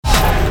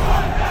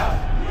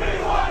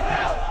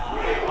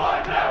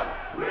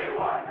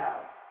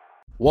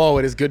Whoa,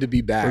 it is good to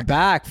be back. We're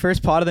back.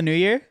 First pod of the new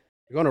year.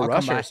 You're going to I'll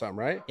Russia come or by. something,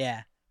 right?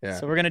 Yeah. Yeah.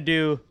 So we're going to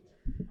do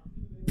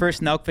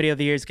first Nelk video of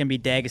the year is going to be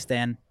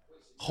Dagestan.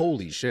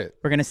 Holy shit.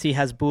 We're going to see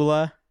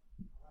Hezbollah,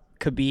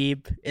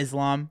 Khabib,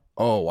 Islam.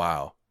 Oh,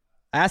 wow.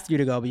 I asked you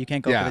to go, but you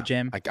can't go for the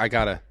gym. I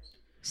got to.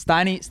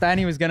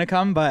 Steiny was going to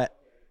come, but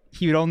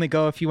he would only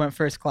go if he went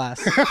first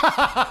class.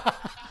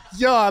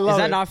 Yo, I love Is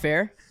it. that not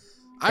fair?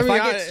 I If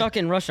mean, I get stuck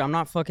in Russia, I'm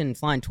not fucking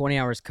flying 20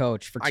 hours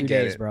coach for 2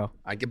 days, bro.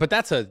 But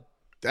that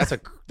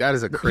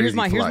is a crazy Here's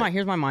my flight.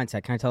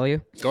 mindset. Can I tell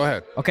you? Go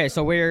ahead. Okay,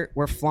 so we're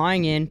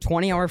flying in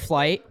 20-hour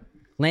flight,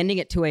 landing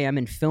at 2 a.m.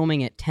 and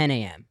filming at 10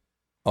 a.m.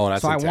 Oh,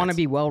 that's So I want to intense.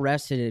 be well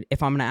rested.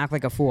 If I'm gonna act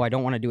like a fool, I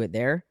don't want to do it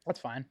there. That's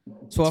fine.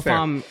 So if fair.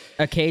 I'm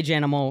a cage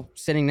animal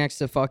sitting next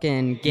to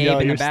fucking Gabe Yo, in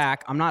the you're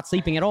back, I'm not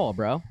sleeping at all,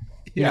 bro.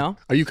 You know?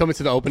 Are you coming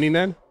to the opening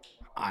then?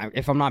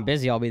 If I'm not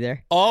busy, I'll be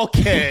there.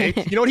 Okay.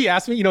 You know what he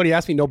asked me?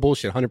 No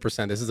bullshit.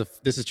 100%.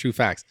 This is true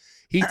facts.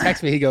 He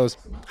texted me. He goes,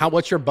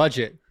 what's your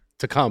budget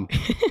to come?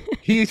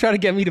 He's trying to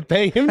get me to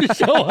pay him to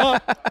show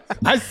up.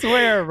 I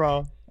swear,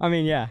 bro. I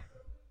mean, yeah.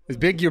 It's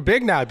big. You're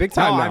big now. Big No,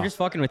 time now. I'm just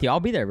fucking with you. I'll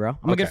be there, bro.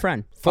 I'm a good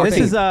friend.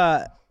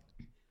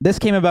 This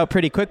came about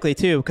pretty quickly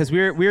too, because we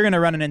were gonna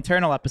run an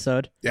internal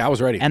episode, Yeah, I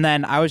was ready. and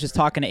then I was just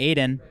talking to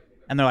Aiden,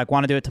 and they're like,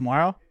 "Want to do it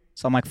tomorrow?"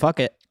 So I'm like, "Fuck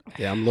it."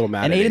 Yeah, I'm a little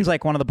mad And at Aiden's it.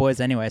 like one of the boys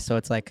anyway, so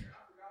it's like,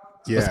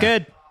 Yeah. it's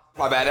good.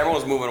 My bad.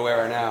 Everyone's moving away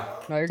right now.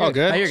 No, you're It's all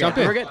good. Oh, you're Jump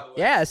good. in. We're good.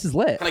 Yeah, this is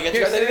lit. Can I get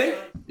you guys anything?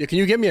 Yeah, can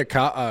you get me a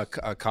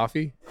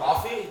coffee?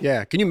 Coffee?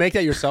 Yeah. Can you make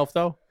that yourself,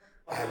 though?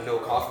 I have no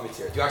coffee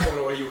material. Do you actually want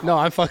to order you? No,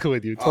 I'm fucking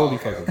with you. Totally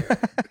okay, fucking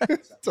with you.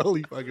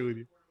 Totally fucking with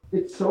you.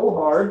 It's so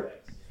hard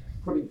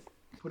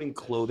putting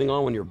clothing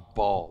on when you're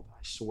bald. I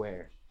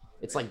swear,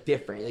 it's like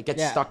different. It gets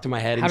Yeah. stuck to my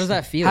head. How does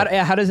that feel?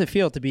 How does it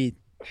feel to be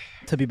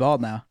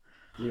bald now?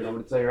 Dude, I'm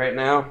gonna tell you right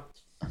now.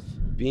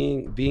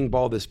 Being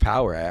bald is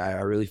power. I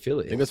really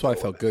feel it. I think that's why I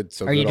felt good.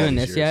 So Are you good all doing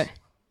these this years. yet?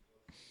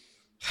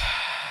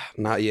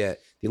 Not yet.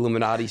 The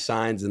Illuminati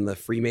signs and the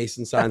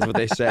Freemason signs, what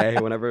they say.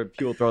 Whenever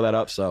people throw that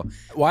up, so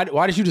Why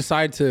did you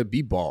decide to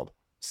be bald?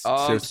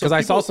 Because so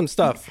I saw people- some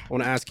stuff. I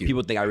want to ask you.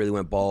 people think I really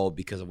went bald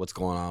because of what's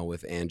going on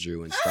with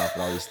Andrew and stuff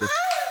and all these things.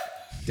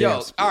 Damn,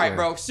 Yo, all right, yeah.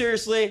 bro.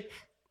 Seriously,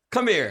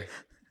 come here.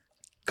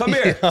 Come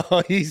here.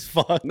 Oh, he's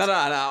fucked. No.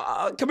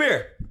 Come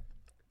here.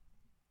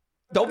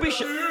 Don't be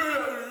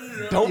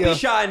shy. Don't be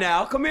shy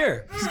now. Come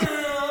here.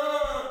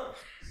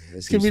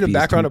 It's gonna be the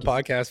background of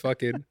podcast.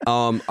 Fucking.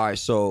 All right.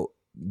 So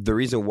the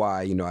reason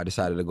why I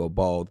decided to go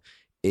bald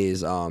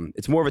is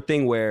it's more of a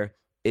thing where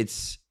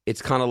it's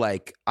kind of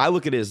like I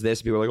look at it as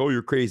this. People are like, "Oh,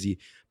 you're crazy,"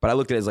 but I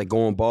look at it as like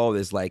going bald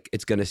is like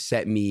it's gonna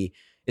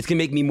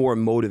make me more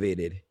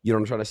motivated. You know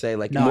what I'm trying to say?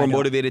 Like No, I more know.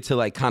 motivated to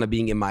like kind of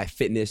being in my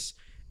fitness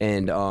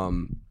and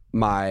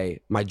my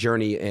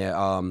journey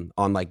on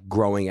like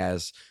growing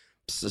as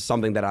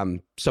something that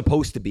I'm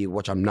supposed to be,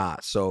 which I'm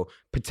not. So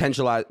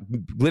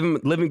living to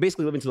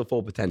the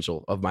full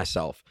potential of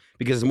myself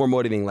because it's more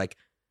motivating. Like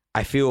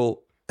I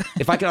feel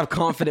if I can have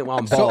confidence while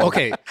I'm bald. So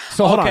okay.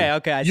 So hold on.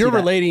 Okay, I see You're that.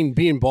 relating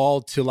being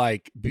bald to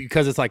like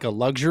because it's like a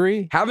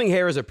luxury. Having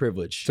hair is a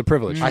privilege. It's a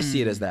privilege. I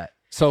see it as that.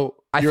 So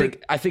I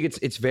think I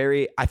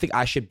think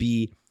I should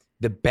be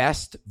the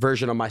best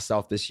version of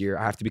myself this year.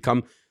 I have to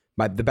become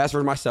the best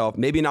version of myself.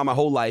 Maybe not my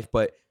whole life,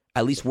 but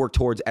at least work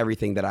towards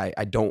everything that I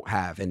don't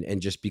have and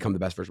just become the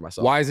best version of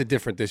myself. why is it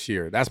different this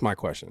year? That's my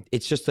question.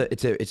 It's just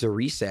it's a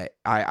reset.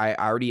 I've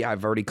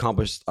already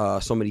accomplished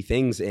so many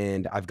things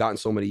and I've gotten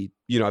so many,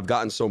 I've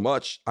gotten so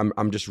much.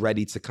 I'm just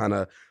ready to kind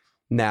of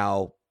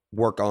now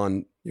work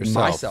on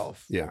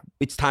myself. Yeah.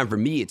 It's time for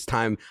me. It's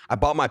time. I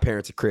bought my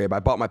parents a crib. I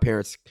bought my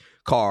parents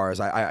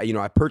cars.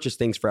 I purchased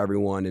things for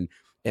everyone and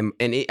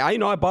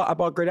I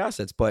bought great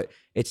assets, but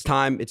it's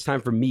time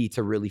for me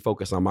to really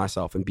focus on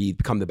myself and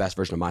become the best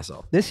version of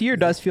myself. This year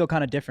does feel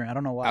kind of different. I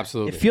don't know why.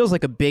 Absolutely. It feels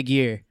like a big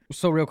year.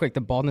 So real quick,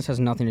 the baldness has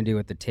nothing to do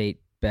with the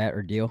Tate bet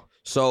or deal.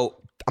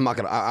 So I'm not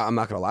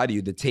gonna lie to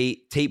you. The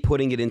Tate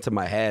putting it into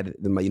my head,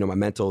 my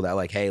mental that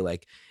like, hey,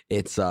 like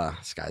it's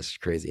this guy's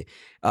crazy.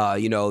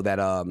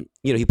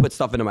 He put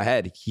stuff into my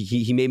head.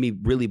 He made me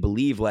really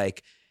believe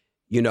like,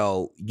 you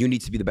need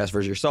to be the best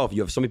version of yourself.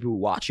 You have so many people who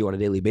watch you on a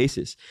daily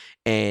basis.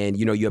 And,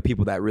 you have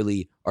people that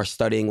really are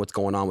studying what's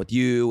going on with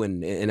you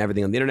and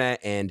everything on the internet.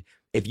 And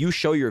if you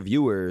show your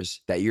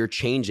viewers that you're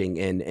changing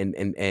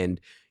and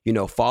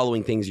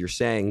following things you're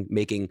saying,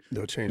 making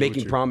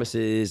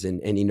promises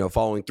and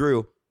following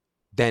through,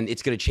 then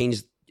it's going to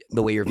change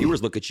the way your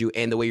viewers look at you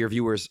and the way your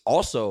viewers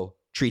also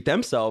treat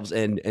themselves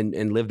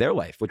and live their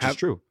life, which is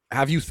true.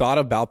 Have you thought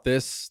about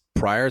this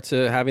prior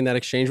to having that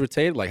exchange with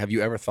Tate? Like, have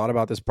you ever thought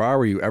about this prior?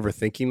 Were you ever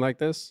thinking like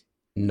this?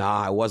 Nah,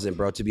 I wasn't,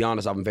 bro. To be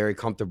honest, I'm very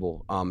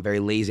comfortable. I'm very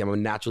lazy. I'm a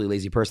naturally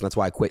lazy person. That's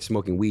why I quit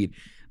smoking weed.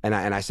 And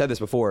I said this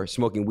before,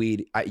 smoking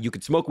weed, you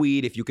could smoke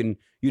weed if you can,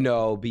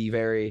 be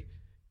very,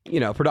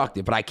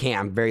 productive, but I can't.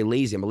 I'm very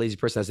lazy. I'm a lazy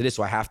person as it is.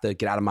 So I have to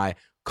get out of my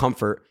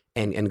comfort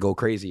and go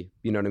crazy.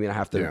 You know what I mean? I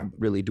have to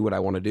really do what I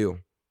want to do.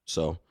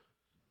 So,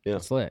 yeah.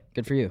 It's lit.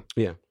 Good for you.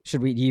 Yeah.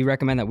 Do you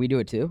recommend that we do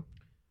it too?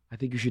 I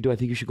think you should do. I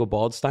think you should go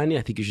bald, Steiny.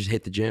 I think you should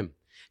hit the gym.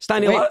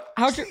 Steiny, Wait,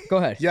 how'd you go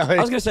ahead? Yeah, I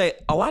was gonna say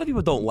a lot of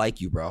people don't like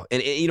you, bro,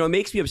 and you know it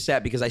makes me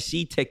upset because I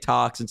see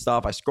TikToks and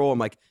stuff. I scroll, I'm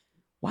like,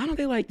 why don't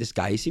they like this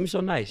guy? He seems so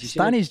nice.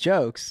 Steiny's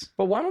jokes.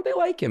 But why don't they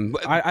like him?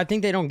 I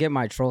think they don't get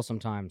my troll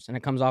sometimes, and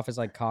it comes off as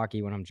like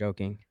cocky when I'm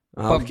joking.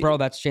 But Okay. bro,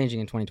 that's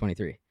changing in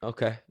 2023.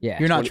 Okay. Yeah,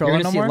 You're not You're trolling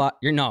gonna no see a more? lot.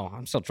 No,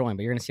 I'm still trolling,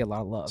 but you're gonna see a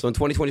lot of love. So in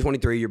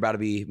 2023, you're about to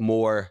be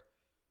more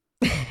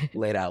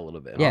laid out a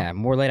little bit. huh? yeah,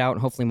 more laid out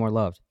and hopefully more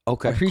loved.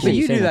 Okay. I But appreciate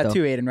you saying do that though.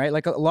 too, Aiden, right?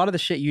 Like a lot of the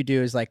shit you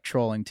do is like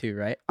trolling too,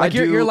 right? I Like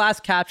your do.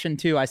 last caption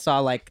too, I saw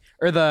like,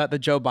 or the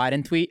Joe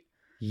Biden tweet.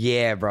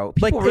 Yeah, bro.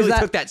 Like, People is really that-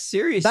 took that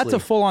seriously. That's a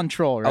full on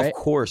troll, right? Of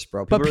course,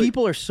 bro. But really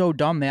people are so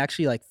dumb; they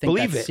actually like think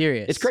believe that's it.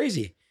 serious. It's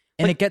crazy.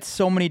 and Like, it gets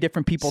so many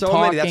different people so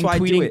talking, many. That's why I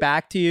do tweeting it.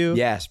 back to you.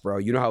 Yes, bro.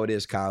 You know how it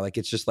is, Kyle. Like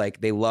it's just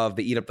like they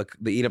eat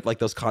up like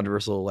those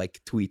controversial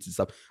like tweets and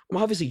stuff. I'm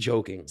obviously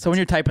joking. So when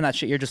you're typing that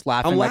shit, you're just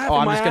laughing, I'm like, laughing "Oh,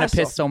 I'm my just gonna ass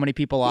piss off. so many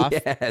people off."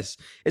 Yes,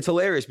 it's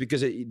hilarious because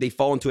they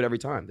fall into it every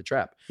time. The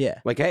trap. Yeah.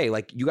 Like, hey,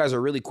 like you guys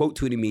are really quote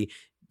tweeting me,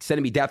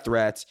 sending me death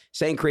threats,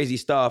 saying crazy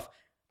stuff.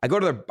 I go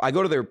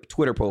to their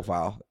Twitter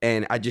profile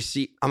and I just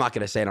see. I'm not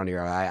gonna say it on here.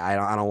 I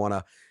don't want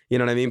to. You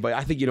know what I mean? But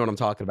I think you know what I'm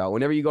talking about.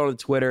 Whenever you go to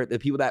Twitter, the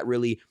people that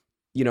really,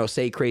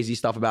 say crazy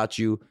stuff about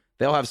you,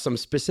 they'll have some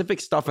specific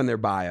stuff in their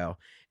bio,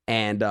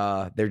 and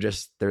they're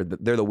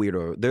the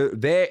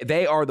weirdo.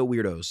 They are the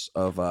weirdos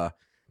of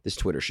this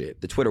Twitter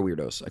shit. The Twitter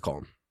weirdos, I call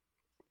them.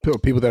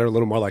 People that are a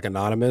little more like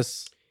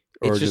anonymous,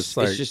 or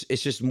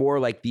It's just more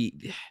like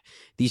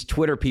these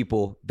Twitter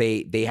people.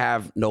 They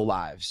have no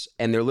lives,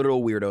 and they're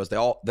literal weirdos.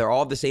 They're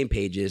all the same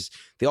pages.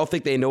 They all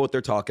think they know what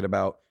they're talking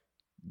about.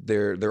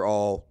 They're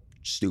all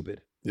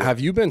stupid.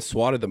 Have you been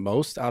swatted the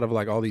most out of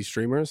like all these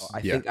streamers?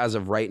 I think as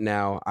of right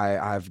now,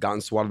 I've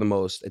gotten swatted the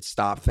most. It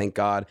stopped, thank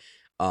God.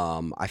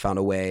 I found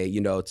a way,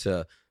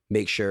 to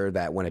make sure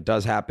that when it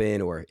does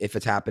happen or if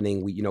it's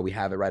happening, we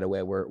have it right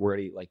away. We're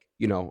already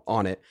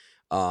on it.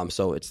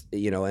 So it's,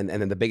 and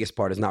then the biggest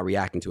part is not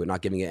reacting to it,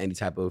 not giving it any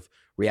type of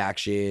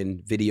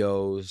reaction,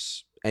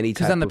 videos, any type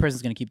Because then the of.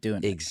 person's gonna keep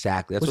doing it.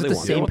 Exactly. That's Was what it they the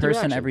want. They same want the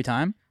person reaction. every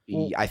time?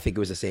 I think it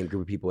was the same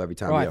group of people every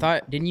time. Bro, I yeah.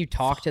 thought, didn't you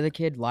talk to the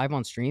kid live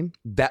on stream?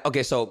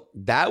 So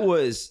that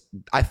was,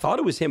 I thought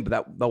it was him, but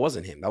that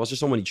wasn't him. That was just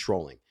someone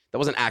trolling. That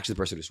wasn't actually the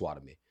person who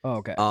swatted me. Oh,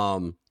 okay.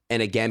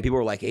 And again, people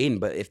were like, Aiden,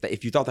 but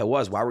if you thought that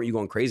was, why weren't you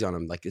going crazy on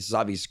him? Like, this is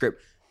obvious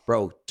script.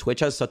 Bro,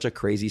 Twitch has such a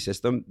crazy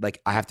system. Like,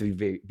 I have to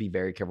be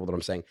very careful with what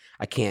I'm saying.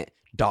 I can't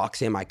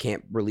dox him. I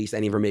can't release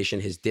any information,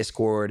 his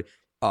Discord,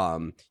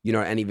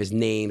 any of his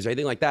names or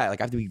anything like that. Like,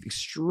 I have to be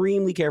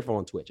extremely careful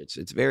on Twitch.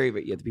 It's very,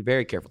 you have to be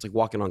very careful. It's like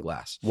walking on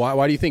glass.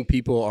 Why do you think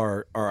people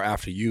are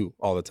after you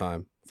all the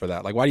time for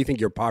that? Like, why do you think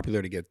you're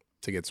popular to get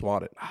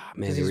swatted? Man,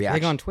 Because the he's big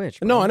reaction. on Twitch.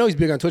 Bro. No, I know he's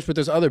big on Twitch, but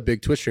there's other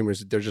big Twitch streamers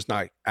that they're just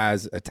not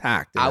as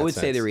attacked. in I that would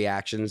say sense. the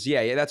reactions.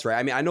 Yeah, that's right.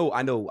 I mean, I know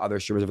other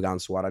streamers have gotten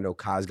swatted. I know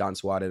Kai's gotten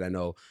swatted. I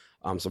know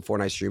some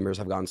Fortnite streamers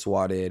have gotten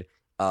swatted.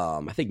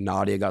 I think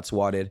Nadia got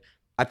swatted.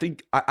 I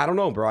think I don't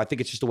know, bro. I think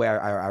it's just the way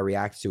I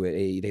react to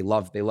it. They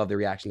love the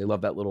reaction. They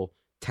love that little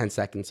 10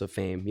 seconds of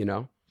fame,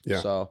 Yeah.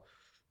 So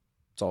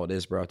that's all it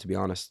is, bro. To be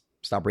honest,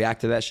 stop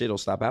reacting to that shit. It'll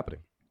stop happening.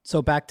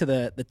 So back to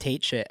the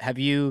Tate shit. Have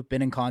you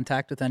been in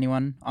contact with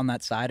anyone on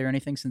that side or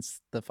anything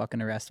since the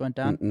fucking arrest went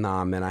down?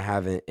 Nah, man, I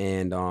haven't.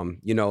 And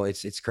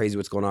it's crazy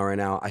what's going on right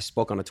now. I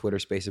spoke on a Twitter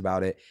space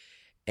about it,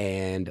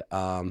 and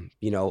I'm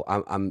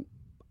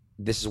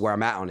this is where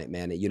I'm at on it,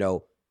 man.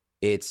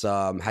 It's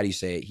how do you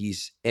say it?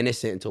 He's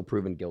innocent until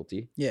proven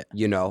guilty. Yeah.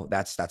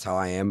 That's how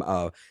I am.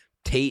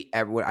 Tate,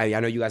 everyone, I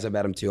know you guys have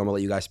met him too. I'm gonna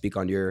let you guys speak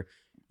on your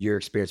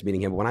experience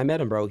meeting him. But when I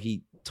met him, bro,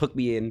 he took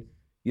me in,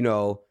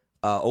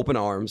 open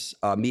arms,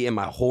 me and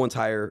my whole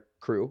entire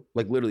crew,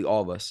 like literally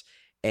all of us,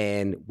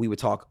 and we would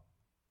talk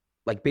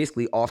like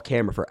basically off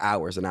camera for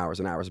hours and hours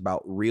and hours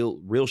about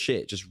real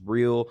shit, just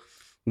real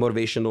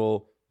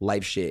motivational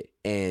life shit.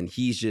 And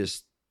he's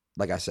just,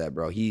 like I said,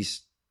 bro,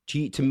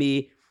 to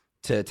me,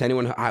 to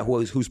anyone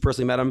who's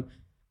personally met him,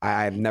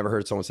 I've never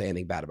heard someone say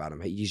anything bad about him.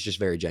 He's just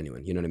very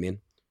genuine. You know what I mean?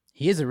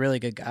 He is a really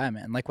good guy,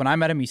 man. Like when I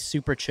met him, he's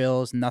super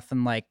chill.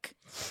 Nothing like,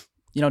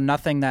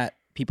 nothing that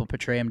people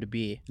portray him to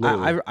be.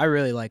 I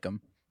really like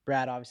him.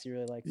 Brad obviously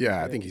really likes him.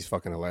 Yeah, I think he's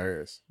fucking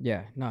hilarious.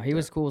 Yeah, no, he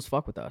was cool as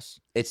fuck with us.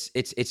 It's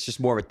just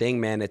more of a thing,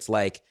 man. It's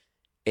like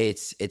it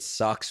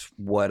sucks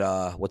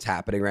what's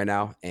happening right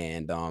now,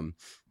 and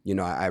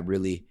I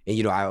really,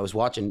 and I was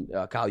watching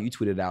Kyle. You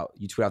tweeted out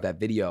that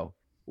video.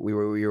 We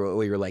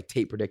were like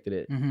Tate predicted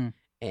it, Mm-hmm.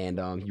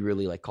 and you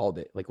really like called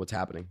it like what's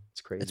happening.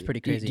 It's crazy. It's pretty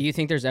Do, crazy. do you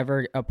think there's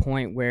ever a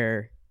point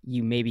where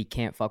you maybe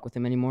can't fuck with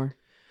him anymore?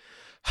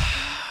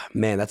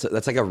 Man, that's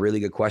like a really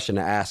good question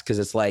to ask, because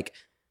it's like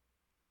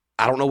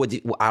I don't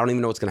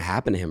even know what's gonna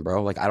happen to him,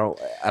 bro. Like I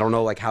don't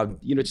know like how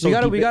it's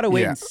so we gotta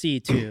wait Yeah. and see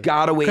too.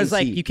 gotta wait and Because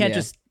like see. you can't Yeah.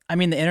 just. I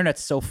mean, the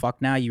internet's so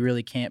fucked now. You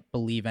really can't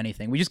believe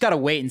anything. We just gotta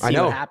wait and I see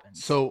know. what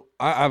happens. So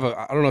I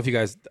don't know if you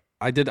guys,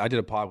 I did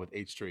a pod with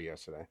H3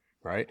 yesterday,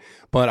 right?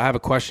 But I have a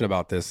question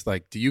about this.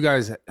 Like, have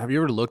you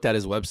ever looked at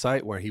his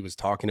website where he was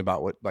talking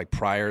about what, like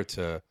prior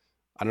to,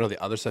 I don't know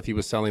the other stuff he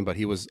was selling, but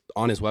he was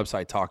on his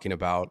website talking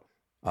about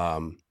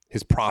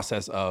his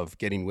process of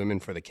getting women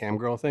for the cam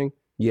girl thing.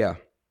 Yeah.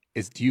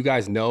 Do you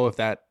guys know if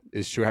that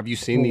is true? Have you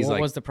seen these? What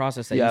like, was the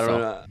process that Yeah, you I saw?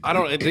 don't know. I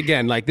don't.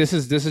 Again, like this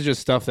is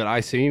just stuff that I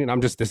seen,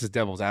 and this is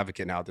devil's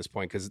advocate now at this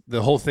point, because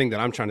the whole thing that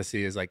I'm trying to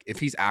see is like if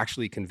he's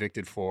actually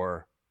convicted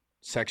for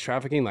sex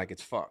trafficking, like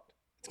it's fucked.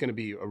 It's going to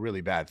be a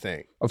really bad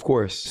thing. Of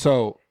course.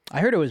 So I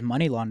heard it was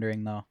money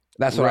laundering though.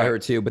 That's what I Right.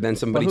 heard too. But then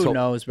somebody But who told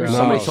knows, bro?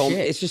 somebody No. told me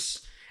Shit. it's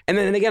just. And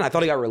then again, I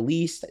thought he got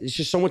released. It's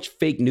just so much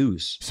fake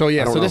news. So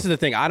yeah, I don't so this know. is the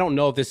thing. I don't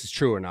know if this is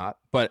true or not,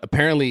 but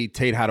apparently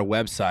Tate had a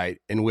website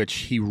in which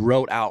he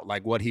wrote out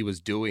like what he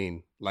was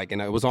doing, like, and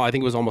it was all, I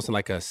think it was almost in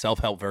like a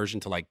self-help version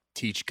to like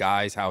teach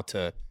guys how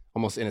to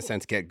almost in a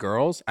sense get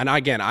girls. And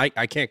again, I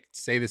can't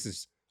say this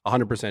is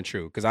 100%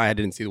 true because I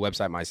didn't see the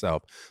website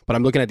myself, but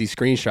I'm looking at these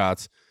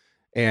screenshots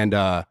and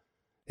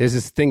there's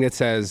this thing that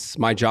says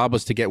my job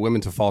was to get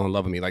women to fall in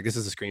love with me. Like this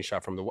is a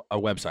screenshot from a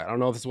website. I don't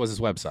know if this was his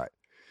website.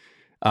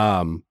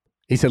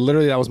 He said,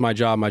 literally, that was my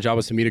job. My job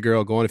was to meet a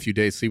girl, go on a few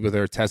dates, sleep with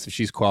her, test if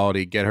she's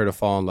quality, get her to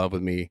fall in love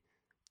with me,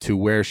 to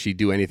where she'd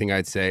do anything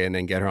I'd say, and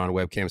then get her on a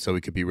webcam so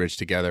we could be rich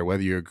together.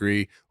 Whether you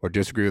agree or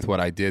disagree with what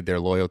I did, their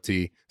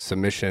loyalty,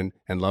 submission,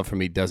 and love for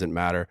me doesn't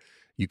matter.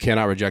 You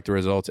cannot reject the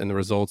results, and the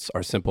results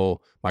are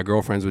simple. My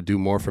girlfriends would do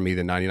more for me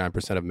than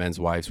 99% of men's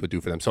wives would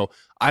do for them. So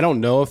I don't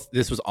know if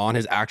this was on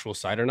his actual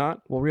site or not.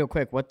 Well, real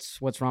quick,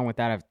 what's wrong with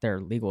that at their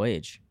legal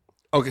age?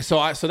 Okay, so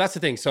that's the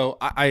thing. So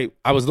I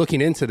was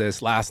looking into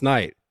this last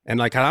night, and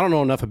like I don't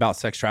know enough about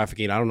sex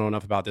trafficking. I don't know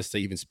enough about this to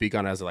even speak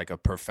on it as like a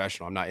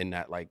professional. I'm not in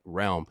that like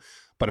realm,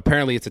 but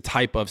apparently it's a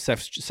type of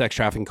sex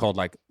trafficking called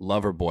like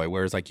lover boy,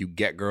 whereas like you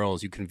get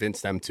girls, you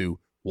convince them to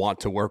want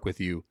to work with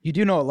you. You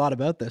do know a lot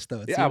about this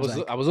though. It Yeah, seems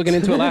like. I was looking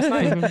into it last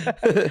night.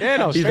 Yeah,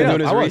 no, He's straight been up,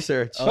 doing his I was.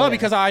 research. Well,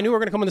 because I knew we were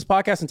gonna come on this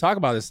podcast and talk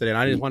about this today, and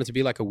I didn't want it to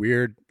be like a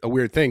weird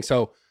thing.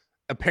 So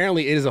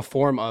apparently it is a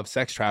form of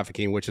sex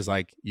trafficking, which is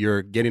like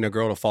you're getting a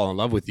girl to fall in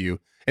love with you.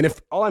 And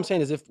if all I'm saying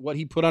is if what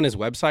he put on his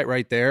website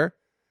right there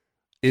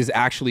is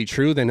actually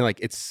true, then like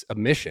it's a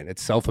mission.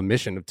 It's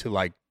self-admission to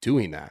like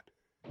doing that.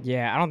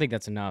 Yeah, I don't think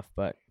that's enough,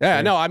 but Yeah,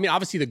 sure. no, I mean,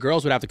 obviously the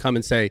girls would have to come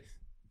and say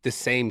the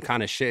same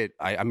kind of shit.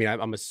 I mean,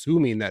 I'm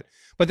assuming that,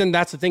 but then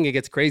that's the thing. It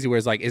gets crazy where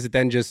it's like, is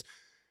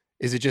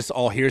it just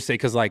all hearsay?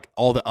 Cause like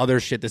all the other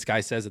shit this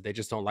guy says that they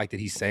just don't like that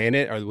he's saying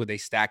it, or would they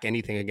stack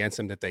anything against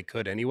him that they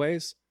could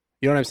anyways?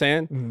 You know what I'm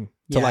saying? Mhm.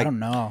 Yeah, I like- don't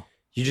know.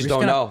 You just We're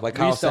don't just know. gonna- Like we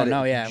Kyle just said, don't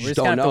know, yeah. you We're just just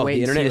gonna don't have to know. wait The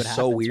and see internet what is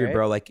so happens, weird, right?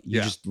 bro. Like you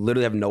Yeah. just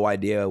literally have no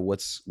idea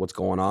what's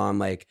going on.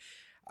 Like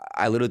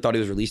I literally thought he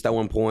was released at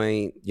one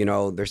point. You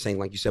know, they're saying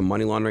like you said,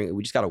 money laundering.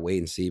 We just gotta wait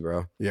and see,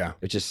 bro. Yeah.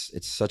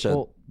 It's such a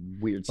Well,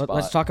 weird spot.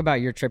 Let's talk about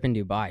your trip in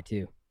Dubai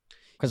too.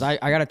 Because I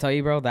got to tell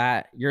you, bro,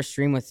 that your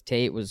stream with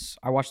Tate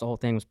I watched the whole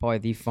thing, was probably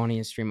the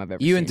funniest stream I've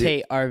ever You seen. and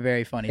Tate are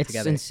very funny It's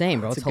together. insane,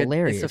 bro. It's a good-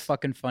 hilarious. It's a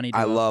fucking funny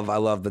duo. I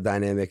love the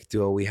dynamic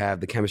duo we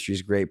have. The chemistry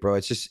is great, bro.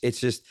 It's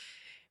just,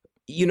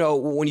 you know,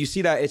 when you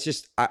see that, it's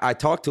just, I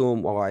talked to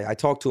him. Or I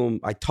talked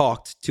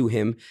to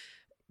him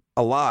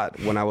a lot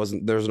when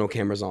there was no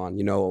cameras on,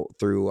 you know,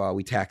 through,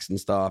 we text and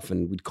stuff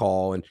and we'd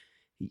call. And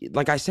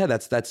like I said,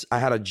 I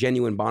had a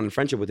genuine bond and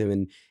friendship with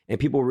him. And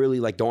people really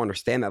like don't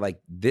understand that like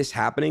this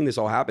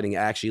all happening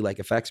actually like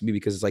affects me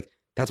because it's like,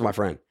 that's my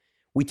friend.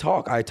 We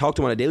talk. I talk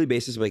to him on a daily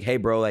basis. Like, hey,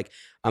 bro, like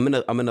I'm in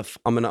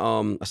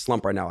a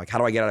slump right now. Like, how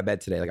do I get out of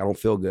bed today? Like, I don't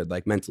feel good.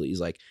 Like mentally, he's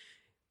like,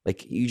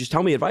 you just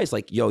tell me advice.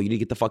 Like, yo, you need to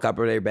get the fuck up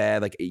out of your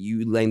bed. Like,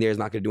 you laying there is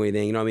not gonna do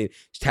anything. You know what I mean?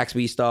 Just text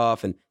me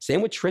stuff. And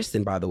same with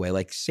Tristan, by the way.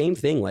 Like, same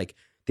thing. Like,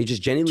 they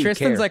just genuinely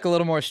Tristan's care. like a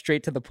little more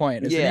straight to the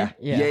point, isn't yeah,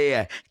 he? Yeah.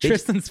 yeah. They,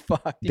 Tristan's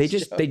fucked.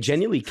 they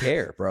genuinely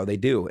care, bro. They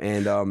do.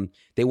 And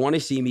they want to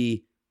see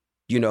me,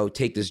 you know,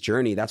 take this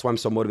journey. That's why I'm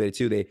so motivated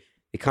too. They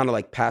kind of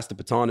like pass the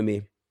baton to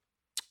me.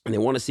 And they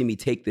want to see me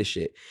take this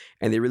shit.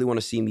 And they really want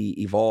to see me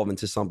evolve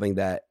into something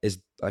that is,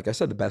 like I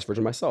said, the best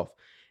version of myself.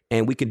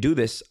 And we could do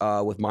this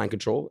with mind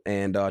control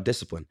and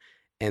discipline.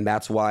 And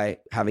that's why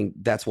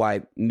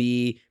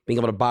me being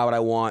able to buy what I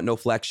want, no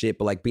flex shit,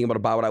 but like being able to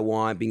buy what I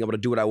want, being able to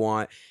do what I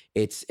want,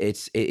 it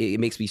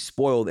makes me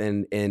spoiled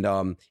and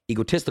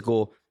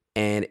egotistical,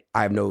 and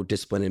I have no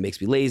discipline. And it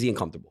makes me lazy and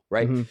comfortable,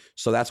 right? Mhm.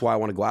 So that's why I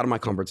want to go out of my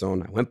comfort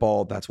zone. I went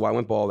bald. That's why I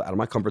went bald, out of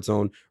my comfort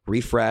zone,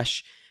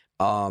 refresh.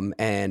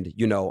 And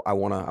you know, I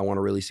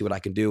wanna really see what I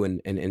can do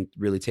and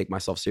really take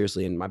myself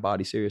seriously and my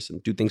body serious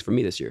and do things for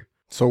me this year.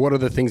 So what are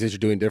the things that you're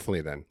doing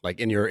differently then?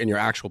 Like in your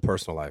actual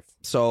personal life?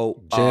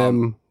 So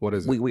Gym, what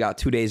is it? we got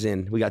 2 days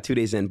in.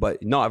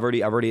 But no, I've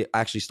already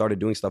actually started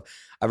doing stuff.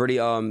 I've already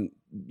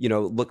you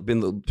know,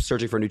 been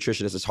searching for a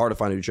nutritionist. It's hard to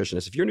find a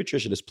nutritionist. If you're a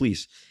nutritionist,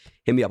 please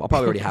hit me up. I'll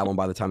probably already have one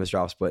by the time this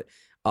drops. But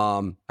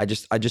I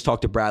just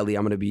talked to Bradley.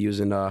 I'm gonna be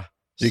using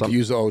you can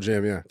use the old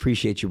gym, yeah.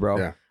 appreciate you, bro.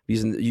 Yeah.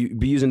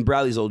 Be using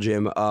Bradley's old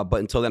gym, but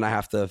until then I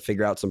have to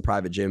figure out some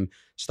private gym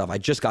stuff. I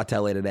just got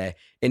to LA today.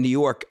 In New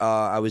York,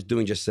 I was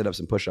doing just sit-ups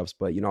and push-ups,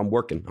 but you know, I'm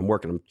working. I'm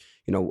you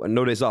know,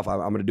 no days off. I'm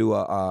gonna do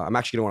I'm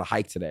actually gonna go on a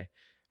hike today.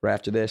 Right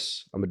after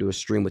this, I'm gonna do a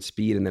stream with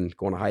speed and then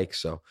go on a hike.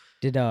 So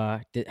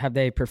Have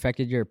they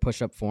perfected your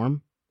push-up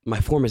form? my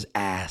form is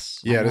ass.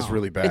 Yeah, it is know.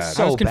 really bad. It's I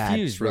so was bad.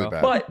 confused, It's really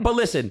bro. bad. But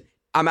listen,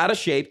 I'm out of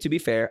shape, to be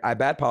fair. I have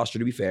bad posture,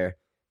 to be fair.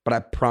 But I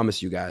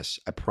promise you guys,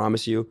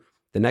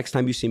 the next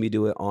time you see me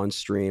do it on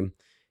stream,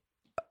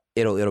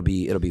 it'll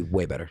be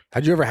way better.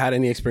 Had you ever had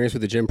any experience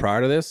with the gym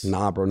prior to this?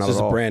 Nah, bro, not This at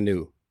is all. brand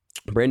new.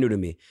 Brand new to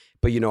me.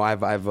 But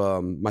I've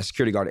my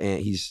security guard,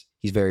 Ant, he's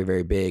very,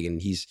 very big,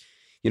 and he's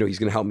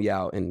gonna help me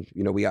out. And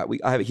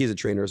he's a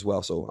trainer as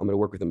well, so I'm gonna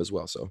work with him as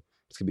well. So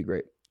it's gonna be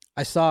great.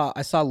 I saw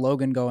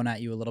Logan going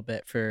at you a little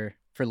bit for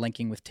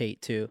linking with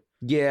Tate too.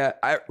 Yeah,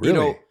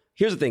 Really?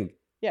 Here's the thing.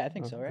 Yeah, I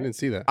think so, I right? didn't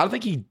see that. I don't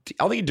think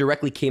he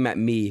directly came at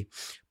me,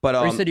 but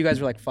Or you said you guys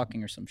were like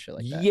fucking or some shit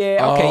like that. yeah,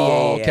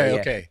 Oh, okay,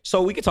 okay.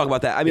 So we could talk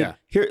about that. I mean, Yeah.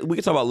 here we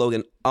could talk about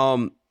Logan.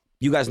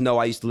 You guys know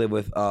I used to live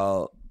with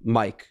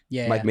Mike.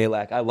 Yeah, Mike yeah.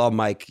 Malak. I love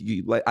Mike.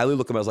 I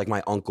look at him as like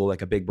my uncle,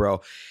 like a big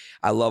bro.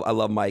 I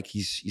love Mike.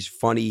 He's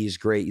funny. He's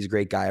great. He's a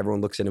great guy.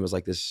 Everyone looks at him as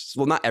like this.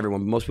 Well, not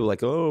everyone, but most people are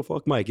like, oh,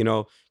 fuck Mike.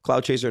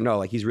 Cloud chaser. No,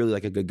 like he's really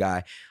like a good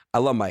guy. I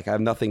love Mike. I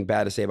have nothing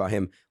bad to say about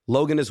him.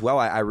 Logan as well.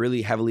 I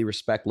really heavily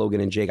respect Logan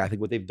and Jake. I think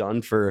what they've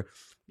done for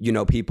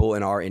people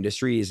in our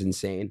industry is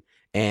insane.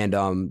 And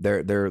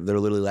they're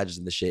literally legends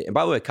in the shit. And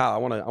by the way, Kyle, I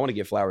want to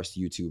give flowers to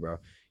you too, bro.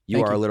 You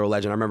Thank are you. a literal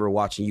legend. I remember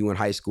watching you in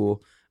high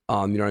school.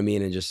 You know what I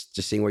mean? And just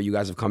seeing where you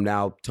guys have come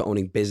now to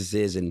owning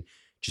businesses and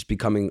just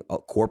becoming a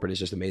corporate is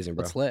just amazing,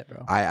 bro. That's lit,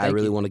 bro. I Thank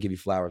really you. want to give you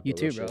flowers. You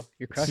real too, bro. shit.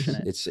 You're crushing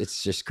it.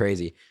 It's just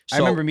crazy. I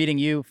remember meeting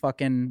you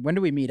fucking, when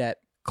did we meet at?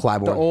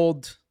 Claiborne. The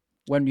old,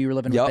 when you were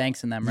living Yup. with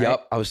Banks and them, right?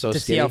 Yep, I was so To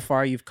skinny. see how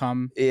far you've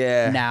come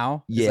Yeah.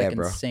 now is Yeah, like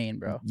bro. insane,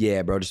 bro.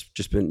 Yeah, bro.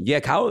 Just been. Yeah,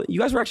 Kyle. You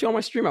guys were actually on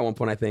my stream at one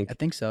point, I think. I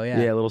think so,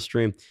 yeah. Yeah, a little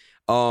stream.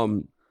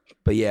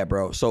 But yeah,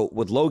 bro. So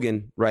with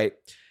Logan, right?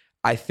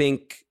 I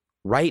think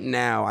right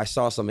now I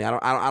saw something.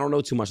 I don't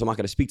know too much. I'm not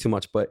going to speak too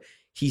much, but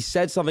he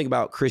said something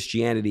about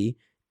Christianity,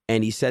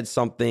 and he said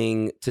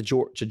something to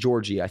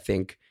Georgie, I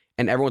think,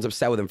 and everyone's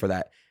upset with him for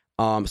that.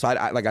 So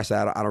I like I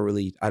said, I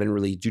didn't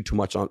really do too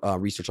much on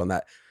research on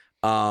that.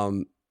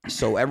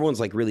 So everyone's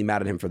like really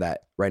mad at him for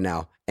that right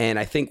now. And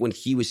I think when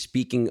he was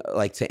speaking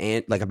like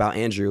about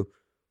Andrew,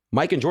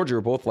 Mike and Georgie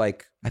were both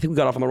like, I think we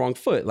got off on the wrong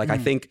foot. Like I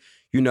think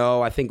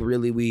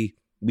really we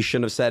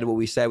shouldn't have said what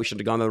we said. We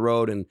shouldn't have gone to the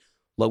road. And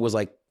Logan was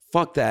like,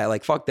 fuck that,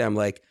 like fuck them,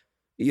 like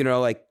what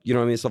I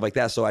mean, stuff like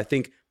that. So I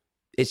think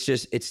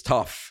it's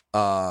tough.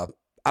 I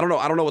don't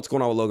know what's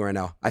going on with Logan right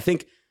now. I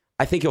think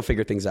he'll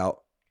figure things out.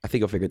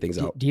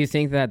 Do you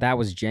think that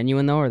was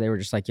genuine though, or they were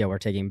just like, yo, we're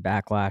taking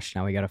backlash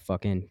now? We gotta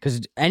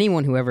because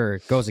anyone who ever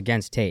goes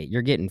against Tate,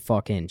 you're getting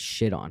fucking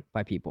shit on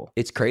by people.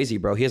 It's crazy,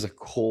 bro. He has a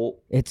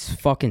whole. It's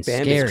fucking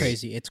Band is scary. It's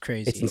crazy. It's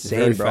crazy. It's insane,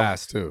 Very bro.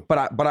 fast too.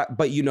 But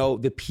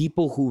the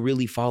people who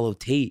really follow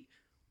Tate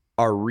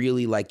are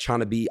really like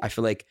trying to be. I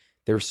feel like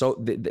they're so.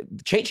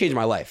 Tate changed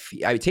my life.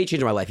 Tate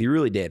changed my life. He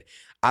really did.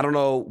 I don't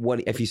know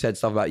if he said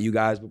stuff about you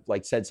guys,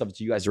 like said stuff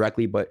to you guys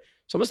directly, but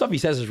some of the stuff he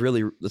says is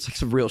really, it's like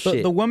some real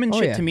shit. The woman Oh,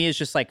 shit yeah. to me is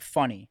just like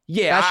funny.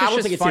 Yeah, That's I don't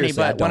just take it funny.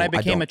 seriously. But when I I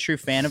became don't. a true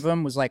fan of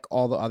him was like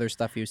all the other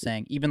stuff he was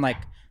saying, even like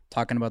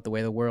talking about the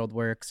way the world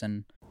works.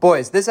 And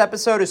boys, this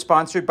episode is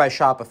sponsored by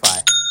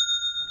Shopify.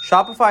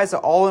 Shopify is an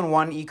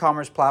all-in-one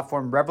e-commerce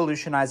platform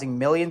revolutionizing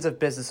millions of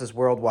businesses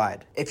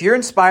worldwide. If you're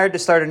inspired to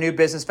start a new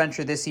business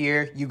venture this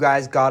year, you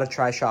guys gotta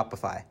try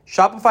Shopify.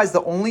 Shopify is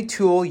the only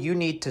tool you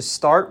need to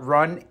start,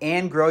 run,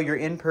 and grow your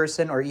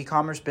in-person or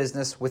e-commerce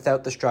business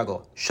without the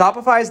struggle.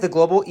 Shopify is the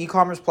global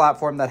e-commerce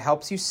platform that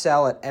helps you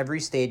sell at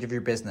every stage of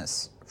your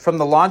business. From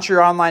the launch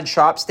your online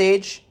shop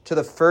stage to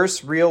the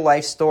first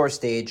real-life store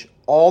stage,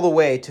 all the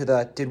way to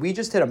the did we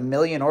just hit 1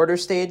 million order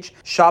stage,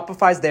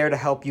 Shopify's there to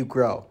help you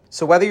grow.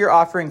 So whether you're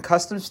offering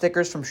custom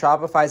stickers from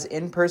Shopify's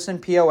in-person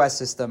POS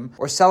system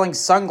or selling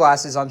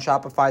sunglasses on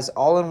Shopify's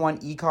all-in-one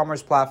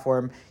e-commerce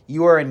platform,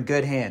 you are in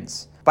good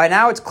hands. By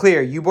now it's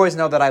clear, you boys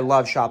know that I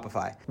love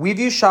Shopify. We've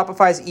used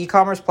Shopify's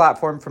e-commerce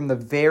platform from the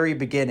very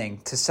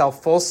beginning to sell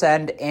Full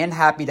Send and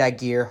Happy Dad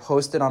gear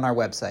hosted on our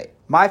website.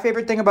 My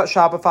favorite thing about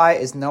Shopify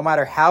is no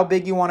matter how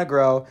big you want to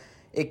grow,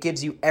 it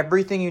gives you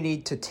everything you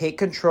need to take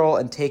control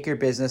and take your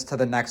business to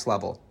the next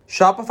level.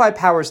 Shopify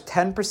powers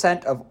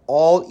 10% of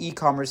all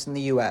e-commerce in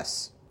the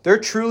US. They're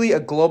truly a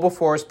global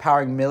force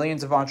powering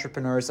millions of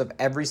entrepreneurs of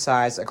every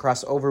size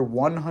across over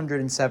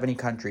 170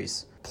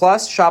 countries.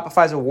 Plus,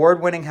 Shopify's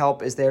award-winning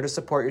help is there to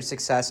support your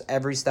success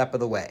every step of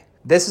the way.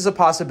 This is a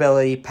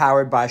possibility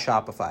powered by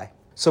Shopify.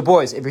 So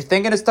boys, if you're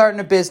thinking of starting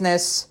a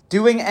business,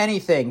 doing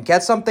anything,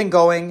 get something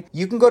going,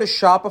 you can go to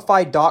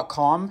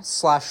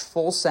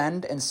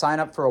shopify.com/fullsend and sign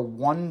up for a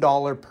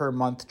 $1 per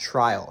month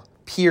trial,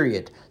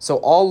 period. So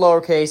all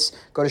lowercase,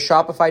 go to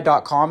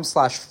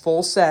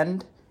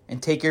shopify.com/fullsend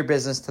and take your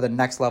business to the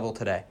next level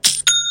today.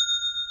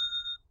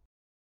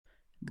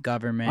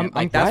 Government.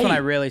 I'm That's when right. I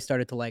really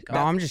started to like him.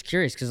 No, I'm just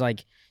curious because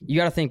like you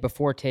got to think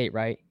before Tate,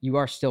 right? You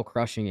are still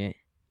crushing it.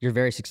 You're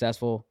very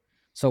successful.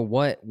 So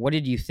what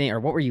did you think, or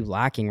what were you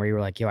lacking where you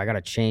were like, yo, I got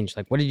to change?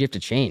 Like, what did you have to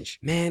change?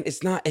 Man, it's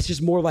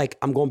just more like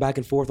I'm going back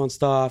and forth on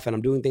stuff and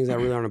I'm doing things that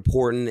really aren't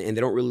important and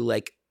they don't really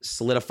like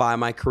solidify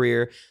my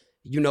career,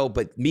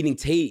 but meeting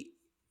Tate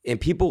and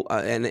people,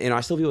 and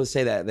I still people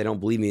say that they don't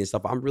believe me and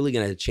stuff. I'm really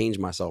going to change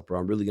myself, bro.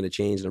 I'm really going to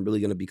change and I'm really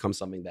going to become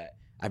something that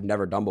I've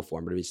never done before.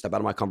 I'm going to step out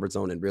of my comfort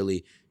zone and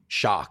really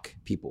shock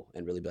people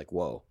and really be like,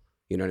 whoa,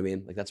 you know what I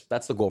mean? Like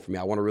that's the goal for me.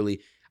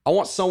 I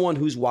want someone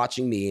who's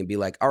watching me and be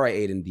like, all right,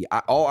 Aiden,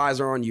 all eyes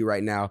are on you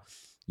right now.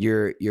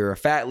 You're a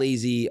fat,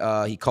 lazy,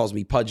 he calls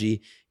me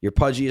pudgy. You're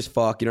pudgy as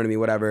fuck, you know what I mean?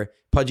 Whatever.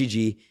 Pudgy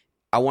G.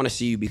 I want to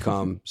see you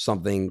become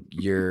something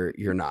you're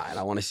not. And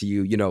I want to see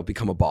you,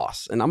 become a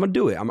boss. And I'm going to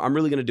do it. I'm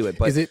really going to do it.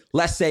 But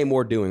less say,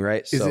 more doing,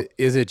 right?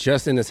 Is it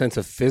just in the sense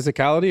of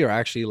physicality or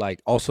actually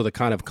like also the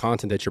kind of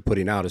content that you're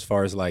putting out as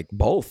far as like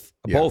both,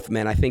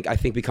 man. I think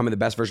becoming the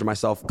best version of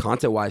myself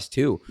content wise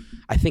too.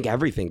 I think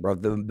everything, bro.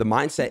 The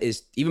mindset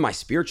is even my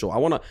spiritual. I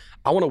want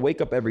to wake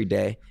up every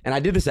day. And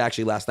I did this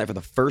actually last night for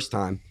the first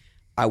time.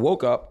 I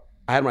woke up.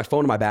 I had my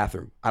phone in my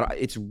bathroom.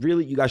 It's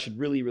really, you guys should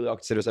really, really all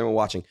consider this. Everyone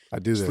watching. I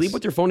do this. Sleep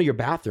with your phone in your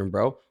bathroom,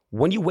 bro.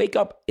 When you wake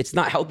up, it's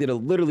not healthy to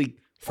literally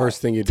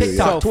first thing you do.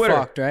 TikTok, so Twitter.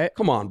 Fucked, right?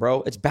 Come on,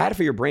 bro. It's bad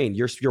for your brain.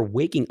 You're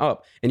waking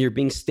up and you're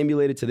being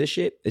stimulated to this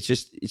shit.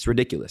 It's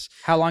ridiculous.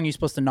 How long are you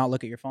supposed to not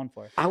look at your phone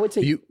for? I would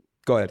say You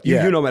go ahead.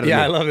 You know better than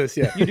me. I love this.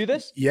 Yeah. You do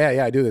this?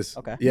 Yeah, I do this.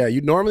 Okay. Yeah,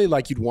 you'd normally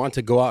you'd want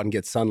to go out and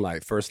get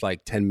sunlight first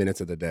 10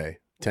 minutes of the day,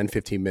 10,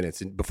 15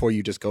 minutes before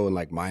you just go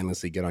and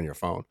mindlessly get on your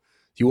phone.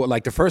 You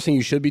the first thing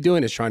you should be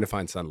doing is trying to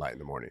find sunlight in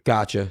the morning.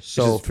 Gotcha.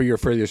 So for your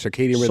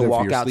circadian rhythm, so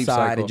walk for your sleep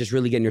outside cycle. and just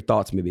really getting your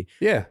thoughts maybe.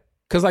 Yeah,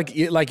 because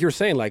like you're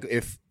saying,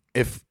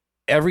 if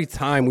every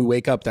time we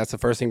wake up, that's the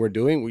first thing we're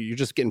doing, you're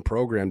just getting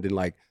programmed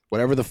in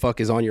whatever the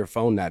fuck is on your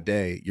phone that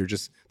day. You're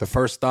just the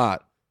first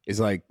thought is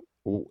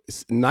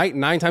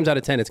nine times out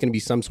of 10, it's going to be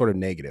some sort of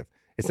negative.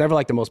 It's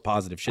never the most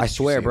positive shit. I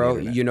swear, bro.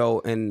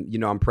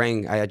 I'm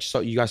praying. I just saw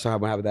you guys saw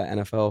what happened with that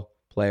NFL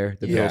player.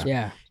 The Bills.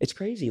 Yeah. It's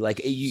crazy.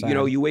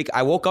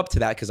 I woke up to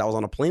that because I was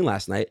on a plane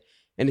last night,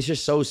 and it's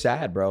just so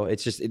sad, bro.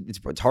 It's just it's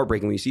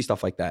heartbreaking when you see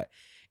stuff like that.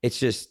 It's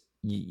just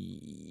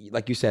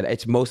like you said.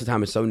 It's most of the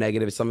time it's so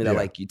negative. It's something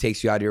that it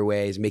takes you out of your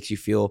ways, makes you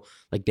feel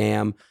like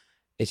damn.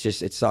 It's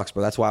just it sucks,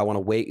 bro. That's why I want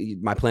to wait.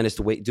 My plan is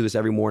to do this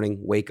every morning.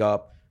 Wake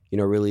up,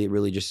 really,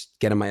 really just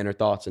get in my inner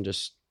thoughts and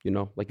just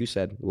like you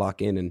said,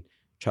 lock in and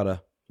try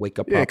to wake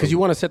up. Yeah, because you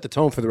want to set the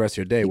tone for the rest of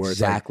your day. Where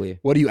exactly. It's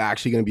what are you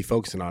actually going to be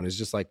focusing on? Is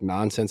just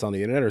nonsense on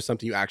the internet or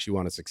something you actually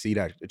want to succeed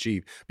at,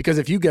 achieve? Because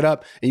if you get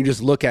up and you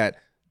just look at,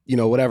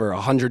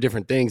 100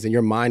 different things and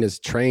your mind is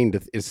trained,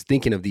 is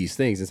thinking of these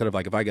things instead of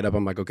if I get up,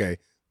 I'm okay,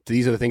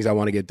 these are the things I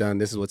want to get done.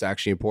 This is what's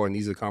actually important.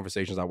 These are the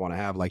conversations I want to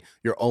have,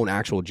 your own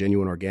actual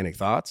genuine organic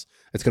thoughts.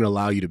 It's going to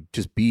allow you to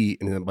just be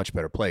in a much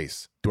better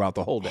place throughout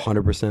the whole day.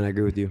 100%. I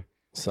agree with you.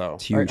 So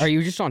it's huge. Are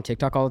you just on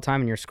TikTok all the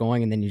time and you're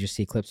scrolling and then you just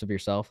see clips of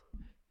yourself?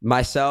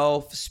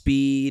 Myself,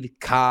 Speed,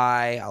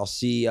 Kai. I'll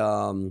see.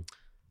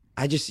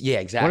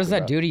 Exactly. What does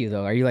that do to you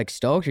though? Are you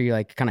stoked? Or are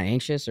you kind of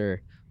anxious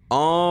or?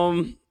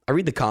 I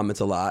read the comments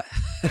a lot.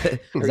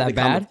 Is that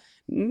bad?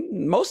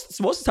 Most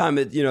of the time,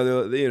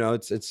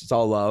 it's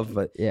all love.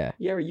 But yeah,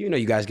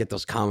 you guys get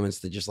those comments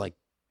that just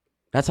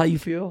that's how you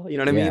feel. You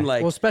know what I mean?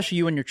 Well, especially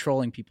you when you're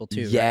trolling people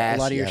too. Yes, right?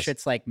 A lot of your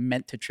shit's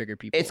meant to trigger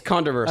people. It's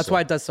controversial. That's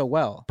why it does so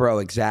well, bro.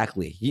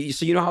 Exactly.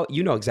 So you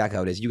know exactly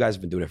how it is. You guys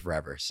have been doing it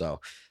forever.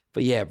 So.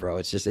 But yeah, bro,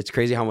 it's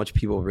crazy how much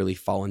people really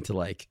fall into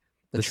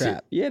the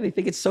trap. They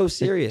think it's so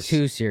serious. It's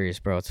too serious,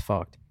 bro. It's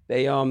fucked.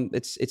 They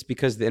it's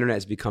because the internet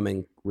is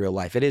becoming real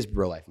life. It is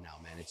real life now,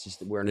 man. It's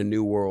just we're in a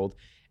new world.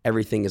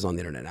 Everything is on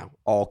the internet now.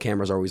 All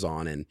cameras are always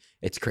on, and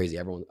it's crazy.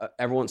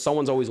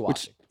 Someone's always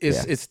watching.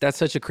 That's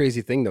such a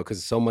crazy thing though,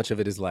 because so much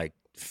of it is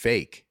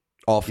fake.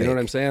 All fake. You know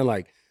what I'm saying?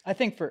 I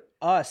think for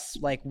us,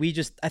 I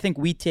think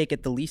we take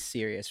it the least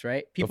serious,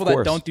 right? People Of that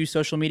course. don't do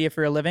social media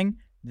for a living,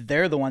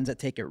 they're the ones that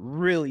take it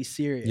really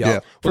serious.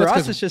 Yeah. For Well, that's us,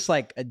 'cause it's just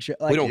a joke.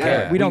 We don't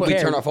care. We don't We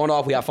care. turn our phone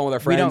off. We have fun with our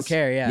friends. We don't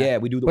care. Yeah. Yeah,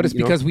 we do. But it's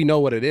because we know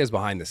what it is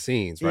behind the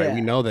scenes, right? Yeah. We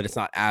know that it's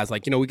not as we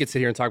could sit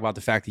here and talk about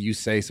the fact that you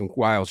say some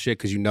wild shit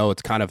because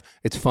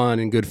it's fun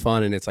and good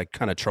fun and it's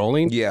kind of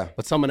trolling. Yeah.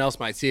 But someone else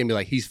might see it and be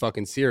like, he's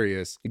fucking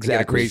serious. And get a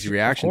Exactly. crazy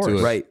reaction Of to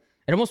course. it. Right.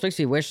 It almost makes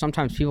me wish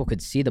sometimes people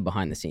could see the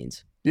behind the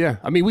scenes. Yeah.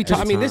 I mean,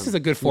 this is a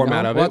good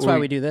format of it. Well, that's where why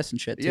we do this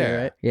and shit too, Yeah.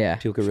 right? Yeah.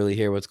 People can really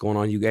hear what's going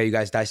on. You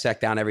guys dissect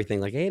down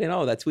everything. Hey,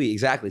 no, that tweet.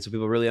 Exactly. So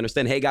people really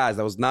understand. Hey, guys,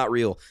 that was not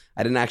real.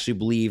 I didn't actually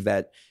believe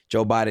that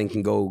Joe Biden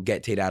can go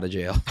get Tate out of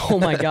jail. Oh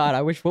my God.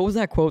 What was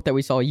that quote that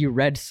we saw? You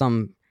read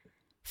some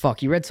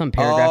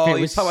paragraph. Oh,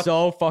 It was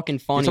so fucking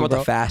funny, You're talking bro. about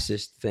the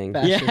fastest thing.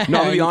 Yeah.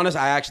 No, to be honest,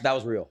 that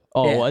was real.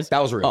 Oh, Yeah. it was? That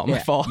was real. Oh, my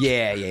fault.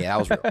 Yeah, that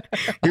was real.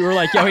 We were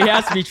like, yo, he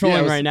has to be trolling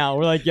it was- right now.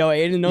 We're like, yo,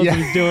 Aiden knows what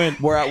he's doing.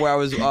 where I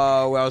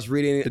was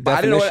reading, The but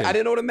I didn't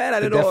definition. know what it meant. I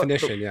The didn't know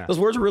definition, yeah. Those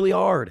words were really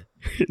hard.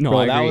 No, Bro,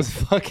 I that agree. was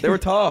fucking. They were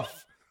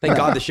tough. Thank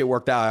God this shit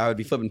worked out. I would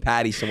be flipping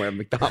patties somewhere at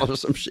McDonald's or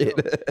some shit.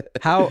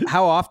 How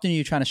often are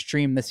you trying to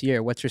stream this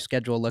year? What's your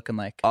schedule looking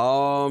like?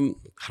 I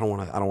don't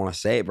want to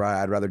say it, bro.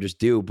 I'd rather just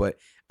do. But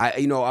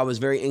I was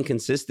very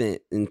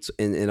inconsistent in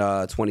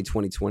 2020,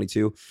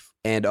 2022.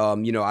 And,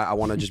 I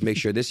want to just make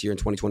sure this year in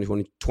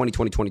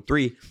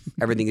 2023,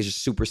 everything is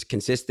just super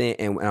consistent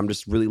and I'm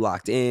just really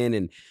locked in.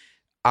 And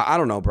I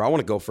don't know, bro. I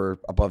want to go for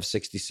above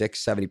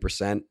 66,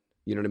 70%,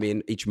 you know what I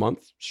mean? Each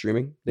month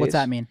streaming. What's days.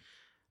 that mean?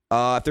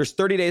 If there's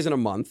 30 days in a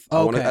month,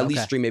 I want to Okay, at least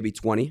okay. stream maybe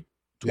 20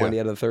 out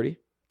of the 30.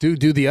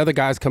 Do the other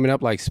guys coming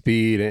up like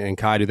Speed and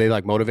Kai, do they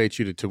like motivate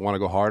you to want to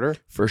go harder?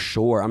 For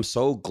sure. I'm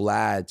so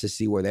glad to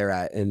see where they're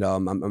at. And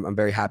I'm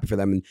very happy for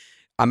them. And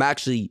I'm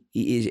actually,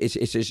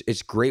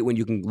 it's great when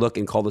you can look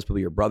and call those people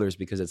your brothers,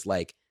 because it's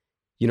like,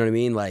 you know what I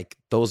mean? Like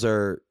those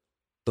are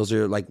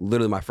like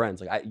literally my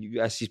friends. Like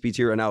I see Speed's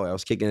here right now. I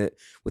was kicking it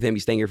with him.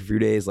 He's staying here for a few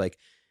days. Like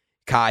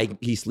Kai,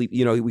 we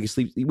can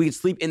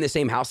sleep in the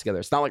same house together.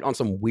 It's not like on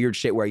some weird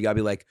shit where you gotta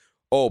be like,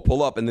 oh,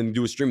 pull up and then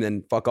do a stream and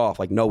then fuck off.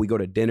 Like, no, we go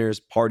to dinners,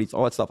 parties,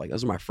 all that stuff. Like,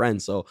 those are my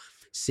friends. So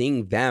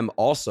seeing them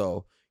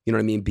also, you know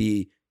what I mean,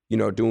 be,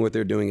 doing what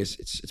they're doing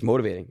it's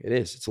motivating. It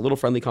is. It's a little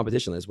friendly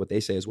competition, is what they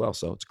say as well.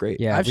 So it's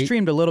great. Yeah, I've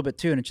streamed a little bit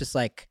too, and it's just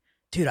like,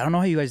 dude, I don't know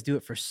how you guys do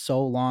it for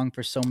so long,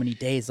 for so many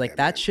days. Like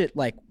that shit,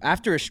 like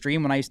after a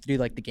stream when I used to do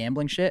like the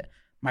gambling shit,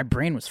 my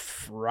brain was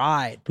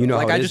fried, bro.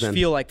 Like I just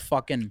feel like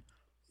fucking.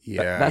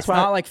 Yeah, that's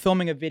not like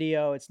filming a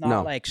video. It's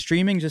not like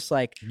streaming. Just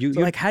like so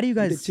like, how do you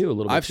guys too a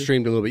little bit? I've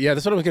streamed a little bit. Yeah,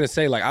 that's what I was gonna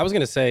say. Like I was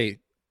gonna say,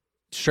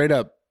 straight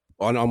up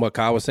on what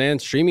Kyle was saying,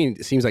 streaming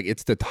seems like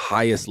it's the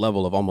highest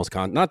level of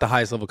not the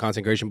highest level of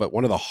content creation, but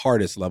one of the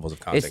hardest levels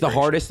of content. It's the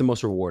hardest and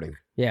most rewarding.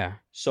 Yeah,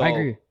 so I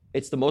agree.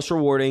 It's the most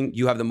rewarding.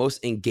 You have the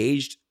most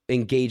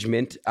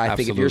engagement. I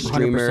think if you're a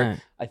streamer,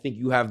 100%. I think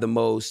you have the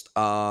most.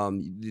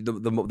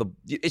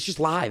 It's just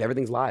live.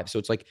 Everything's live. So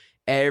it's like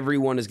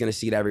everyone is gonna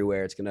see it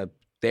everywhere. It's gonna.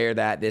 There,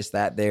 that,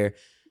 there.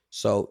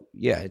 So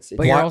yeah, it's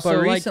but you're also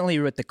recently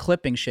with the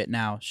clipping shit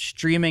now,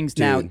 streaming's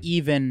now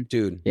even.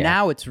 Dude,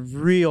 now it's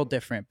real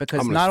different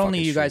because not only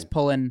you guys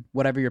pulling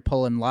whatever you're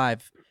pulling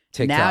live,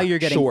 TikTok, now you're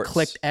getting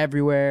clicked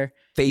everywhere.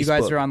 Facebook, you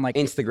guys are on like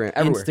Instagram,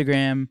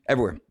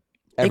 everywhere.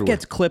 It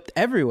gets clipped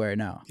everywhere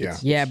now.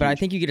 Yeah, but I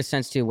think you get a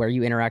sense too where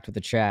you interact with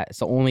the chat. It's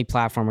the only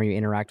platform where you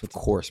interact with.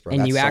 Of course, bro.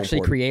 And you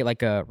actually create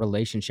like a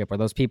relationship where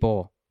those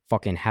people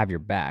fucking have your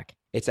back.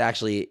 It's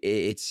actually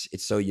it's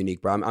so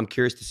unique, bro. I'm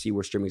curious to see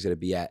where streaming's gonna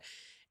be at,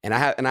 and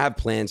I have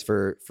plans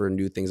for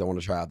new things I want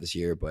to try out this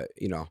year. But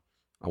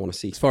I want to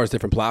see as far as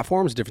different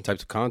platforms, different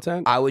types of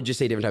content. I would just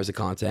say different types of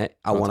content.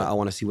 I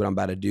want to see what I'm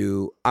about to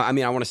do. I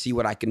mean, I want to see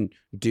what I can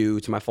do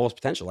to my fullest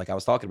potential, like I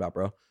was talking about,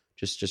 bro.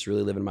 Just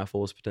really living my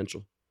fullest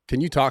potential. Can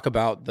you talk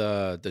about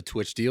the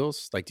Twitch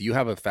deals? Like, do you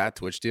have a fat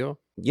Twitch deal?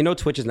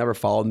 Twitch has never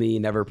followed me,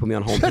 never put me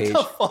on homepage. Shut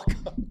the fuck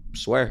up.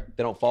 Swear,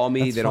 they don't follow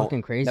me. That's they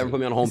don't crazy. Never put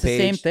me on homepage. It's the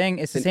same thing.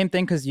 It's the same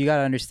thing because you got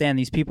to understand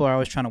these people are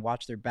always trying to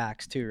watch their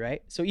backs too,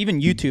 right? So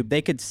even YouTube,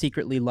 they could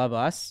secretly love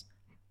us,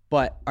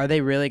 but are they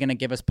really going to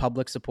give us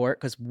public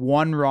support? Because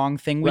one wrong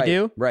thing we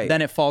do,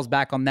 then it falls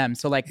back on them.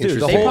 So like, they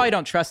probably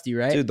don't trust you,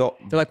 right? Dude, they're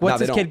like,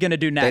 what's this kid going to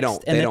do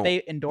next? And if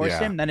they endorse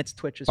him, then it's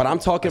Twitch's fault. But I'm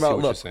talking about,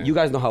 look, you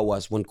guys know how it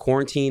was when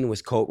quarantine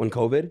was when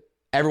COVID,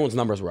 everyone's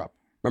numbers were up.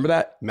 Remember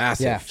that?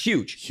 Massive. Yeah.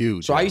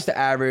 Huge. So I used to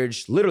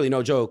average, literally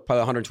no joke,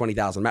 probably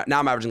 120,000. Now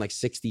I'm averaging like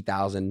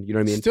 60,000. You know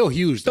what I mean? Still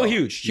huge.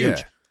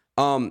 Huge.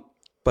 Yeah.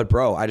 But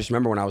bro, I just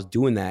remember when I was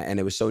doing that and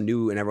it was so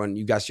new and everyone,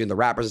 you guys seeing the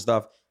rappers and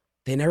stuff,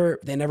 they never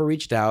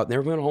reached out,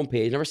 never went on the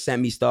homepage, never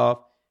sent me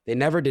stuff. They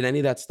never did any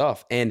of that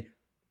stuff. And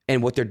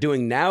what they're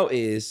doing now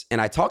is,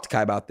 and I talked to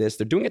Kai about this,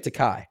 they're doing it to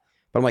Kai.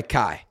 But I'm like,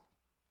 Kai,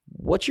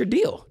 what's your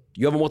deal?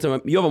 You have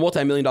a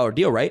multi-million-dollar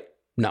deal, right?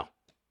 No.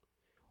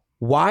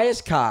 Why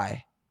is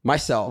Kai,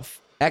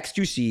 myself,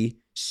 XQC,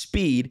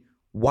 Speed,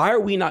 why are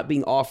we not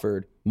being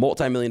offered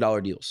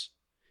multi-million-dollar deals?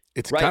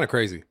 It's kind of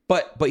crazy.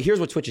 But here's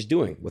what Twitch is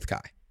doing with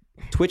Kai.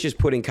 Twitch is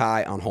putting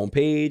Kai on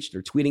homepage.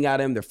 They're tweeting at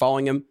him. They're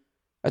following him.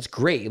 That's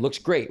great. It looks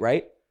great,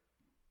 right?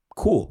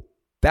 Cool.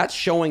 That's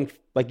showing,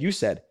 like you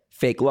said,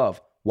 fake love.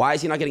 Why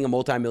is he not getting a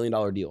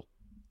multi-million-dollar deal?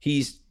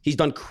 He's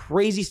done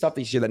crazy stuff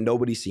this year that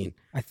nobody's seen.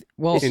 I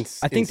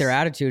think their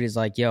attitude is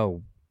like,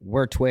 yo,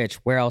 we're Twitch.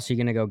 Where else are you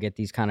gonna go get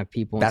these kind of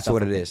people? That's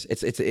what it is.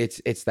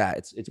 It's that.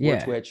 It's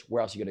we're Twitch.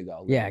 Where else are you gonna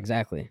go? Yeah,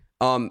 exactly.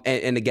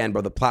 And again,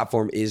 bro, the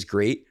platform is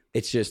great.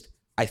 It's just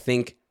I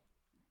think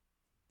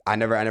I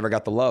never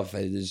got the love.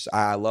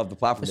 I love the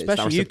platform,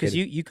 especially you because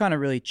you kind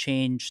of really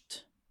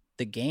changed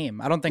the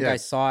game. I don't think I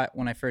saw it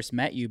when I first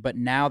met you, but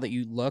now that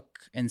you look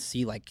and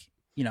see, like,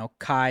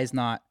 Kai's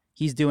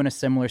he's doing a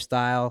similar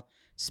style,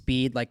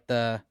 Speed, like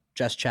the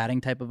just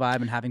chatting type of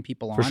vibe and having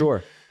people on. For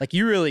sure. Like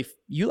you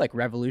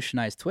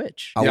revolutionized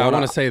Twitch. I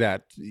want to say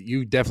that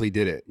you definitely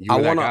did it. You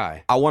were that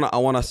guy. I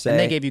want to say, and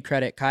they gave you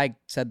credit. Kai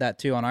said that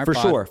too on our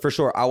pod. For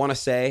sure. I want to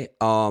say,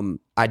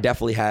 I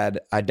definitely,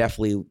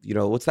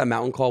 what's that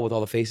mountain called with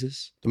all the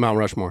faces? The Mount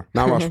Rushmore.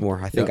 Mount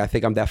Rushmore. I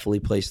think I'm definitely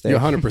placed there.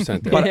 You're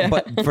 100% there.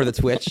 But for the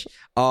Twitch,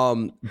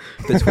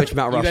 the Twitch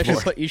Mount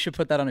Rushmore. You should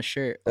put that on a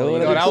shirt. That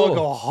would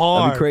go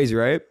hard. That'd be crazy,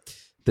 right?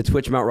 The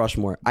Twitch Mount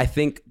Rushmore. I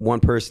think one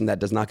person that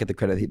does not get the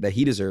credit that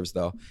he deserves,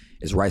 though,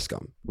 is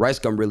RiceGum.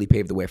 RiceGum really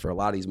paved the way for a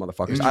lot of these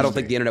motherfuckers. I don't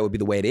think the internet would be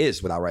the way it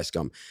is without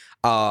RiceGum.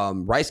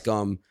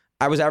 RiceGum,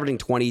 I was averaging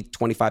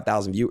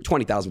 20,000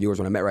 viewers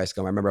when I met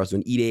RiceGum. I remember I was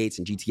doing E8s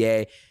and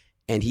GTA,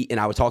 and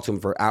I would talk to him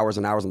for hours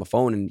and hours on the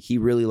phone, and he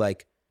really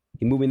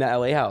he moved me in that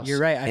LA house.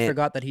 You're right. I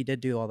forgot that he did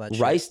do all that shit.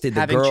 Rice did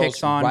the girls.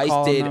 Chicks on,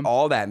 Rice did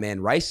all that,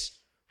 man. Rice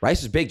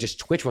was big, just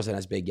Twitch wasn't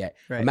as big yet.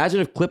 Right.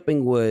 Imagine if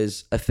clipping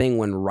was a thing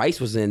when Rice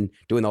was in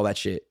doing all that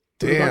shit.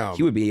 Damn.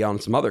 He would be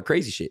on some other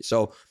crazy shit.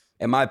 So,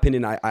 in my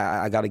opinion,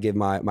 I got to give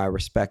my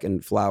respect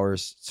and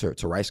flowers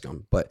to Rice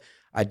Gum, but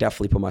I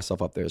definitely put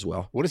myself up there as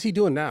well. What is he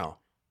doing now?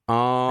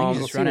 I think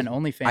he's just running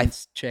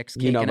OnlyFans chicks,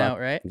 caking out,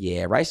 right?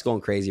 Yeah, Rice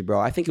going crazy, bro.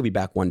 I think he'll be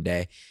back one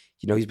day.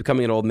 You know, he's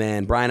becoming an old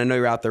man. Brian, I know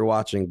you're out there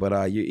watching,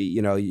 but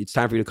you know, it's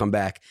time for you to come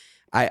back.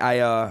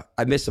 I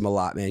miss him a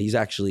lot, man. He's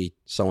actually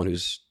someone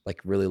who's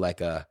like really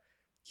like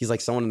he's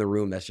like someone in the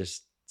room that's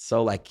just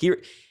so like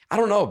I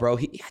don't know, bro.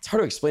 It's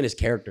hard to explain his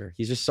character.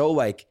 He's just so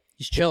like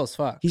he's chill as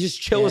fuck. He's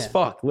just chill as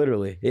fuck,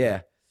 literally.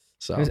 Yeah.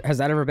 So has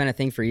that ever been a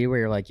thing for you where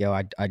you're like, yo,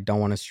 I don't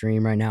want to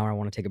stream right now, or I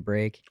want to take a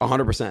break?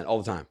 100% all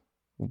the time.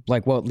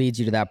 Like, what leads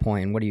you to that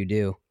point, and what do you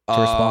do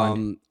to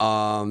respond?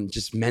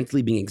 Just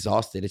mentally being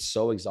exhausted. It's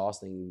so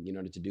exhausting, you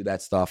know, to do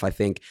that stuff, I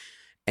think.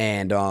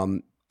 And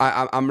I'm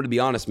going to be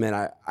honest,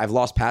 man. I've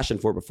lost passion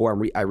for it before.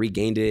 I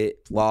regained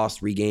it,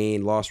 lost,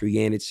 regained, lost,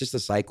 regained. It's just a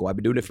cycle. I've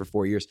been doing it for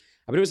 4 years.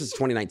 I've been doing it since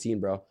 2019,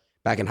 bro.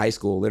 Back in high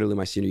school, literally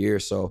my senior year.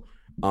 So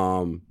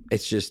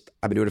it's just,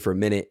 I've been doing it for a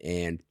minute,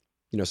 and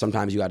you know,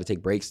 sometimes you got to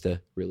take breaks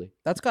to really.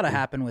 That's got to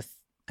happen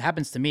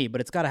happens to me,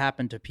 but it's got to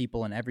happen to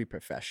people in every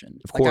profession.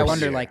 Of course. I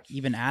wonder, like,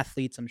 even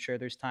athletes, I'm sure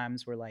there's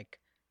times where like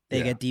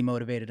they get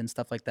demotivated and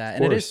stuff like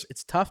that. And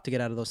it's tough to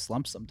get out of those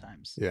slumps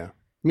sometimes. Yeah.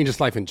 I mean,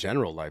 just life in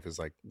general. Life is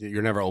like,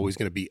 you're never always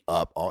going to be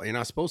up. You're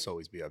not supposed to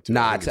always be up.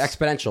 Nah, it's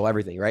exponential,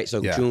 everything, right? So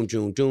doom.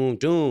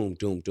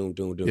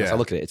 Yeah. So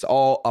look at it. It's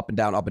all up and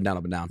down, up and down,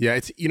 up and down. Yeah,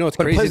 it's, you know, it's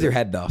but crazy. It plays with your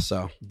head though,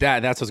 so.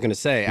 That's what I was going to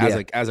say.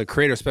 As a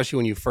creator, especially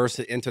when you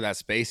first enter that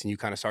space and you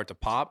kind of start to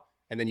pop,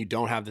 and then you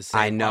don't have the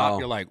same pop,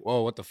 you're like,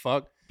 whoa, what the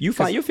fuck? You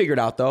figure it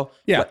out though.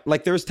 Yeah. But,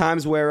 like there's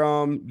times where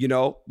you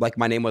know, like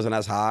my name wasn't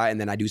as high, and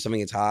then I do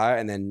something that's high,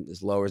 and then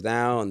it lowers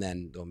down, and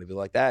then maybe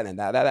like that, and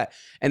then that.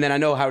 And then I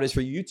know how it is for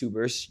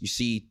YouTubers. You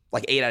see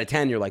like 8 out of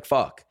 10, you're like,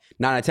 fuck.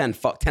 9 out of 10,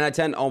 fuck. 10 out of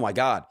 10, oh my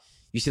God.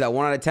 You see that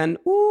 1 out of 10,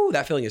 ooh,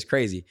 that feeling is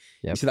crazy.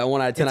 Yep. You see that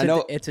 1 out of 10, I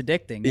know. It's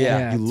addicting.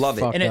 Yeah, you love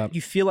it. And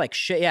you feel like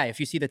shit. Yeah, if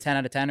you see the 10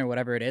 out of 10 or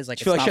whatever it is,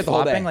 like you feel it's like not shit the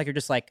whole day. flopping, like you're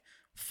just like,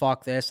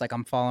 fuck this, like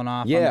I'm falling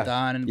off, Yeah.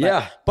 I'm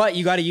done. But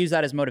you got to use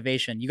that as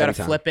motivation. You got to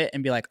flip it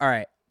and be like, all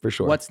right, for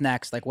sure. What's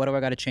next? Like, what do I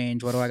got to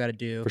change? What do I got to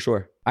do? For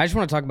sure. I just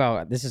want to talk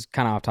about, this is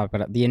kind of off topic,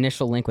 but the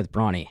initial link with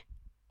Bronny.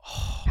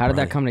 How did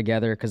that come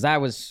together? Because that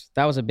was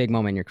a big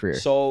moment in your career.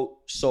 So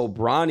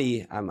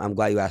Bronny, I'm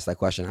glad you asked that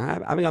question. I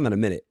haven't gotten that in a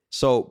minute.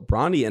 So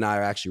Bronny and I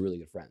are actually really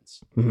good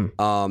friends.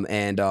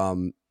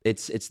 Mm-hmm.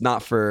 It's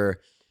not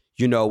for,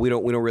 you know, we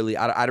don't really,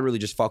 I don't really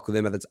just fuck with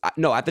him.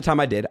 At the time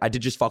I did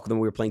just fuck with him.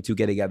 We were playing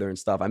 2K together and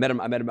stuff. I met him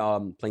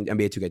playing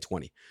NBA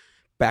 2K20.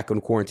 Back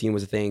when quarantine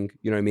was a thing,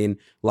 you know what I mean?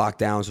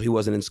 Lockdown, so he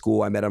wasn't in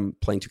school. I met him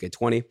playing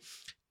 2K20.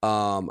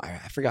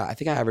 I forgot. I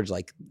think I averaged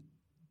like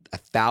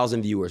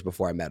 1,000 viewers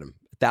before I met him.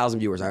 1,000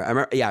 viewers. I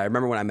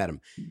remember when I met him.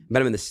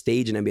 Met him in the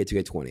stage in NBA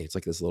 2K20. It's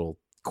like this little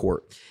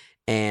court.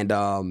 And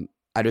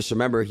I just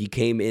remember he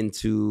came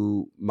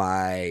into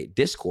my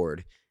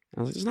Discord.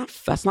 And I was like,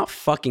 that's not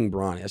fucking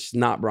Bronny. That's just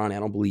not Bronny.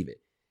 I don't believe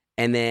it.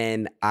 And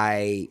then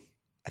I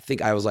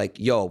think I was like,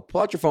 yo,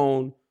 pull out your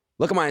phone,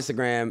 look at my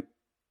Instagram,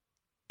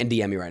 and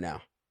DM me right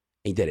now.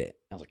 And he did it.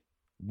 I was like,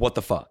 what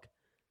the fuck?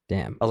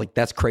 Damn. I was like,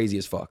 that's crazy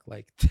as fuck.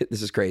 Like,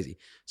 this is crazy.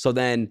 So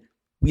then,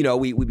 you know,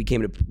 we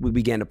began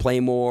to play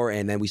more,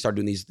 and then we started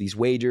doing these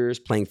wagers,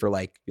 playing for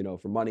like, you know,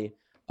 for money.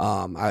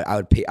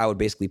 I would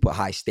basically put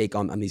high stake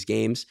on these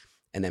games,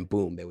 and then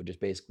boom, they would just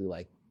basically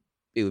like,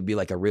 it would be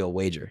like a real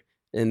wager.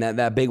 And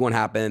that big one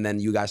happened, and then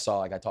you guys saw,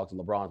 like, I talked to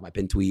LeBron with my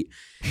pin tweet.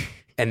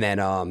 And then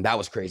that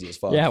was crazy as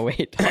fuck. Yeah,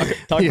 wait.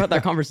 Talk about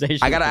that conversation.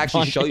 I gotta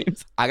actually show you.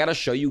 I gotta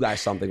show you guys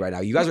something right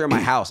now. You guys are in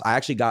my house. I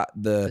actually got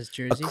a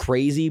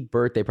crazy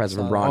birthday present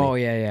from Bronny. Oh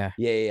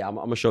yeah. I'm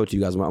gonna show it to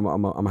you guys. I'm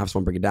gonna have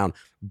someone break it down.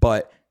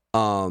 But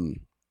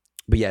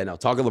yeah, no.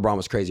 Talking to LeBron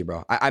was crazy,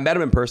 bro. I met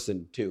him in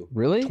person too.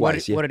 Really?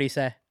 Twice. What did he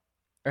say?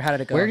 Or how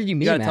did it go? Where did you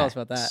meet him? You gotta tell us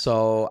about that.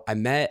 So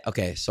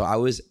so I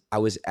was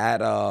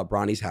at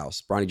Bronny's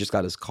house. Bronny just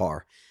got his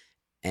car,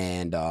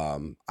 and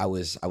I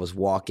was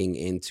walking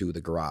into the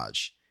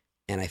garage.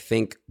 And I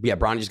think,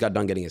 Bronny just got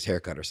done getting his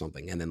haircut or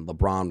something. And then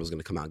LeBron was going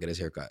to come out and get his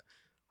haircut.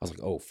 I was like,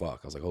 oh,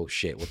 fuck. I was like, oh,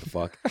 shit, what the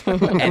fuck?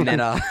 and then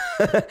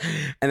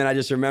I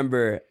just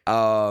remember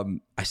I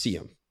see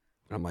him.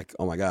 And I'm like,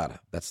 oh, my God,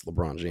 that's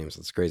LeBron James.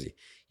 That's crazy.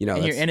 You know,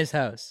 and you're in his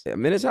house.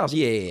 I'm in his house.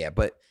 Yeah.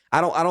 But I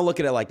don't look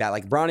at it like that.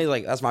 Like, Bronny,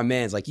 like, that's my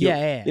man's. Like, you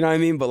know what I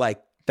mean? But,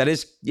 like, that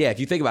is, if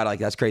you think about it, like,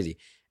 that's crazy.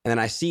 And then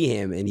I see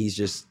him, and he's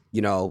just,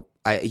 you know,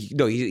 he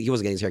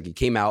wasn't getting his haircut. He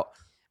came out.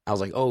 I was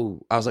like,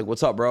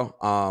 what's up, bro?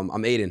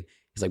 I'm Aiden.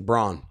 He's like,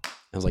 Bron. I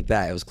was like,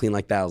 that. It was clean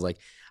like that. I was like,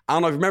 I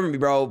don't know if you remember me,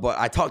 bro, but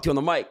I talked to you on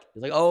the mic.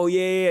 He's like, oh,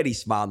 yeah. And he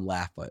smiled and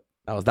laughed. But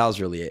that was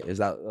really it.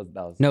 That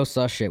was no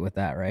sus shit with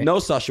that, right? No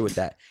sus shit with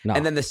that. No.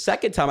 And then the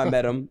second time I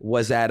met him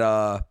was at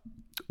Nobu.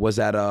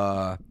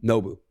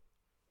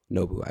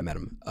 I met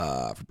him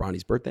for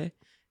Bronny's birthday.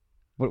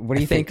 What do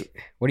you think?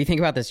 What do you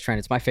think about this trend?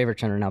 It's my favorite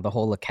trend right now, the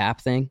whole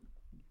LeCap thing.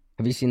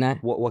 Have you seen that?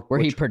 Where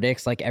he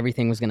predicts like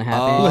everything was gonna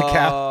happen.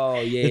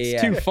 Oh, yeah,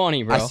 it's too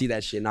funny, bro. I see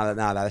that shit.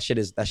 That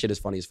shit is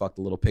funny as fuck.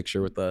 The little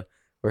picture with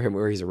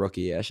where he's a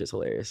rookie. Yeah, that shit's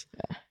hilarious.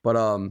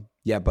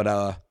 Yeah.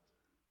 But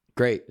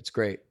great. It's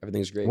great.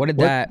 Everything's great. What did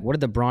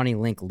the Bronny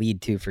link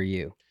lead to for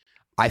you?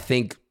 I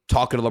think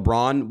talking to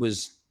LeBron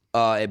was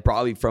it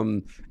probably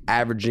from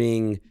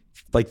averaging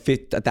like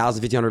 1,000,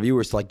 1,500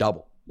 viewers to like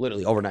double,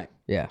 literally overnight.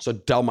 Yeah. So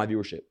double my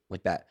viewership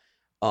like that.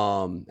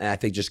 And I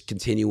think just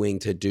continuing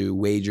to do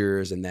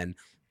wagers, and then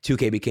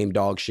 2K became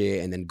dog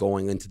shit, and then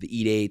going into the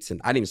E-Dates.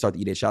 And I didn't even start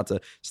the E-Dates. Shout out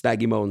to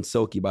Staggy Mo and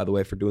Silky, by the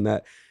way, for doing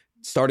that.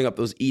 Starting up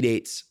those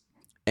E-Dates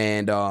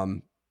and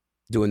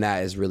doing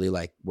that is really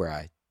like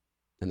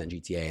and then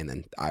GTA and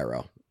then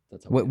IRL.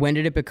 That's how When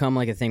did it become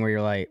like a thing where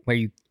you're like, where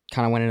you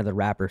kind of went into the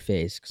rapper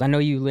phase? Because I know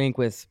you link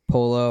with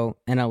Polo,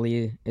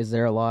 NLE. Is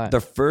there a lot?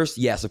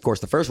 Yes, of course.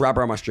 The first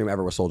rapper on my stream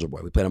ever was Soulja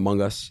Boy. We played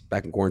Among Us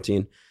back in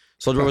quarantine.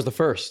 Soulja Boy was the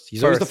first.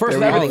 He's always the first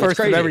of everything. First It's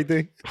crazy. of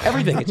everything.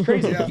 Everything. It's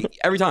crazy.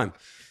 Every time.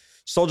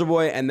 Soulja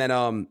Boy, and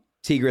then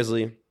T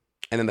Grizzly,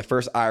 and then the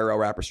first IRL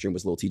rapper stream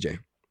was Lil TJ.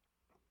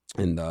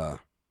 And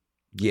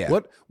yeah.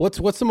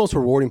 What's the most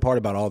rewarding part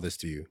about all this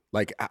to you?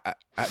 Like,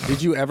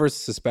 did you ever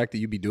suspect that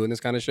you'd be doing this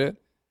kind of shit?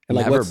 And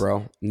like, Never,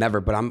 bro. Never.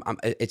 But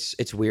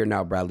it's weird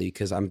now, Bradley,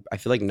 because I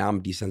feel like now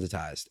I'm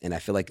desensitized, and I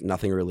feel like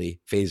nothing really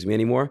phases me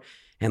anymore.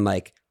 And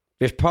like,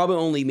 there's probably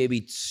only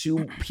maybe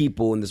 3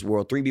 people in this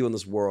world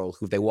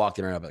who, if they walked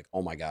in right now, I'd be like,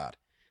 oh my God.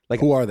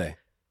 Like, who are they?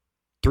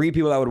 3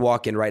 people that would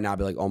walk in right now, I'd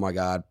be like, oh my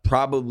God.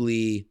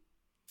 Probably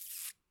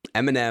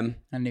Eminem.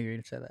 I knew you were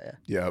going to say that,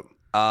 yeah.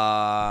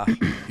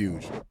 Yep.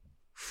 Huge.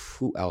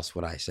 Who else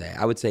would I say?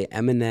 I would say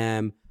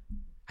Eminem.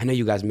 I know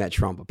you guys met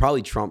Trump, but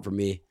probably Trump for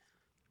me.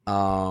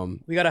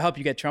 We got to help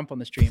you get Trump on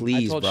the stream.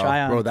 Please, I told bro.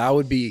 Cheyenne. Bro, that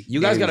would be You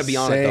guys got to be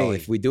on it, though. insane.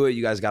 If we do it,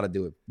 you guys got to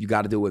do it. You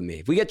got to do it with me.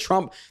 If we get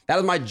Trump, that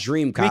is my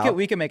dream, Kyle.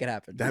 we can make it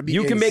happen. That'd be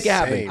You can make it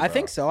happen. insane, I bro.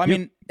 think so. I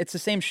mean, it's the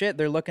same shit.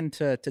 They're looking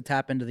to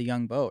tap into the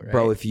young boat, right?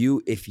 Bro, if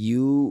you,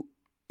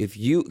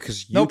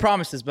 because no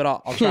promises, but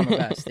I'll try my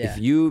best. Yeah. if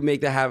you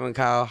make that happen,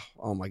 Kyle,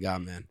 oh my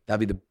God, man, that'd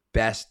be the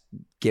best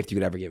gift you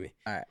could ever give me.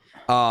 All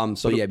right.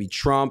 So yeah, it'd be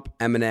Trump,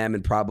 Eminem,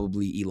 and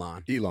probably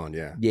Elon. Elon,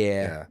 yeah.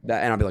 Yeah. And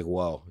I'll be like,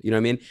 whoa, you know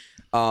what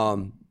I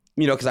mean?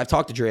 Because I've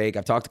talked to Drake,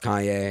 I've talked to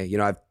Kanye,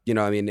 what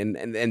I mean,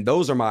 and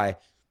those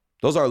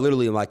are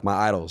literally like my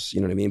idols,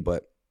 you know what I mean?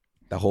 But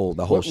the whole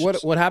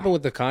What happened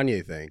with the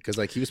Kanye thing? Because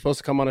like he was supposed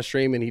to come on a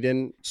stream and he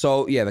didn't.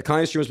 So yeah, the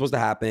Kanye stream was supposed to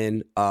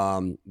happen.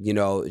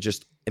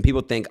 And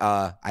people think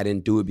I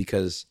didn't do it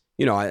because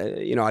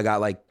I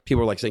got like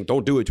people are like saying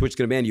don't do it, Twitch's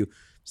gonna ban you.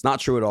 It's not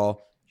true at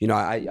all.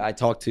 I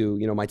talked to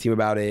my team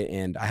about it,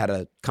 and I had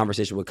a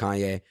conversation with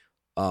Kanye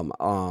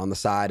on the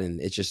side,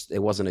 and it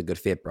wasn't a good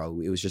fit, bro.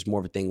 It was just more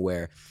of a thing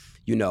where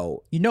you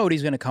know what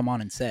he's gonna come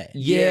on and say.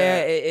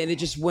 Yeah, and it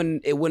just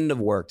wouldn't have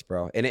worked,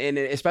 bro. And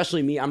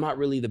especially me, I'm not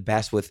really the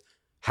best with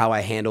how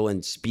I handle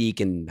and speak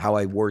and how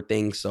I word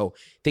things. So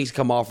things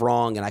come off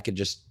wrong, and it could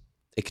just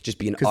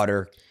be an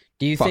utter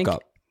Do you fuck think,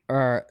 up.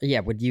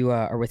 would you,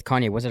 or with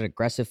Kanye, was it an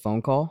aggressive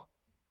phone call?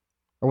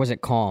 Or was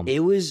it calm? It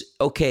was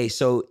okay.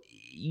 So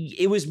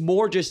it was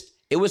more just,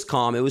 it was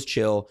calm, it was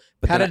chill.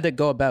 But How then did it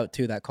go about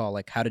too? That call,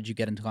 like, how did you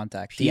get into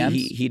contact? he DMs.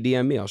 he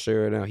DM'd me. I'll show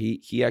you right now.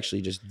 He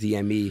actually just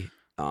DM'd me.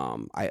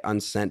 I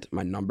unsent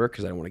my number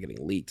because I don't want to get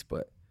it leaked.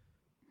 But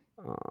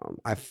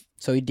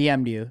So he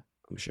DM'd you.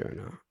 I'm sure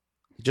now.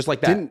 Just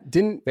like that.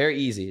 Didn't Very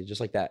easy, just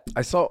like that.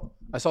 I saw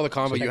the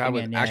combo you had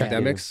with Checking in, yeah.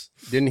 academics?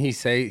 Didn't he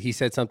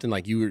said something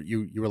like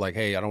you were like,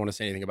 hey, I don't want to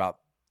say anything about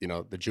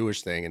the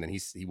Jewish thing, and then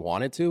he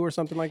wanted to or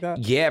something like that?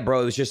 Yeah,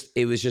 bro. It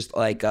was just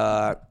like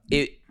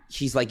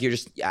he's like, you're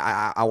just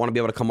I want to be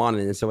able to come on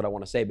and say what I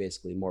want to say,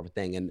 basically, more of a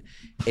thing. And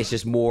it's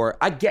just more,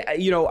 I get, I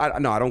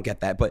don't get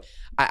that, but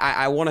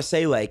I want to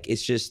say, like,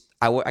 it's just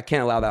I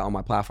can't allow that on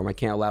my platform. I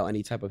can't allow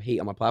any type of hate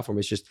on my platform.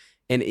 It's just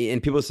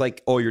and people, it's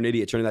like, oh, you're an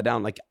idiot turning that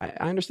down. Like,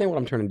 I understand what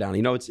I'm turning down.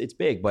 It's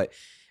big, but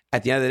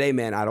at the end of the day,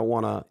 man, I don't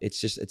want to.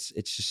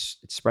 It's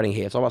spreading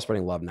hate. It's all about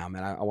spreading love now,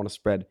 man. I want to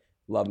spread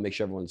love and make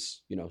sure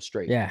everyone's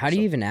straight. Yeah. How do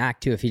you even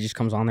act too if he just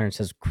comes on there and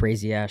says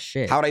crazy ass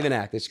shit? How would I even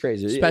act? It's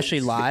crazy,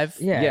 Especially live.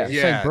 Yeah.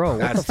 It's like, bro,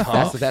 what the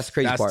fuck? That's the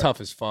crazy That's part. tough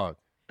as fuck.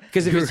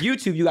 Because if it's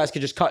YouTube, you guys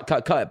could just cut.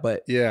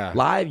 But Yeah.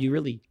 live, you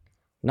really.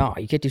 No,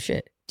 you can't do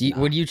shit.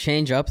 Would you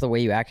change up the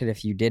way you acted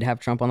if you did have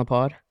Trump on the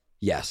pod?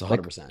 Yes,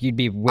 100%. You'd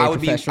be way I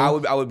would be.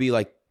 professional. I would be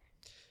like,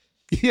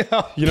 Yeah.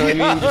 you know what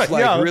I mean? Just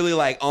like Yeah. really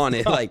like on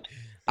it. Like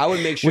I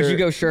would make sure. Would you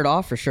go shirt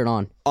off or shirt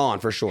on? on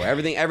for sure?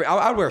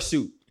 I'd wear a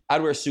suit.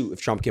 I'd wear a suit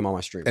if Trump came on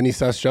my stream. Any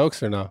sus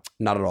jokes or no?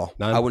 Not at all.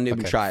 None? I wouldn't even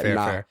Okay, try it. fair,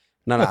 Nah. fair.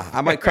 No.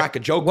 I might crack a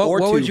joke What or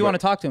two. would you but- want to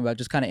talk to him about?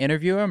 Just kind of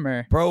interview him,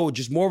 or Bro,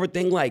 just more of a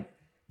thing. Like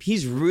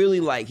he's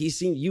really like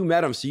you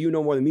met him, so you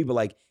know more than me. But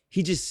like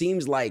he just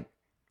seems like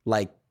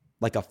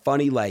a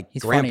funny he's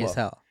grandpa. funny as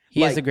hell.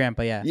 He is a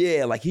grandpa, yeah.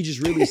 Yeah, like he just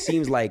really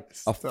seems like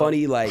a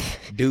funny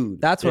dude.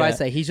 That's what I Yeah.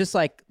 say. He's just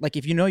like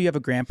if you have a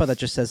grandpa that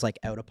just says like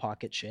out of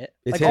pocket shit.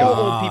 It's Like him. all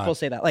old people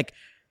say that. Like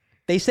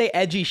they say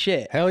edgy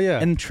shit. Hell yeah.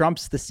 And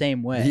Trump's the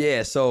same way.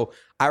 Yeah, so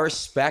I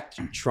respect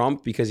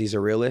Trump because he's a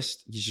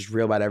realist. He's just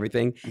real about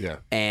everything. Yeah.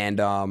 And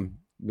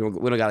we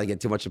don't got to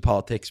get too much in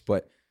politics,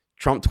 but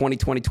Trump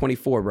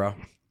 2024, bro.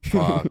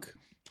 Fuck.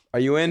 Are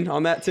you in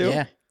on that too?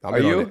 Yeah. I'm Are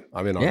in on you? it.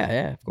 I'm in on Yeah, it.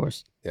 yeah, of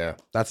course. Yeah.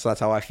 That's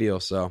how I feel.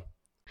 So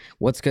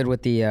What's good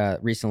with the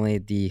recently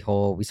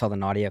we saw the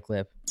Nadia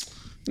clip.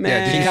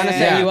 Man, did She you kind of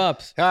Yeah. set you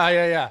up.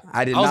 Yeah.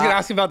 I did I was not. gonna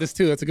ask you about this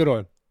too. That's a good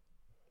one.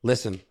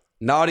 Listen,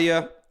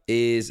 Nadia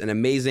is an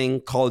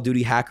amazing Call of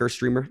Duty hacker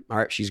streamer. All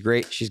right, she's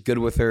great. She's good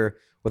with her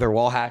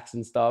wall hacks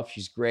and stuff.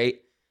 She's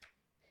great.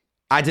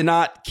 I did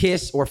not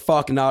kiss or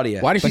fuck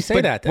Nadia. Why did she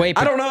say that? Then? Wait,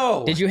 I don't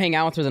know. Did you hang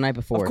out with her the night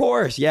before? Of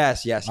course.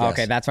 Yes.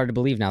 Okay, that's hard to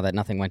believe now that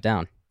nothing went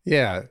down.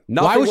 Yeah.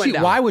 Nothing went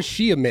down. Why would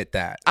she admit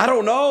that? I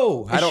don't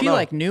know. I Is don't she know.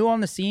 like new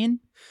on the scene?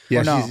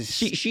 Yeah. Or no?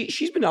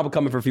 She's been up and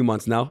coming for a few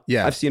months now.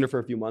 Yeah. I've seen her for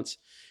a few months.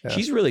 Yeah.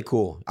 She's really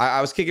cool.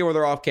 I was kicking with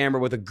her off camera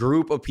with a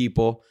group of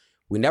people.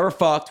 We never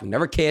fucked. We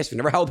never kissed. We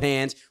never held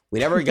hands. We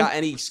never got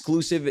any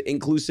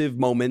inclusive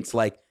moments.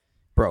 Like,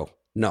 bro,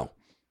 no.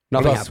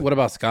 Nothing happened. What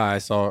about Sky? I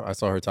saw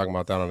her talking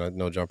about that on a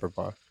No Jumper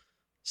pod.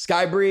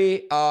 Sky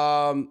Bree,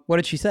 What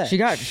did she say? She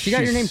got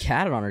your name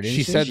tatted on her, didn't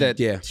she? She said that.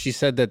 Yeah. She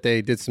said that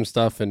they did some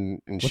stuff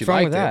and What's she wrong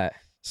liked with it. that?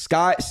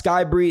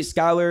 Sky Bree,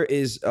 Skylar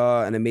is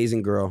an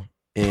amazing girl.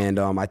 And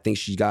I think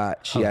she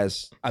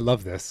has. I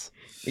love this.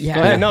 Yeah.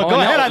 Go ahead. No, Oh, go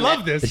ahead. I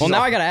love this. Well,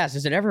 now I gotta ask: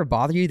 does it ever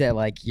bother you that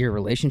like your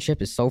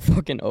relationship is so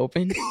fucking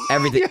open?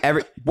 Everything.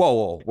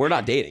 Whoa. We're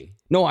not dating.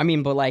 No, I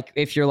mean, but like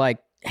if you're like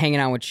hanging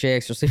out with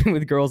chicks or sleeping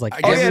with girls, like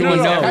I guess everyone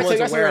no. knows. Can I tell you Everyone's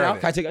guys something aware right of now? it.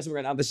 Can I tell you guys something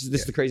right now? This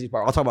is the craziest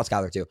part. I'll talk about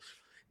Skylar too.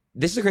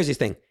 This is the craziest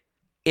thing.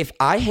 If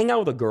I hang out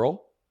with a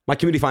girl, my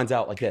community finds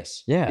out like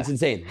this. Yeah. It's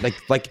insane.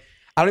 Like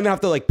I don't even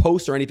have to like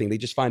post or anything. They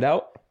just find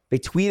out. They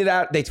tweet it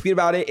out. They tweet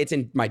about it. It's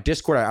in my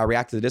Discord. I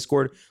react to the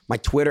Discord. My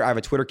Twitter. I have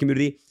a Twitter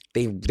community.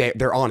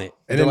 They're on it.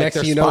 And they're then like, next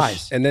they're thing you know,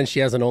 spies. and then she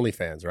has an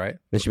OnlyFans, right?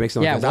 Then she makes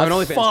no Yeah, sense. I have an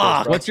what OnlyFans fuck?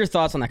 page, bro. What's your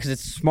thoughts on that? Because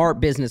it's smart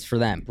business for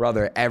them.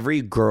 Brother,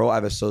 every girl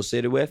I've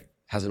associated with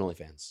has an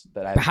OnlyFans.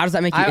 That I But how does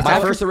that make you? I- it's my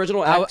after- first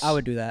original I, ex. I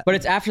would do that. but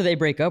it's after they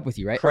break up with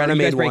you, right? Or Corinna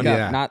you guys made break one, up,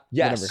 yeah. not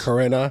Yes. whatever.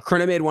 Corinna.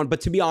 Corinna made one, but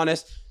to be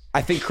honest,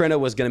 I think Corinna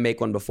was gonna make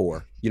one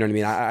before. You know what I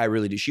mean? I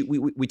really do.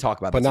 We talk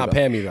about But that. not too,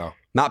 though. Pammy, though.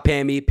 Not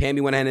Pammy.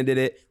 Pammy went ahead and did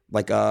it.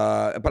 Like,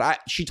 but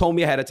she told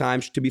me ahead of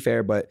time. To be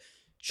fair, but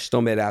she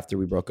still made it after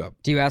we broke up.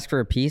 Do you ask for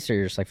a piece or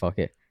you're just like fuck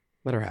it?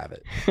 Let her have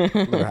it.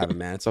 Let her have it,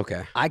 man. It's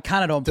okay. I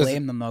kind of don't Does-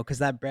 blame them though, because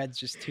that bread's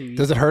just too easy.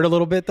 Does it hurt a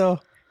little bit, though?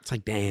 It's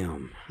like,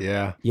 damn.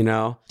 Yeah. You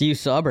know, Do you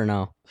sub or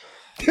no?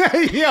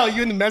 Yeah,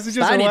 you in the messages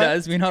or Steiny what?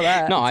 does. We know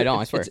that. No, I don't.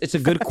 I swear. it's a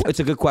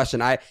good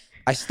question. I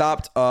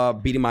stopped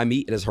beating my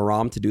meat. It is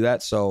haram to do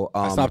that. So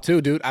I stopped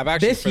too, dude. I've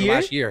actually This for the year?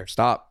 last year.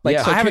 Stop. Like,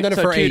 yeah, so I haven't done it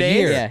so for 2 a days?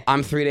 year. Yeah.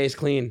 I'm 3 days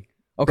clean.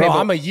 Okay, Bro, but,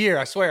 I'm a year.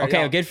 I swear.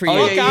 okay, yo. good for Oh, you.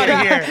 yeah, Fuck yeah, outta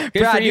yeah. here. Good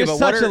Brad, for you. you're But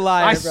such what a are-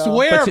 liar, I bro.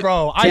 swear, But to-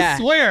 bro. Yeah. I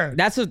swear.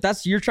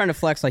 That's you're trying to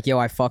flex like yo,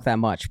 I fuck that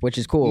much, which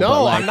is cool. No,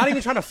 but, like, I'm not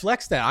even trying to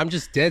flex that. I'm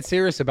just dead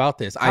serious about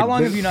this. How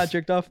long have you not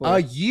jerked off for? A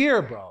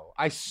year, bro.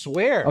 I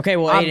swear. Okay,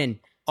 well, I'm- Aiden,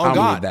 Oh I don't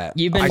God, believe that.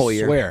 You've been- I full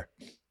year. swear.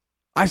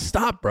 I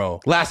stopped, bro.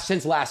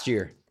 Since last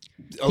year.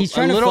 He's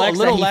trying to little, flex a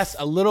little that he- less,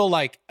 a little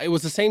like it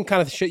was the same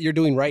kind of shit you're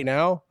doing right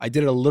now. I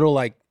did it a little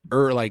like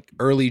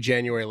early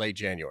January, late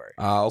January.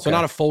 Okay. So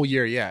not a full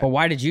year yet. but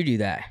why did you do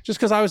that? Just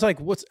because I was like,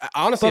 what's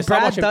honestly, but it's not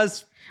Brad watching.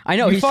 does. I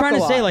know You he's fuck trying a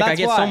to say lot. like I That's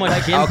get why. so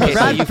much gym. Okay, so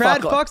Brad, you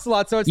Brad fuck- fucks a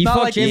lot, so it's You not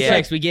fuck like gym he's,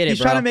 chicks, we get it, he's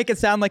bro. trying to make it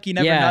sound like he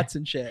never Yeah. nuts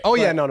and shit. Oh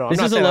yeah, But- no, I'm This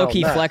not is a saying low I'm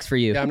key not. flex for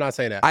you. Yeah, I'm not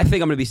saying that. I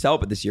think I'm gonna be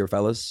celibate this year,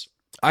 fellas.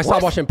 I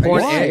stopped watching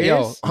porn. What? And,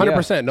 yo, Serious?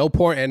 100%, no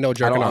porn and no I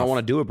jerking don't off. want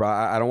to do it, bro.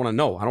 I don't want to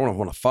know. I don't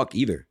want to fuck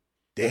either.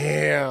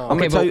 Damn. I'm gonna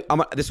Okay, tell but-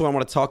 you. This is what I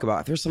want to talk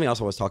about. There's something else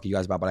I was talking to you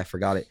guys about, but I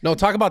forgot it. No,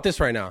 talk about this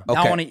right now.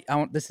 Okay. I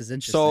want. This is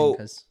interesting So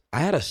because I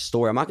had a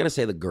story. I'm not gonna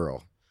say the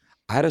girl.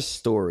 I had a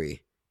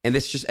story, and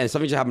something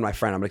just happened to my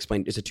friend. I'm gonna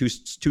explain. It's a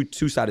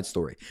two-sided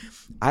story.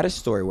 I had a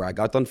story where I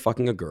got done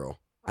fucking a girl.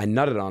 I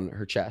nutted on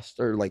her chest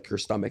or like her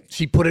stomach.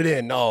 She put it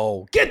in.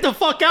 No, get the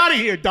fuck out of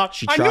here, doc.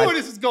 She I tried, knew where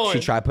this is going. She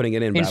tried putting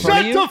it in. In Bradley. front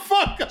of Shut you? the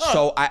fuck up.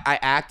 So I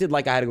acted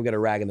like I had to go get a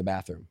rag in the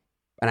bathroom,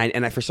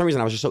 and I for some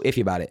reason I was just so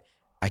iffy about it.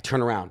 I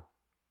turn around.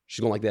 She's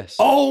going like this.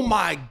 Oh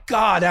my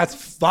God,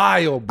 that's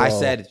vile, bro. I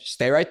said,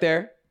 "Stay right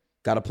there."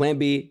 Got a plan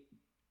B.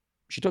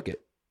 She took it,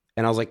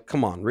 and I was like,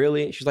 "Come on,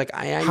 really?" She's like,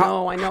 "I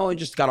know." It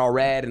just got all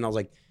red, and I was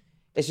like,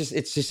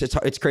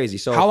 "It's crazy."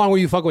 So how long were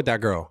you fucking with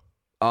that girl?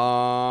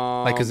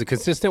 Like, Is it a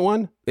consistent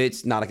one?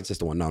 it's not a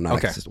consistent one. No, not a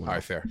Okay, consistent all one.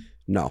 right, fair.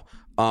 No.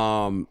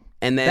 And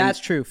then that's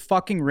true.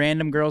 Fucking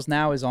random girls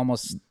now is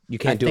almost. You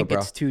can't I do it, think bro.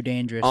 it's too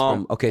dangerous.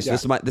 bro. Okay, so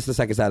this is the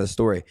second side of the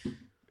story.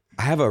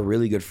 I have a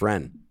really good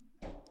friend,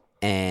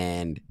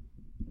 and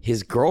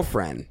his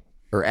girlfriend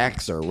or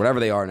ex or whatever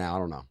they are now, I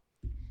don't know.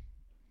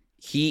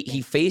 He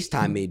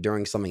FaceTimed me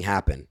during something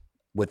happened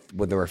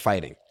when they were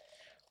fighting.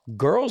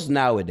 Girls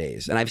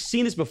nowadays, and I've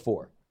seen this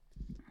before,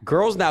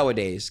 girls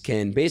nowadays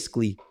can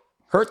basically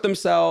hurt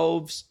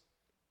themselves,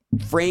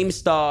 frame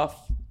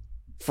stuff,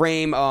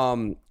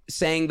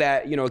 saying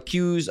that,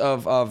 accuse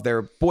of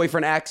their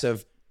boyfriend ex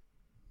of,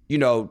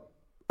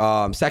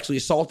 sexually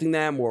assaulting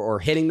them or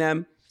hitting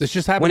them This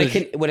just happened.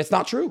 when it's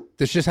not true.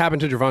 This just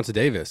happened to Gervonta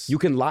Davis. You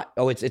can lie.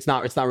 Oh, it's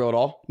not real at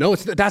all. No,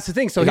 that's the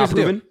thing. So It got here's the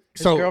deal. proven?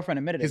 His So girlfriend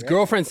admitted it, His right?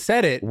 girlfriend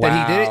said it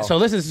that he did Wow. it. So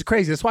listen, this is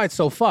crazy. That's why it's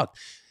so fucked.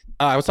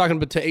 I was talking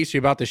to AC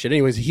about this shit.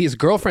 Anyways, his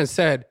girlfriend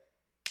said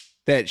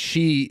that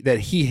he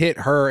hit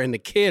her and the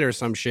kid or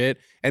some shit.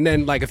 And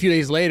then like a few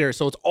days later,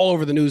 so it's all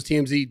over the news,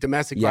 TMZ,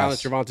 domestic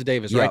violence, Gervonta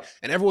Davis, right?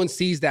 And everyone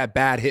sees that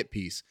bad hit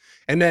piece.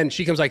 And then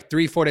she comes like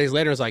 3-4 days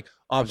later and is like,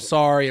 oh, I'm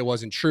sorry, it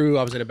wasn't true.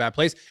 I was in a bad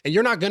place. And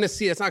you're not going to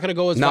see it's not going to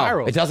go as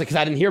viral. It doesn't, because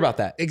I didn't hear about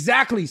that.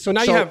 Exactly. So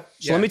now you have...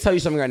 So let me tell you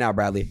something right now,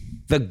 Bradley.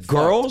 The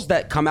girls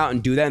that come out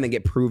and do that and they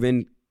get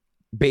proven,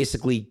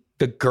 basically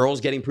the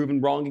girls getting proven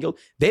wrong and guilty,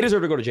 they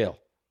deserve to go to jail.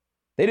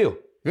 They do.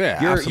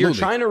 Yeah, you're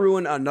trying to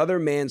ruin another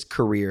man's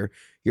career.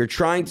 You're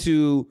trying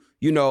to,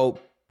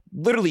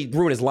 literally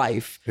ruin his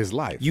life.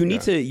 You need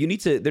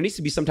to, there needs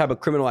to be some type of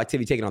criminal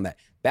activity taken on that.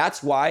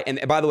 That's why, and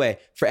by the way,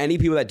 for any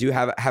people that do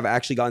have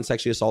actually gotten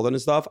sexually assaulted and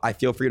stuff, I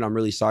feel for you and I'm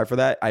really sorry for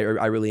that. I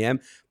really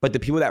am. But the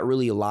people that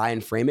really lie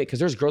and frame it, because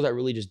there's girls that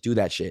really just do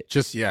that shit.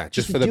 Just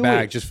for the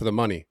bag, just for the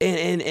money.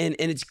 And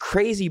it's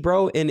crazy,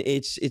 bro. And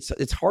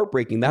it's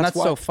heartbreaking. That's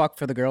why, so fucked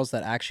for the girls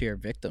that actually are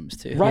victims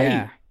too. Right.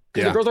 Yeah.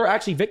 Because the girls are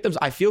actually victims.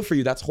 I feel for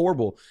you. That's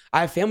horrible.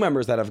 I have family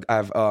members that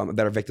that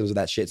are victims of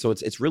that shit. So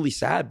it's really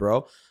sad,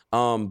 bro.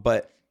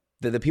 But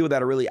the people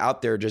that are really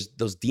out there, just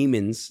those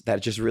demons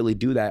that just really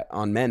do that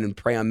on men and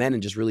prey on men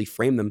and just really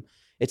frame them.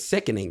 It's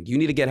sickening. You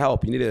need to get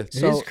help. You need to.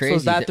 So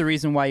is that the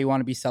reason why you want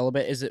to be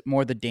celibate? Is it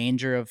more the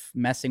danger of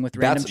messing with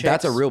random chicks?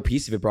 That's a real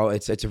piece of it, bro.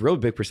 It's a real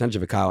big percentage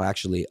of it, Kyle,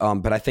 actually.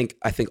 But I think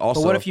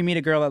also. But what if you meet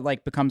a girl that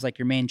like becomes like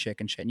your main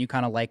chick and shit, and you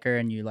kind of like her,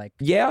 and you like?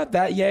 Yeah.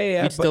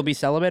 You'd still be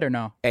celibate or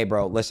no? Hey,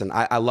 bro, listen.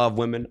 I love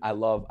women. I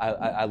love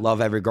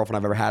every girlfriend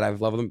I've ever had.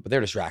 I've loved them, but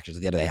they're distractions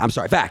at the end of the day. I'm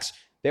sorry. Facts.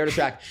 They're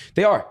distracted.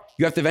 They are.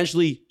 You have to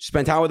eventually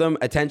spend time with them,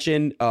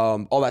 attention,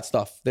 all that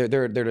stuff.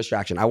 They're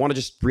distraction. I want to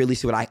just really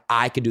see what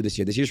I could do this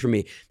year. This year's for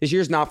me. This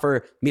year's not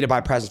for me to buy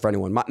presents for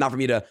anyone. Not for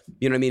me to,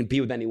 be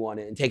with anyone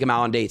and take them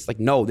out on dates. Like,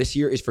 no, this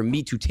year is for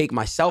me to take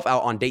myself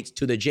out on dates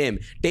to the gym.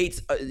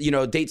 Dates,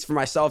 dates for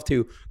myself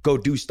to go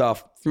do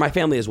stuff for my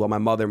family as well. My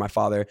mother, my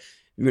father,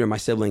 my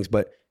siblings.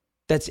 But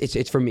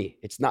it's for me.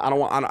 It's not. I don't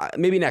want.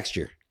 Maybe next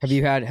year. Have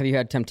you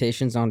had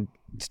temptations on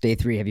day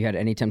 3? Have you had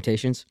any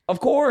temptations? Of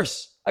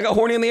course. I got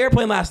horny on the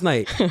airplane last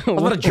night. I was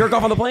about to jerk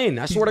off on the plane.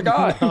 I swear to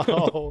God.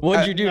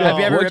 What'd you do? Have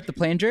you ever ripped the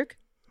plane jerk?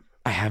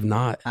 I have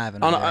not. I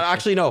haven't.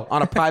 Actually, no.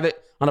 On a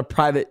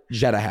private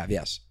jet, I have.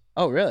 Yes.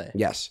 Oh, really?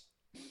 Yes.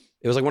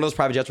 It was like one of those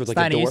private jets where it's like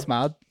a door. You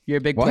smiled. You're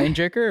a big plane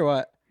jerker or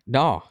what?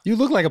 No. You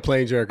look like a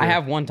plane jerker. I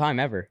have one time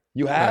ever.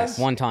 You have?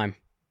 One time.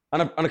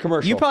 On a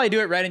commercial. You probably do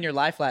it right in your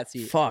lie flat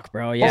seat. Fuck,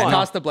 bro. Yeah. Just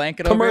toss the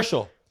blanket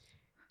commercial. over.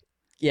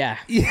 Yeah.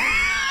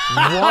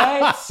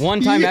 What?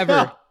 One time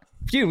ever.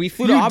 Dude, we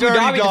flew to Abu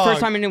Dhabi the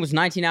first time and it was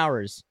 19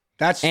 hours.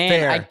 That's and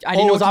fair. I didn't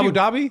know it was what to Abu do.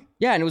 Dhabi?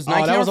 Yeah, and it was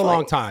 19 hours. That was a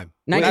long time.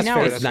 19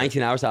 hours. It's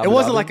 19 hours. It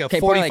wasn't like a Okay,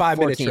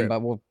 45-minute trip.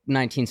 But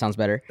 19 sounds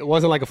better. It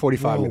wasn't like a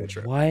 45-minute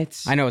trip.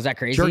 What? I know. Is that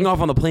crazy? Jerking off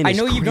on the plane I is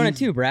know you've done it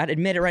crazy. too, Brad.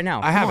 Admit it right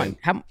now. I haven't.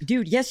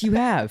 Dude, yes, you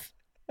have.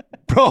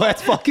 Bro,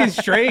 that's fucking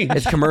strange.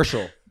 It's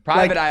commercial.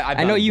 Private,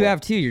 I know you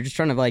have too. You're just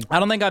trying to like. I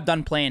don't think I've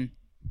done plane.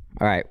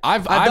 All right.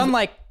 I've done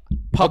like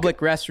public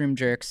restroom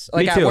jerks.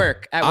 Like Me at too.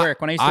 work. When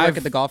I used to work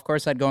at the golf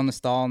course, I'd go in the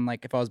stall and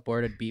like if I was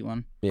bored, I'd beat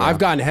one. Yeah. I've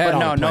gotten head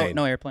But on a plane.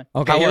 no airplane.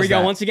 Okay, How here was we go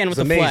that? once again with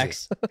It the was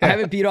flex. I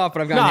haven't beat off,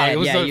 but I've No, gotten head. it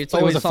was, Yeah,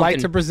 it was a flight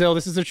to Brazil.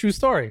 This is a true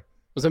story. It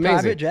was amazing.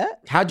 Private jet?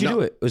 How'd you do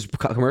it? It was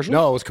commercial?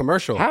 No, it was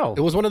commercial. How?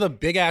 It was one of the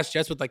big ass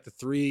jets with like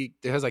it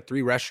has like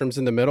 3 restrooms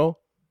in the middle.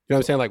 You know what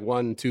I'm saying? Like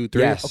 1, 2,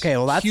 3. Yes. Okay,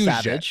 well that's Huge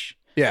savage.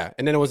 Yeah.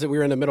 And then we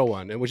were in the middle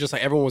one. It was just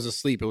like everyone was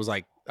asleep. It was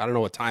like, I don't know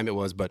what time it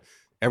was, but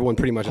everyone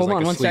pretty much Hold was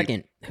like on one asleep.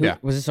 second. Yeah.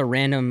 Was this a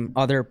random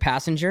other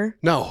passenger?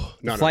 No.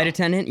 Flight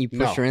attendant? You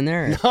pushed her in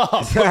there? No,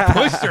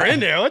 pushed her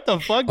in there. What the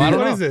fuck, dude? I don't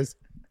What know. is this?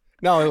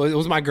 No, it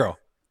was my girl.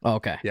 Oh,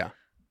 okay. Yeah,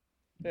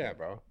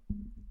 bro.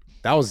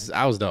 That was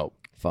dope.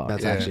 Fuck.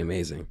 That's Yeah. actually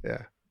amazing.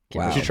 Yeah.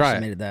 Wow. You should try it.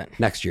 Submitted that.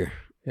 Next year.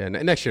 Yeah,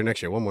 next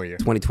year, one more year.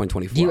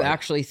 2024. Do you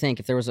actually think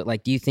if there was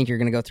do you think you're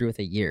gonna go through with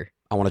a year?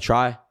 I want to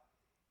try.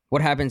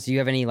 What happens? Do you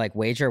have any like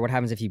wager? What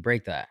happens if you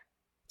break that?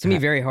 It's gonna be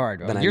very hard.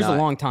 Bro. Then I Year's a nut.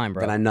 long time,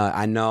 bro. But I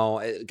know.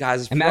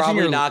 Guys, it's Imagine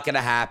probably you're- not going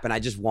to happen. I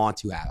just want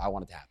to have. I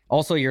want it to happen.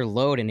 Also, your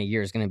load in a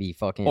year is gonna be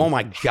fucking. Oh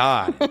my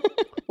God.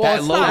 Well, That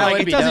it's low- not that like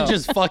would it be doesn't dope.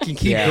 just fucking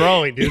keep Yeah.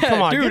 growing, dude. Yeah,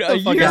 Come on, dude, get the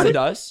a fuck year- out Yes, of it here.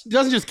 does. It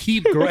doesn't just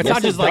keep growing. It's Yes,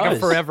 not just it like a does.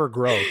 forever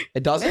growth.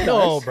 It doesn't.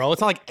 No, bro. It's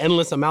not like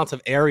endless amounts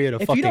of area to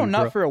If fucking you don't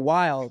grow. nut for a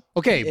while,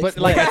 Okay, but it's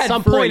like bad at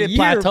some for a point it year,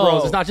 plateaus.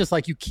 bro. It's not just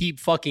like you keep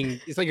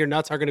fucking. It's like your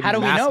nuts are gonna be. how do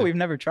we know? massive. We've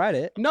never tried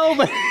it. No,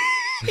 but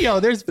yo,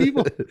 there's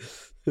people.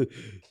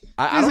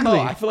 I don't know.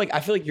 Physically. I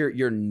feel like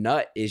your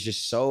nut is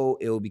just so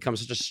it will become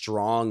such a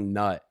strong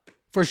nut.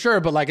 For sure,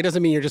 but like it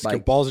doesn't mean your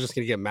Like- balls are just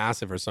gonna get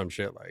massive or some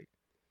shit. Like,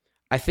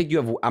 I think you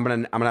have. I'm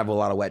gonna have a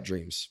lot of wet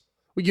dreams.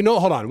 well,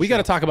 hold on. We got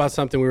to talk about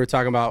something we were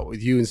talking about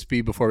with you and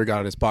Speed before we got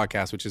on this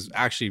podcast, which is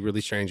actually really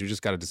strange. We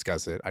just got to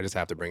discuss it. I just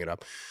have to bring it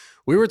up.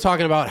 We were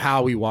talking about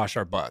how we wash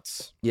our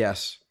butts,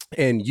 Yes.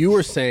 and you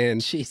were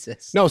saying,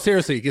 Jesus. no,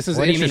 seriously, this is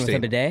What do you mean with interesting. a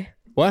bidet?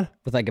 What?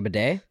 With like a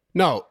bidet?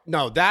 No,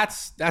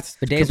 that's Bidets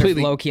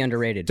completely are low key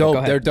underrated. but go dope.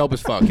 ahead. They're dope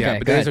as fuck. Yeah, Okay,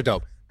 but go bidets ahead. are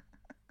dope.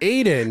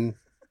 Aiden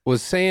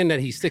was saying that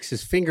he sticks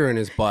his finger in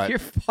his butt. You're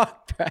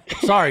fucked, right?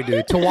 Sorry,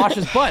 dude, to wash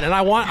his butt, and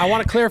I want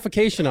a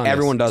clarification on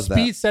Everyone this. does that.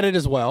 Speed said it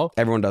as well.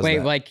 Everyone does Wait,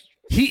 that. like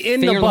He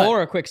in finger the in the butt. hole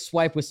or a quick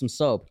swipe with some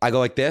soap? I go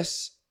like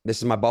this. This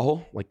is my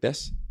butthole, like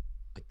this,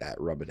 like that.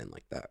 Rub it in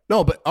like that.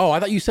 No, but I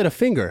thought you said a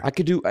finger. I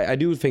could do. I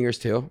do with fingers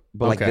too,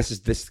 but like Okay.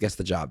 this gets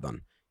the job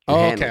done. Oh,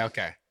 Your hand,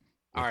 okay.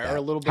 All right, or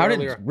a little bit How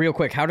earlier. did real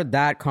quick? How did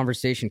that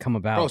conversation come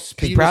about? Bro, Because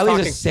Speed was Bradley's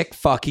talking. a sick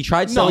fuck. He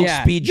tried selling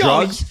yeah. speed Yo,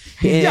 drugs,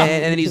 yeah.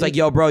 and then he's like,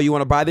 "Yo, bro, you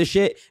want to buy this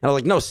shit?" And I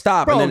was like, "No,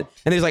 stop." Bro. And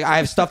then he's like, "I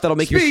have stuff that'll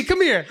make Speed, you."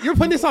 come here. You're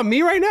putting this on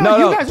me right now? No,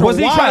 you no. guys are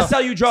Wasn't he wild. trying to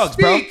sell you drugs,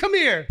 Speed, bro? come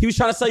here. He was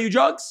trying to sell you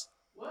drugs.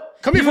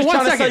 Come He here was for 1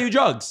 trying to second. sell you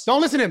drugs.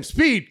 Don't listen to him.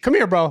 Speed, come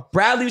here, bro.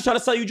 Bradley was trying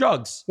to sell you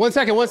drugs. 1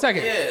 second.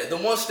 Yeah, the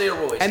one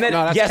steroids. And then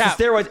No, that's yes, cap.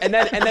 the steroids. And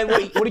then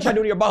what he tried to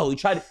do to your butthole?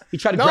 He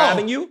tried No.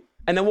 grabbing you.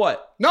 And then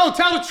what? No,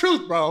 tell the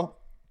truth, bro.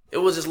 it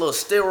was this little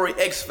steroid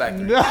X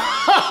factor.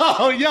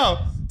 No, yo,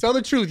 tell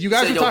the truth. You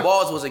guys Said were your talking.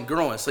 balls wasn't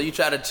growing, so you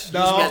tried to use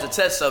No. me as a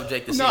test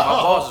subject to see No. if my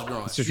balls was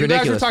growing. It's just You guys were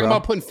ridiculous, talking bro.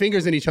 about putting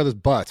fingers in each other's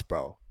butts,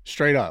 bro.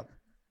 Straight up.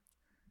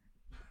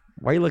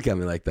 Why you look at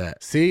me like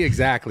that? See,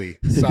 exactly.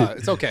 So,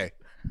 it's okay.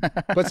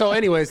 But so,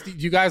 anyways, do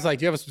you guys do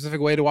you have a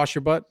specific way to wash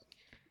your butt?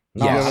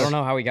 No, Yes. I don't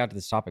know how we got to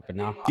this topic, but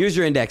now Use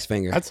your index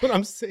finger. That's what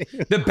I'm saying.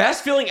 The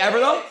best feeling ever,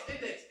 though.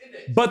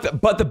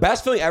 But the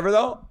best feeling ever,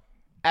 though,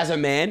 as a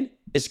man,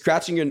 is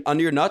scratching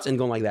under your nuts and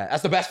going like that.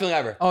 That's the best feeling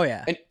ever. Oh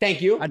yeah, And thank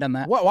you. I've done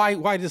that.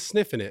 Why just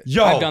sniffing it?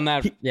 Yo, I've done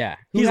that. Yeah,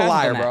 Who he's a hasn't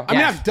liar, done bro. that? I mean,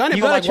 Yeah. I've done it,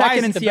 You but gotta like, check why in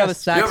is and it see the how the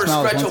best? sack You ever smells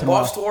scratch once your in a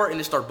while. boss tore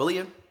and it start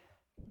bullying?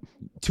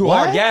 Too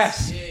hard,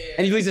 yes.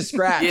 And he leaves a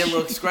scratch. Yeah,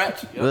 look,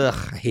 scratch. Yep.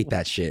 Ugh, I hate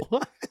that shit.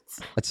 What?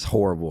 That's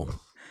horrible.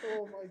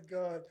 Oh my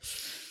god.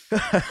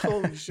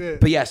 Holy shit.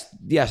 But yes,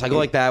 I go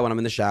like that when I'm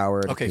in the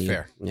shower. to Okay, clean.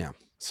 fair. Yeah.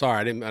 Sorry,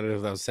 I don't know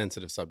if that was a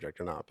sensitive subject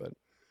or not, but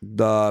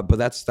But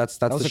that's That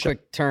was the a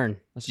quick turn.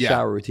 that's the Yeah.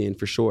 shower routine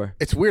for sure.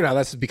 it's weird how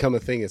that's become a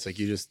thing. It's like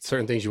you just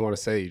certain things you want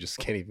to say, you just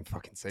can't even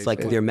fucking say. It's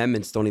like shit. the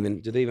amendments do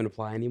they even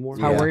apply anymore?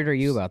 How Yeah. worried are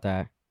you about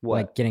that? What?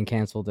 Like getting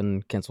canceled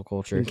in cancel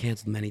culture, Been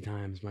canceled many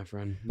times, my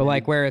friend. but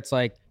like where it's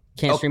like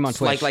can't stream on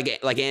Twitch.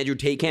 Like Andrew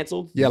Tate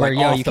canceled. yeah, where, like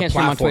yo, off you the can't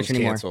stream on platforms Twitch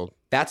anymore. canceled.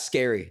 That's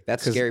scary.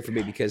 That's 'Cause- scary for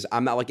me because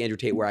I'm not like Andrew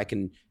Tate where I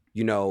can,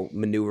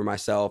 maneuver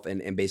myself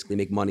and basically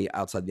make money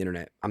outside the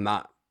internet. I'm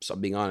not. So I'm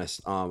being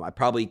honest. I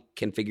probably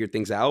can figure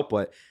things out,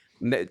 but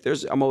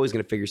I'm always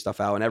gonna figure stuff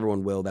out, and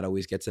everyone will that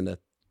always gets into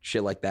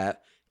shit like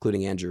that,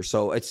 including Andrew.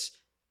 So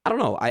I don't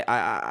know.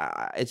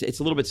 It's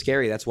a little bit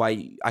scary. That's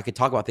why I could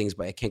talk about things,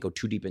 but I can't go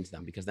too deep into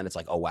them because then it's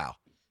like, oh wow,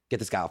 get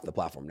this guy off the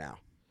platform now.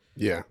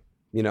 Yeah.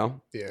 You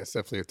know? Yeah, it's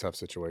definitely a tough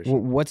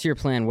situation. What's your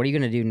plan? What are you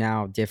gonna do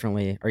now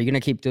differently? Are you gonna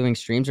keep doing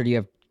streams, or do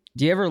you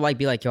ever like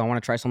be like, yo, I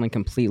want to try something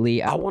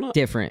completely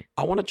different?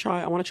 I want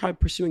to try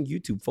pursuing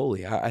YouTube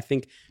fully. I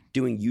think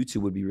doing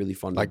YouTube would be really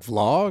fun. Like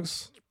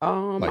vlogs? I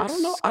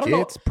don't know.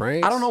 Skits,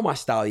 pranks? I don't know my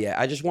style yet.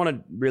 I just want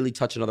to really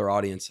touch another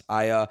audience.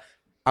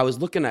 I was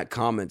looking at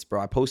comments,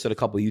 bro. I posted a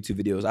couple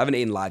YouTube videos. I have an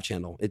Aiden Live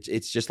channel.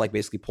 It's just like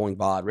basically pulling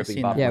VOD, ripping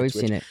seen VOD. that. Yeah, on we've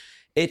Twitch. seen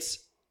it.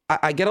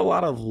 I get a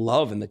lot of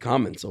love in the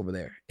comments over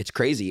there. It's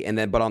crazy.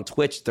 But on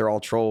Twitch, they're all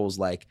trolls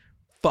like,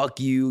 fuck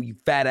you, you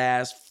fat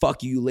ass,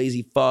 fuck you,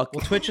 lazy fuck.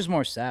 Well, Twitch is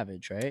more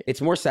savage, right?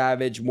 It's more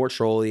savage, more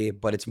trolly,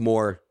 but it's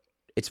more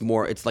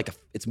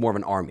of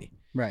an army.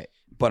 Right.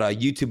 But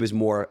YouTube is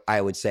more, I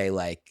would say,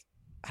 like,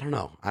 I don't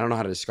know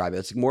how to describe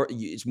it.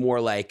 It's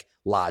more like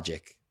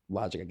logic,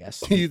 I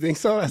guess. You think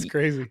so? That's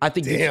crazy. I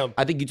think Damn.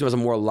 I think YouTube has a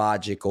more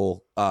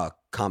logical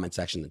comment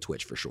section than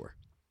Twitch for sure,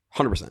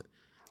 100%.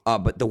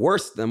 But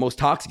the most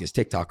toxic is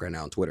TikTok right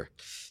now on Twitter.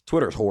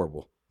 Twitter is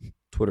horrible.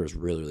 Twitter is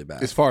really, really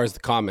bad. As far as the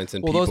comments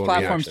and Well, people those and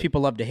platforms reaction.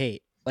 people love to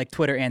hate, like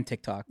Twitter and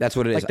TikTok. That's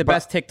what it is. Like the But-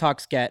 best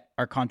TikToks get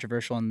are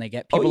controversial, and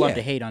people love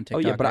to hate on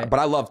TikTok. Oh yeah, right? but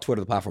I love Twitter,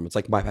 the platform. It's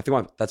like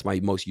that's my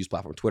most used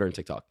platform, Twitter and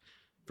TikTok,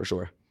 for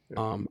sure.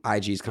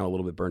 IG is kind of a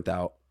little bit burnt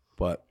out,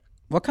 but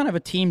What kind of a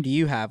team do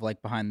you have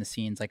like behind the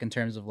scenes, like in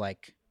terms of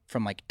like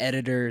from like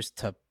editors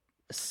to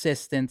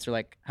assistants, or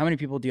like how many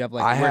people do you have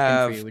like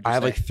working for you? Would you I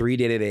have say? like 3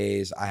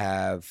 day-to-days. I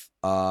have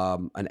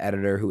an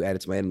editor who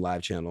edits my Aiden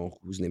Live channel,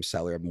 whose name's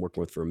Seller. I've been working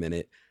with for a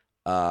minute.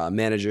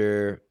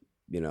 Manager,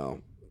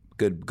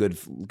 good,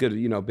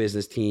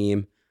 business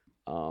team,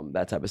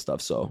 that type of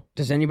stuff. So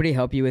Does anybody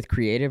help you with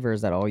creative, or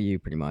is that all you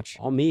pretty much?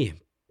 all me,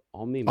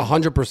 man.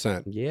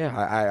 100%. Yeah,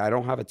 I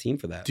don't have a team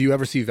for that. Do you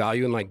ever see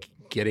value in like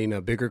getting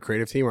a bigger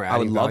creative team or I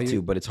would adding love value?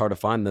 to, but it's hard to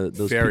find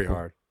those Very people.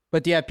 hard.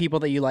 But do you have people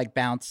that you like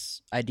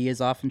bounce ideas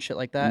off and shit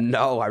like that?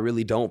 No, I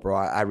really don't, bro.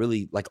 I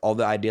really like all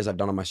the ideas I've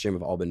done on my stream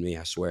have all been me.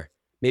 I swear.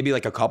 Maybe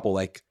like a couple,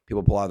 like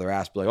people pull out their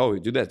ass, be like, "Oh,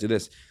 do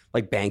this."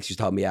 Like Banks used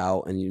to help me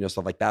out, and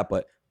stuff like that.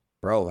 But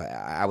bro,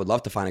 I would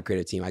love to find a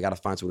creative team. I got to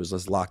find someone who's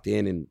just locked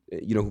in, and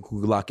who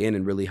could lock in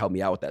and really help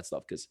me out with that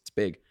stuff because it's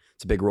big.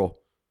 It's a big role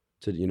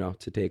to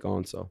take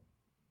on. So,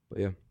 but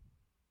yeah,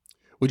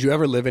 Would you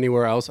ever live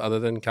anywhere else other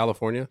than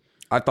California?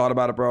 I've thought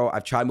about it, bro.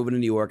 I've tried moving to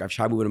New York. I've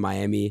tried moving to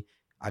Miami.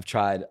 I've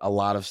tried a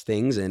lot of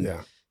things and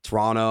Yeah.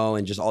 Toronto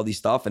and just all these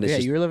stuff. And it's Yeah,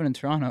 just, you were living in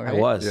Toronto, right? I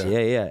was, Yeah.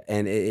 yeah.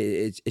 And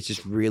it's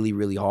just really,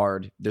 really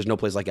hard. There's no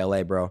place like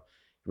LA, bro.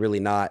 Really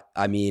not.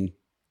 I mean,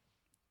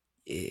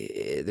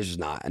 there's just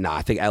not. No,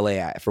 I think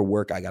LA for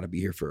work, I got to be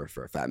here for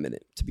a fat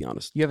minute, to be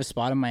honest. You have a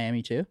spot in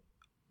Miami too?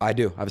 I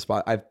do. I have a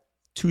spot.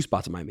 2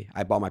 spots in Miami.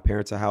 I bought my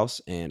parents a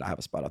house, and I have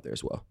a spot out there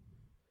as well.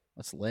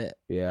 That's lit.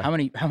 Yeah. How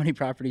many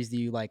properties do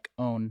you like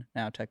own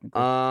now technically?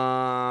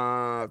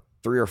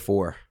 3 or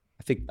 4.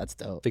 I think That's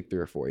dope. 3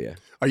 or 4. Yeah.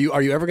 Are you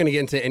ever going to get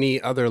into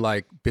any other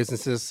like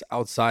businesses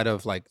outside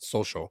of like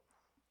social?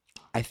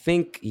 I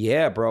think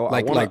yeah, bro.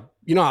 Like I wanna, like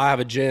you know, I have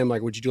a gym.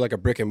 Like, would you do like a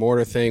brick and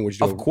mortar thing? Would you?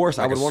 Do Of course,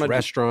 I like would a wanna do-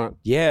 restaurant.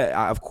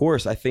 Yeah, of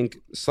course. I think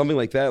something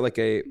like that, like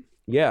I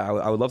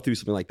would love to do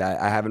something like that.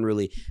 I haven't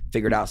really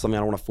figured out something. I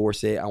don't want to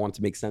force it. I want it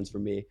to make sense for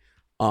me.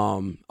 I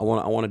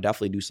want to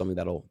definitely do something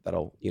that'll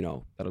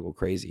go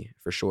crazy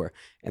for sure.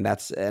 And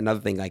that's another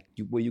thing. Like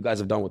what you guys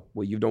have done with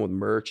what you've done with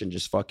merch and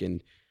just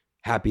fucking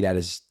happy, that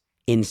is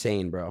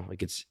insane, bro.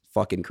 Like it's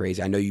fucking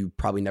crazy. I know you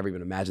probably never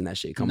even imagined that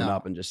shit coming No.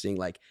 up, and just seeing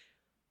like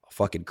a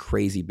fucking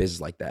crazy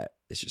business like that.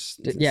 It's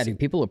Yeah, insane. do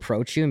people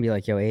approach you and be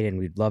like, "Yo, Aiden,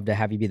 we'd love to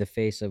have you be the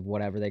face of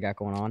whatever they got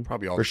going on"?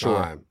 Probably all For the sure,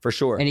 time. for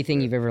sure. Anything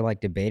you've ever like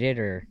debated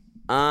or?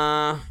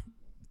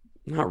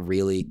 Not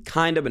really.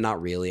 Kind of, but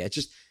not really. It's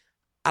just,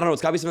 I don't know.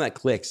 It's gotta be something that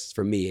clicks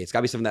for me. It's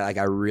gotta be something that like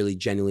I really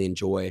genuinely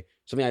enjoy.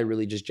 Something I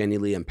really just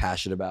genuinely am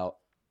passionate about.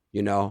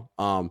 You know.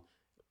 I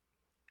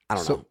don't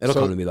So- know. It'll so-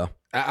 come to me though.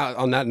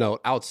 On that note,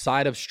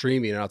 outside of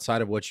streaming and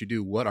outside of what you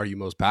do, what are you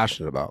most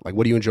passionate about? Like,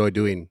 what do you enjoy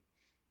doing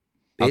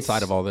outside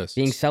It's of all this?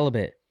 Being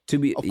celibate. To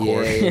be, Of yeah,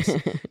 course. yes.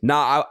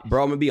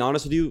 Bro, I'm gonna be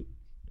honest with you.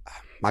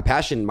 My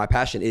passion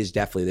is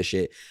definitely this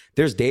shit.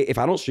 There's if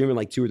I don't stream in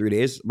like 2 or 3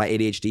 days, my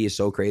ADHD is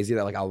so crazy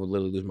that like I would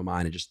literally lose my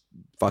mind and just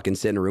fucking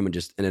sit in a room and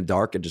just in the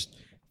dark and just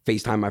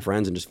FaceTime my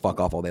friends and just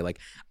fuck off all day. Like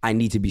I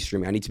need to be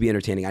streaming. I need to be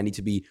entertaining. I need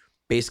to be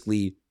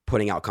basically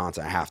putting out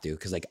content. I have to,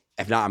 because like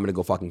if not, I'm gonna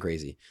go fucking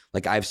crazy.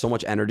 Like I have so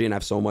much energy and I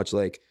have so much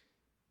like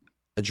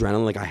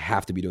adrenaline. Like I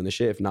have to be doing this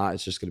shit. If not,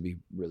 it's just gonna be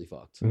really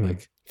fucked. Mhm.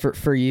 Like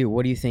For you,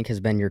 what do you think has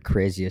been your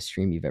craziest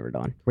stream you've ever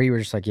done? Where you were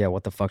just like, "Yeah,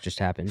 what the fuck just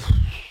happened?"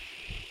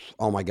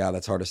 oh my God,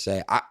 that's hard to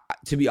say. I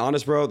to be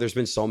honest, bro, there's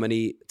been so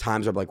many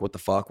times where I'm like, what the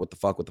fuck?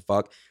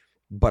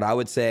 But I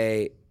would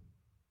say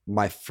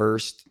my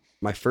first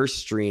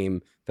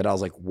stream that I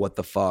was like, what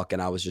the fuck?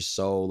 And I was just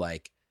so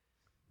like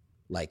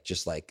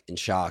just like in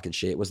shock and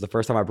shit. Was the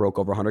first time I broke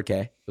over 100K.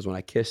 It was when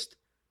I kissed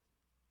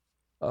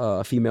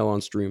a female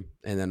on stream.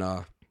 And then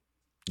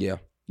yeah.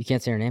 You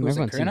can't say her name. Was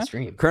it Everyone's seen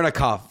the Karina? stream.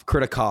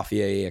 Kritikov.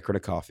 Yeah.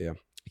 Kritikov, yeah.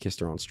 I kissed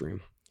her on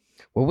stream.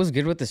 What was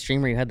good with the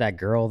stream where you had that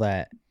girl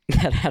that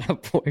had a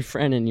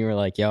boyfriend and you were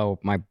like, "Yo,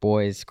 my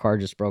boy's car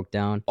just broke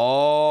down."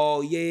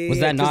 Oh, yeah. Was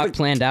that not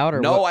planned out or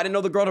No, what? I didn't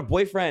know the girl had a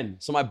boyfriend.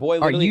 So my boy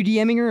Are literally... you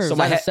DMing her or So is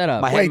my that a head-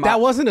 setup? my head- Wait, that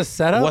wasn't a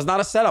setup? It was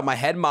not a setup. My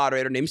head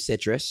moderator named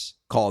Citrus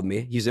called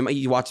me.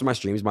 He watches my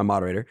streams, my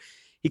moderator.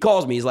 He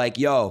calls me. He's like,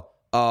 "Yo,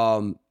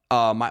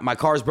 my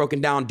car's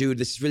broken down, dude.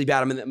 This is really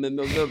bad. I'm in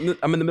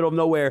the middle of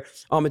nowhere.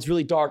 It's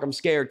really dark. I'm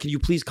scared. Can you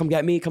please come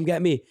get me?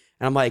 And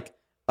I'm like,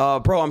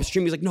 bro, I'm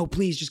streaming. He's like, no,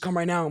 please, just come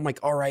right now. I'm like,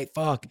 all right,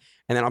 fuck.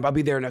 And then I'll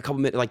be there in a couple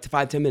minutes, like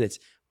 5-10 minutes.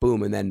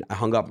 Boom. And then I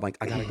hung up. I'm like,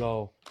 I gotta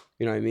go.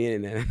 You know what I mean?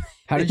 And then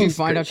How did you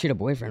find out she had a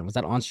boyfriend? Was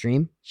that on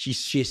stream? she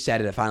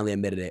said it and finally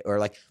admitted it. Or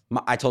like,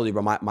 I told you,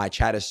 bro, my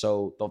chat is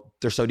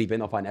they're so deep in,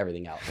 they'll find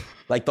everything out.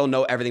 Like they'll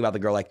know everything about the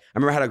girl. Like I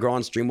remember I had a girl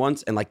on stream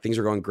once and like things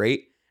were going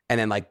great. And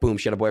then like, boom,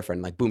 she had a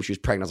boyfriend. Like, boom, she was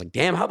pregnant. I was like,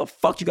 damn, how the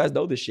fuck do you guys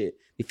know this shit?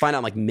 They find out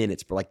in like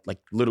minutes, bro. Like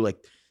literally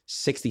like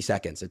 60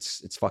 seconds.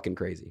 It's fucking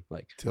crazy.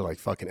 Like to like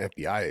fucking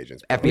FBI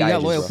agents. FBI You got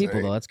agents, loyal bro.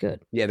 people though. That's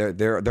good. Yeah,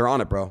 they're on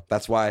it, bro.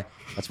 That's why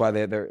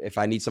they're if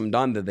I need something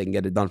done, then they can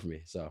get it done for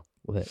me. So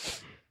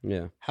With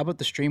yeah. How about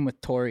the stream with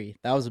Tori?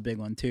 That was a big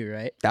one too,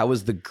 right? That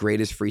was the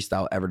greatest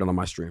freestyle ever done on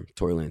my stream,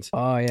 Tory Lanez.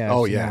 Oh yeah.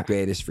 Oh, I've seen yeah. that.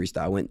 Greatest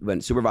freestyle.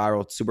 Went super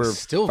viral, super It's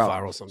still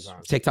viral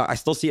sometimes. TikTok. I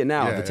still see it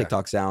now. Yeah, The yeah.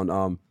 TikTok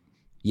sound.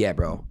 Yeah,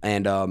 bro.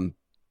 And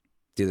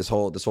dude, this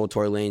whole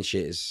Tory Lanez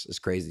shit is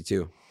crazy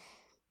too.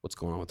 What's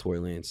going on with Tory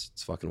Lanez?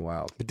 It's fucking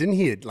wild. But didn't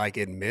he like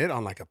admit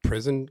on like a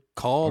prison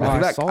call? Oh,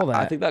 Like, I saw that.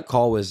 I think that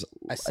call was.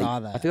 I saw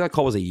that. I think that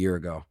call was a year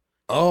ago.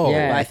 oh,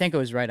 Yeah. But I think it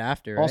was right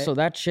after. Right? Also,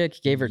 that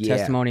chick gave her Yeah.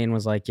 testimony and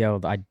was like, "Yo,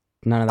 none of that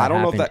I don't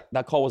happened." know if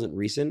that call wasn't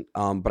recent.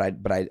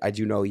 But I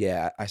do know.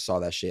 Yeah, I saw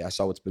that shit. I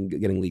saw what's been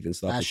getting leaked and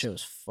stuff. that It's- shit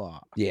was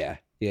fucked. Yeah.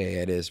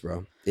 It is,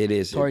 bro. It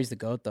is. Tori's the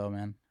goat though,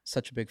 man.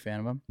 Such a big fan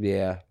of him.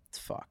 Yeah. It's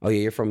fucked. Oh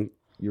yeah,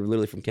 you're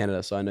literally from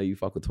Canada, so I know you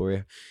fuck with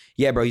Tory.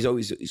 Yeah, bro. He's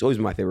always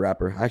been my favorite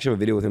rapper. I actually have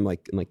a video with him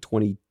like in like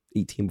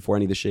 2018 before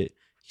any of the shit.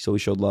 He's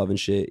always showed love and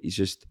shit. He's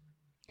just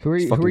Who are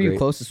it's you? Who fucking are you great.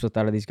 closest with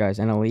out of these guys?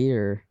 NLE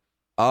or?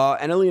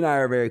 NLE and I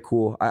are very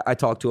cool. I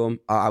talked to him.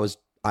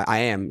 I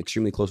am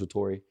extremely close with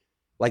Tory.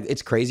 Like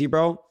it's crazy,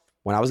 bro.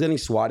 When I was getting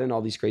swatted and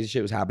all these crazy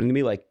shit was happening to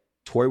me, like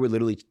Tory would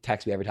literally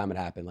text me every time it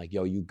happened. Like,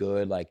 yo, you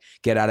good? Like,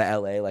 get out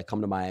of LA. Like,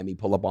 come to Miami.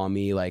 Pull up on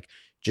me. Like,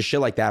 just shit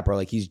like that, bro.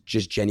 Like, he's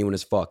just genuine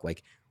as fuck.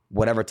 Like,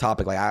 whatever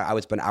topic. Like, I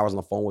would spend hours on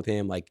the phone with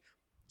him. Like,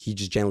 he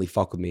just genuinely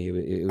fuck with me.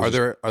 It was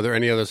Are there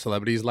any other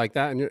celebrities like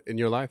that in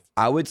your life?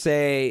 I would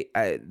say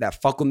that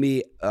fuck with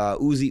me.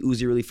 Uzi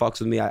really fucks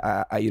with me.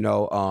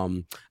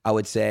 I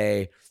would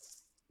say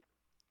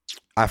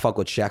I fuck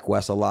with Shaq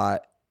West a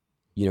lot.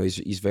 You know,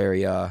 he's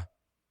very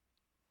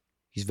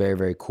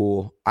very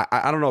cool.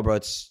 I don't know, bro.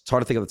 It's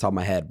hard to think off the top of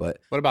my head, but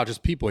What about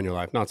just people in your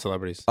life, not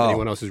celebrities? Oh.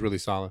 Anyone else who's really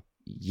solid?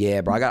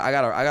 Yeah, bro. I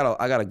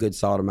got a good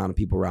solid amount of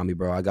people around me,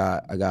 bro. I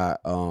got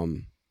a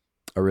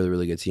really,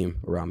 really good team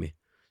around me.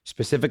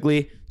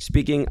 Specifically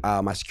speaking,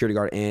 my security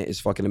guard Ant is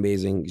fucking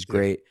amazing. He's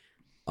great.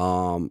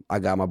 I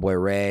got my boy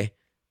Ray.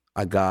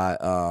 I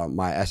got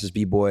my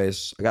SSB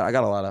boys. I got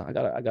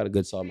a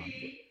good solid amount of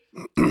people.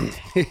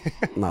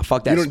 Nah,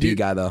 fuck that speed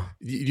guy though.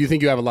 Do you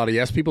think you have a lot of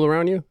yes people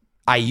around you?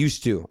 I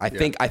used to. I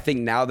think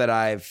now that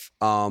I've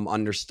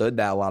understood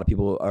that a lot of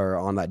people are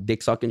on that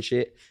dick sucking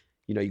shit,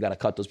 you know, you got to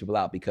cut those people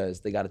out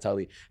because they got to tell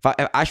me.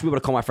 If I should be able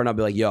to call my friend up and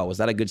be like, yo, was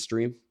that a good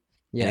stream?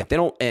 Yeah. And if they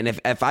don't, and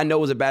if I know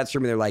it was a bad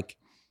stream and they're like,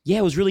 yeah,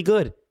 it was really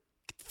good,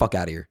 get the fuck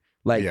out of here.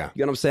 Like, you know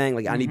what I'm saying?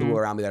 Like, I need people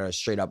around me that are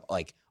straight up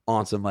like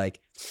on some like,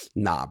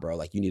 nah, bro,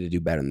 like you need to do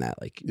better than that.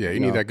 Like, you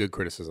need that good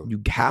criticism.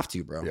 You have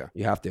to, bro. Yeah.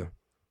 You have to.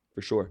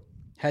 For sure.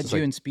 How'd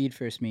you and Speed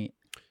first meet?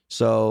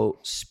 So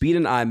Speed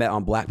and I met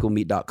on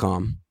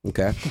blackpeoplemeet.com.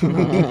 Okay.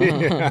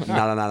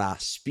 Nah.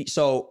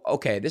 So,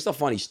 okay, this is a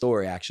funny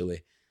story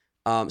actually.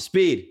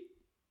 Speed,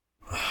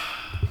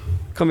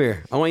 come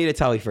here. I want you to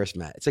tell me first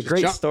met. It's a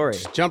great story.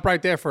 Just jump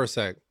right there for a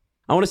sec.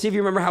 I want to see if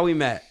you remember how we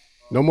met.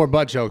 No more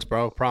butt jokes,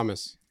 bro.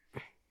 Promise.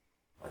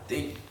 I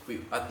think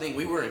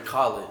we were in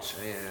college,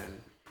 and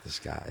This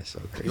guy is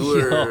so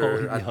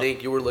crazy. I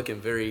think you were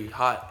looking very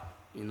hot,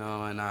 you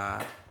know, and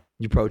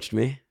You approached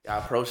me. I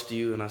approached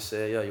you and I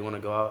said, yo, you want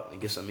to go out and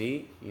get some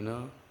meat, you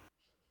know?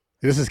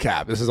 This is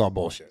cap. This is all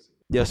bullshit.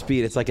 Yo,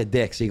 Speed, it's like a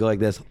dick. So you go like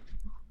this.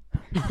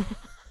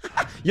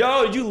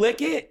 Yo, did you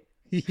lick it?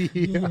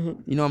 You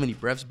know how many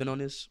breaths been on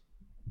this?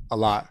 A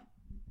lot.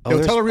 Oh, Yo,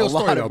 there's tell a real a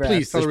lot story, of though. breaths.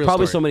 Please, tell a There's real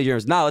probably story. so many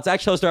germs. Nah, let's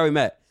actually tell the story how we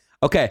met.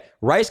 Okay,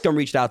 Rice Gum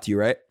reached out to you,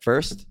 right?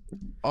 First.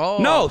 Oh.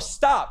 No,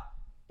 stop.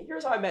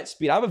 Here's how I met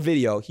Speed. I have a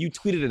video. You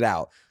tweeted it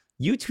out.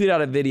 You tweeted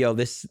out a video.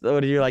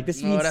 You're like,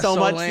 this means so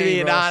much to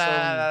me.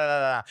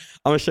 Nah. I'm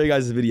gonna show you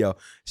guys this video.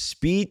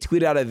 Speed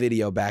tweeted out a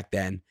video back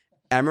then.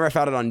 I remember I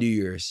found it on New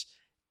Year's.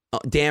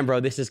 Damn, bro,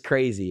 this is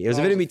crazy. It was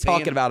a video of me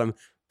talking about him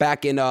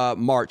back in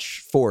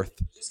March 4th.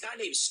 This guy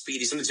named Speed,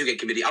 he's in the 2K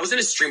committee. I was in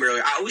his stream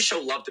earlier. I always show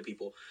love to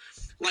people.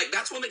 Like,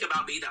 that's one thing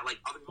about me that, like,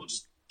 other people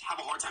just have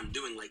a hard time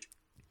doing. Like,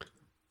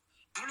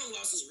 I don't know who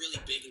else is really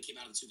big and came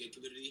out of the 2K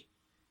community.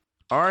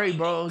 All right,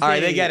 bro. Okay. All right,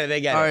 they get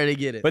it. All right, they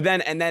get it. But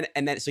then,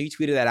 so you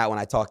tweeted that out when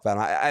I talked about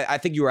him. I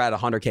think you were at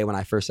 100K when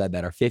I first said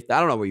that, or 50. I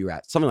don't know where you were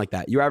at. Something like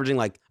that. You were averaging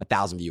like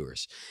 1,000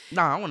 viewers.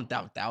 Nah, I wasn't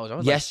 1,000. I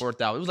was Yes. like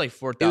 4,000. It was like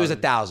 4,000. It was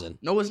 1,000.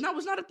 No, it's not. It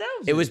was not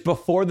 1,000. It was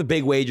before the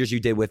big wagers you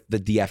did with the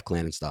DF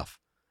clan and stuff.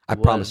 I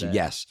What promise is you. that?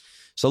 Yes.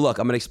 So look,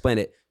 I'm gonna explain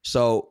it.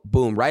 So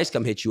boom, Rice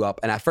Gum hit you up,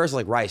 and at first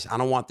like Rice, I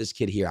don't want this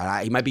kid here.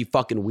 He might be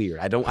fucking weird.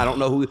 I don't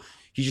know who.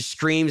 He just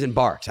screams and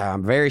barks.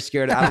 I'm very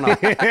scared. I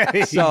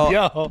don't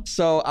know.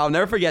 So I'll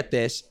never forget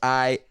this.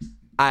 I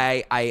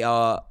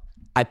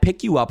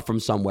pick you up from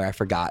somewhere. I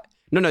forgot.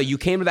 No, you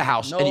came to the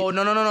house. No.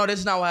 This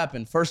is not what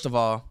happened. First of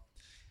all,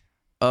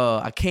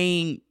 I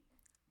came.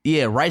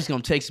 Yeah, Rice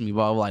gonna text me,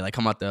 bro. Like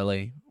come out to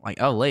LA.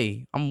 Like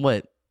LA. I'm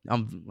what?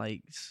 I'm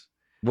like.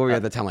 What were you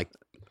at the time? Like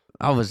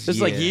I was. this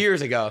is like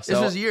years ago. So.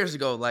 This was years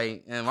ago.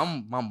 Like, and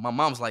my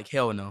mom's like,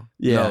 hell no.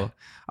 Yeah. No.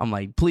 I'm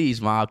like,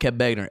 please, mom. I kept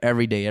begging her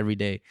every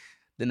day.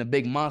 Then the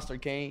big monster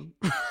came.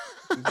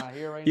 He's not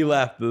here right He now.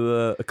 left.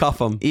 Cuff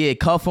him. Yeah,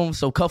 Cuff'em.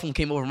 So Cuff'em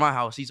came over to my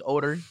house. He's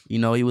older. You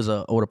know, he was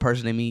an older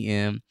person than me.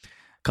 And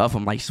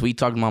Cuff'em, like, sweet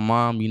talking to my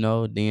mom, you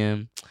know.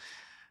 Then,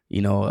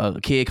 you know,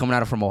 a kid coming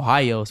out from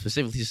Ohio,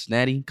 specifically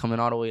Cincinnati, coming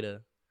all the way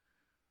to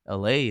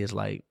LA is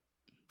like,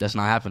 that's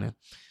not happening.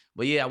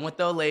 But yeah, I went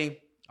to LA.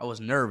 I was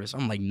nervous.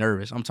 I'm like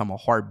nervous. I'm talking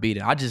about heart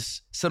beating. I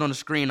just sit on the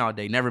screen all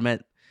day. Never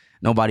met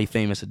nobody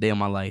famous a day in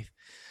my life.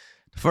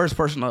 The first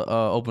person to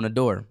open the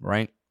door,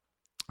 right?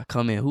 I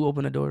come in. Who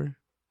opened the door?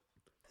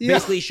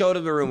 Basically showed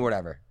him the room or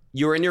whatever.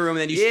 You were in your room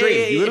and then you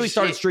streamed. You literally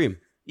started stream.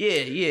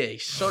 Yeah. He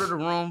showed her the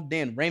room.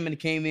 Then Raymond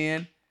came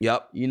in.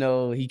 Yep. You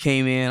know, he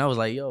came in. I was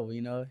like, yo,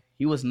 you know,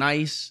 he was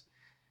nice.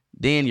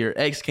 Then your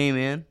ex came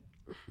in.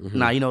 Mm-hmm.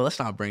 Nah, you know, let's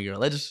not bring her.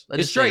 Let's It's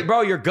just straight, say-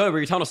 bro. You're good, bro.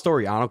 You're telling a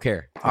story. I don't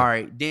care. All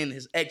right. Then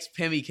his ex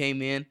Pemmy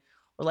came in.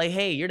 We're like,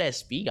 hey, you're that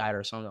speed guy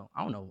or something.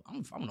 I don't know. I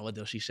don't know what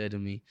else she said to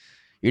me.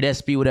 You're that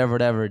speed,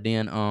 whatever.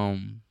 Then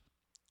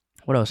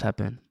what else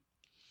happened?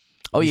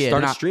 Oh You yeah,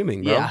 started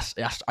streaming, bro.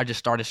 Yeah, I just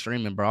started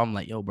streaming, bro. I'm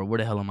like, yo, bro, where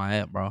the hell am I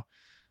at, bro?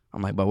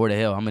 I'm like, but where the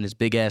hell? I'm in this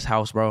big ass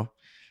house, bro.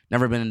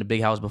 Never been in the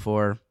big house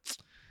before.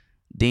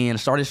 Then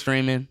started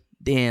streaming.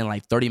 Then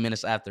like 30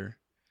 minutes after,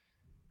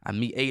 I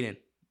meet Aiden.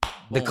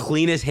 The Boom.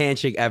 cleanest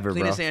handshake ever,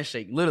 Cleanest bro.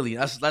 handshake. Literally,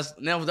 that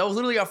was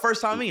literally our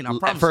first time meeting. I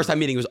promise. First you. time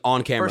meeting was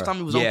on camera. First time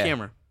he was on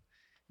camera.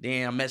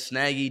 Then I met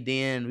Snaggy.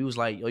 Then we was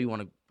like, yo, you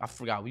want to? I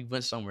forgot. We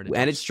went somewhere. We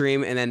ended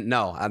stream, and then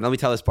let me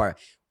tell this part.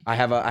 I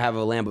have a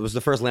Lambo. It was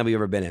the first Lambo you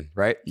ever been in,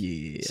 right?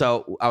 Yeah.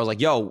 So I was like,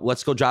 yo,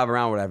 let's go drive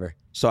around, whatever.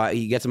 So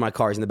he gets in my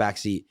car. He's in the back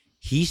seat.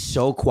 He's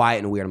so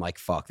quiet and weird. I'm like,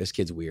 fuck, this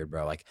kid's weird,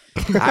 bro. Like,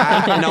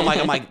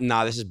 I'm like,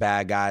 nah, this is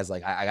bad, guys.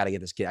 Like, I gotta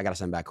get this kid. I gotta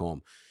send him back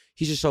home.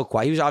 He's just so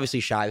quiet. He was obviously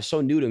shy. He was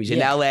so new to him. He's in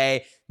LA,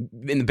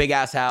 in the big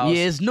ass house.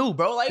 Yeah, it's new,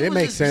 bro. Like It was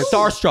makes just sense. new.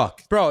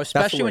 Starstruck. Bro, That's the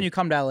especially when word. you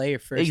come to LA your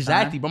first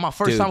Exactly, time. bro. My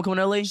first Dude. time coming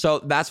to LA. So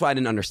that's why I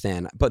didn't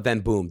understand. But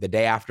then, boom, the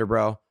day after,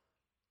 bro,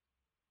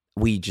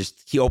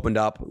 he opened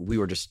up.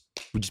 We just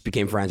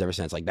became friends ever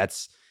since. Like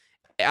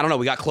I don't know.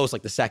 We got close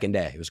like the second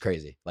day. It was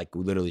crazy. Like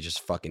we literally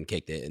just fucking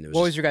kicked it. And it was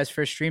What was your guys'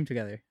 first stream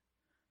together?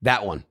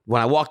 that one.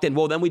 When I walked in,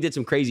 well, then we did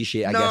some crazy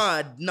shit. I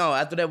guess No.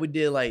 After that, we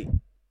did like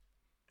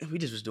we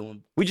just was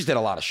doing. we just did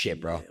a lot of shit,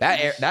 bro.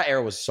 Yeah, That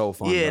era was so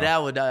fun. Yeah,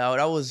 bro.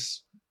 that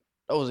was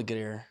a good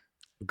era.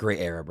 Great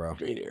era, bro.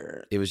 Great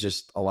era. It was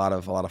just a lot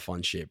of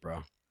fun shit,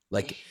 bro.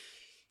 Like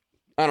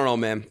I don't know,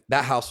 man.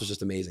 That house was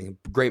just amazing.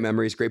 Great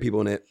memories, great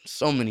people in it.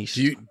 So many.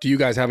 Do you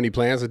guys have any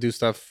plans to do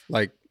stuff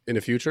like in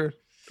the future?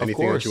 Of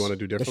Anything course. that you want to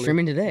do They're differently?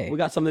 streaming today. We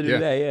got something to do Yeah.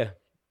 today. Yeah,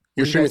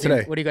 You're streaming What are you guys doing-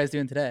 today. What are you guys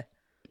doing today?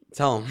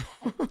 tell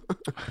them.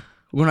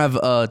 We're gonna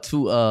have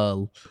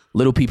two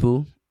little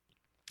people.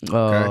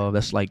 Okay.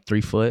 That's like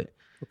 3 foot.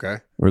 Okay.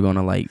 We're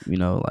gonna like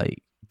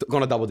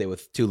Going on a double date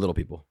with 2 little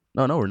people.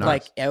 no, we're not.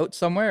 Like out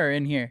somewhere or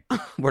in here?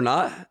 We're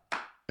not.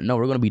 no,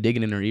 we're gonna be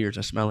digging in their ears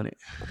and smelling it.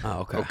 Oh,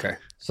 okay. Okay.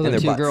 So And they're their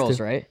two butts, girls,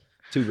 too. right?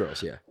 2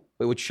 girls. Yeah.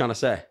 Wait, what you trying to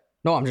say?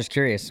 No, I'm just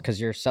curious because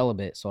you're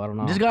celibate, so I don't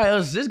know. This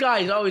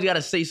guy's always got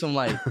to say some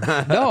like.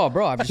 No,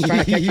 bro, I'm just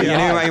trying to catch you.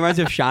 Yeah, up. he reminds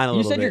me of Shine a You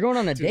little said bit. you're going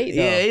on a date,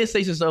 though. Yeah, he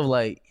say some stuff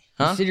like,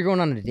 You huh? said you're going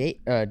on a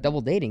date,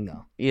 double dating,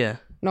 though. Yeah.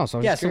 No, so I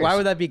was Yeah, just so curious. why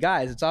would that be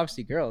guys? It's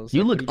obviously girls.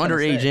 You Like, look what are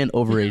trying to underage say? and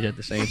overage at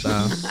the same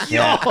time.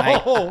 Yeah,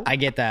 I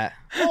get that.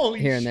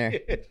 Here and there.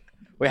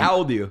 Wait, how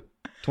old are you?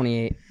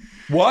 28.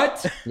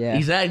 What? Yeah.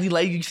 Exactly.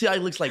 Like you see how he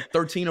looks like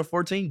 13 or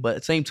 14, but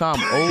at the same time,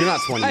 old. You're not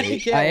I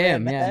 28. can't, I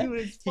am, man.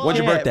 yeah. When's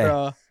your birthday?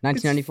 Bro.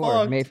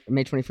 1994. It's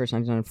May 21st,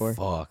 1994.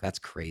 Fuck, that's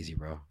crazy,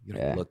 bro. You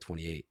don't Yeah. look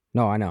 28.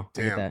 No, I know. I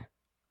Damn. get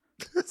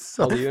that.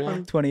 So How old are you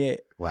now? 28.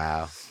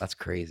 Wow, that's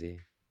crazy.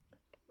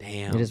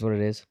 Damn. It is what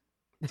it is.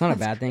 It's not a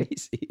bad thing.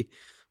 Crazy.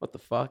 What the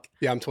fuck?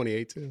 Yeah, I'm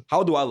 28 too. How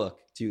old do I look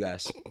to you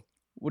guys?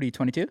 What are you,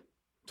 22?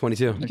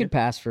 22. You could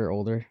pass for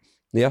older.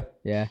 Yeah,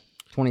 Yeah.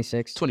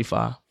 26.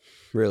 25.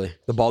 really.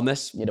 The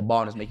baldness, Yeah, the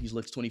baldness make you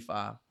look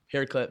 25.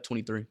 Haircut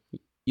 23.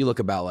 you look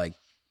about like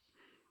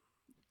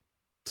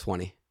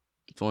 20.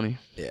 20.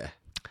 Yeah.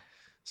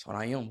 That's what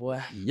I am,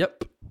 boy.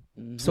 Yep.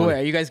 So wait,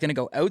 are you guys going to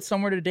go out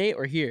somewhere to date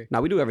or here?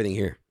 Now we do everything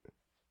here.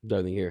 Do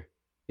everything here.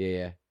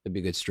 Yeah. It'd be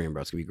a good stream,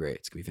 bro. It's gonna be great.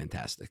 It's gonna be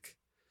fantastic.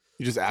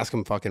 You just ask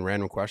them fucking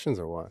random questions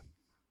or what?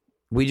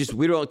 We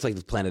don't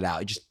like plan it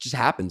out. It just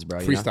happens, bro.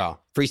 you know? Freestyle.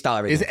 Freestyle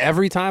everything. Is it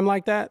every time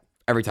like that?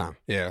 every time.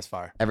 Yeah, that's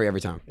fire. Every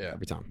time. Yeah.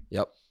 Every time.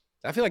 Yep.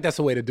 I feel like that's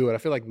the way to do it. I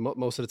feel like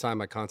most of the time,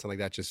 like content like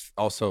that, just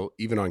also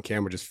even on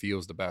camera, just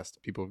feels the best.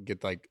 People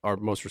get like are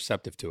most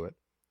receptive to it.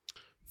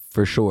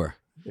 For sure.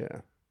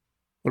 Yeah.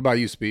 What about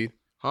you, Speed?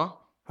 Huh?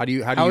 How do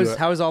you? How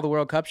is all the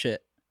World Cup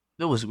shit?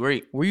 It was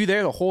great. Were you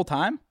there the whole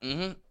time?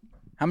 Mm-hmm.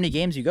 How many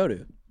games you go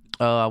to?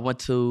 I went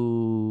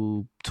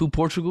to 2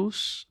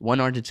 Portugals,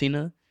 1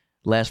 Argentina,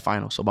 last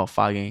final, so about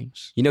 5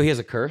 games. You know he has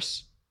a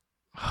curse.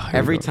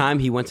 Every time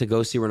he went to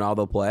go see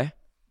Ronaldo play,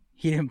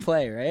 He didn't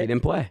play, right? he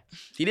didn't play.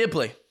 He did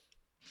play.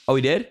 Oh,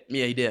 he did?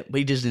 Yeah, he did, but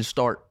he just didn't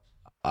start.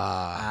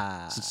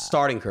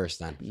 Starting curse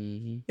then.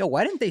 Mm-hmm. Yo,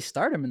 why didn't they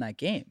start him in that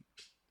game?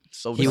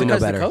 So He it would know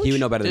because the better. coach? He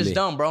would know better than It's me.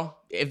 dumb, bro.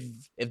 If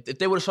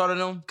they would have started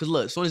him, because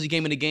look, as soon as he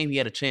came in the game, he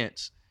had a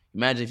chance.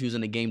 Imagine if he was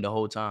in the game the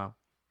whole time.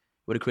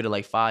 Would have created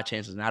like 5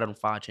 chances, and out of them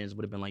 5 chances,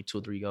 would have been like 2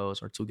 or 3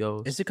 goals or 2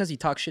 goals. Is it because he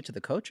talked shit to the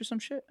coach or some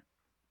shit?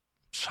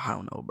 I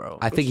don't know, bro.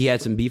 I think he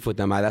had some beef with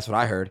them. That's what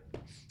I heard.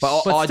 But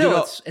all But I do still,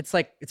 know, it's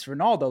like it's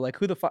Ronaldo. Like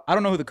who the fuck? I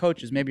don't know who the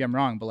coach is. Maybe I'm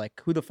wrong, but like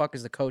who the fuck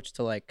is the coach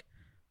to like?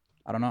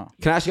 I don't know.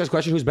 can I ask you guys a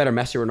question? Who's better,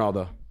 Messi or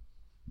Ronaldo?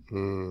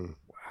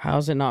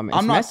 How's it not?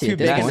 I'm not Messi too at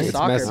this big point. into It's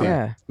soccer. Messi. bro.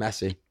 Yeah.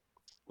 Messi.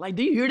 Like,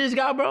 do you hear this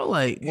guy, bro?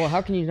 Like, Well,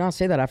 how can you not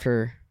say that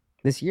after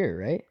this year,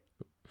 right?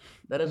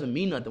 that doesn't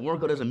mean nothing. World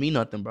Cup doesn't mean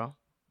nothing, bro.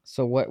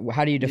 So what?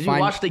 How do you Did define?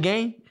 you watch the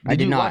game? I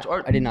did you not.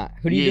 watch I did not.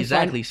 Who do you Yeah, define?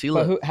 exactly. See,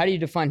 but look. how do you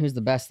define who's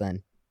the best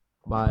then?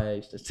 By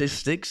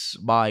statistics,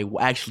 by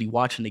actually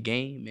watching the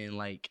game and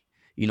like,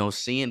 you know,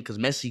 seeing, because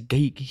Messi,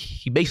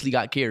 he basically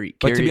got carried.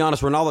 But to be Carried-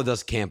 honest, Ronaldo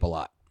does camp a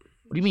lot.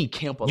 what do you mean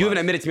camp a You lot? even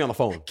admitted to me on the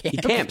phone. He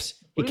camps.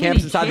 He What do you mean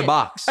camps he inside the camp?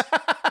 box.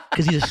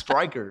 Because he's a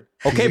striker.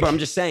 Okay, but I'm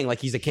just saying, like,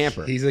 he's a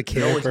camper. He's a it's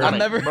camper. not I've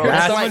never Bro, heard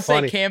that's someone like say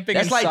funny. camping.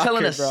 That's in like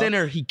telling soccer, a bro.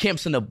 center he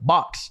camps in a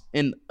box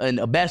in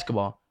a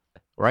basketball,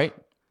 right?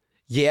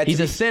 Yeah, He's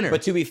to a be- center.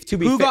 But to be Who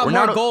fair, got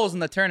more Ronaldo- goals in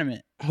the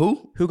tournament?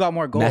 Who? Who got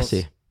more goals?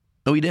 Messi.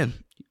 No, he didn't.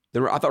 I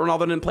thought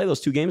Ronaldo didn't play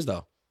those 2 games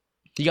though.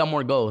 He got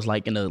more goals,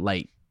 like in the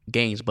like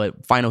games,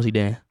 but finals he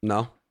didn't.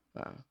 No,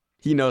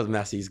 he knows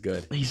Messi's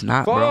good. He's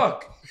not, bro.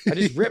 Fuck! I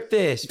just ripped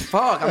this.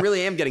 Fuck! I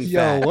really am getting Yo,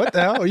 fat. what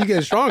the hell? Are you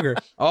getting stronger?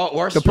 Oh,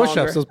 or The stronger.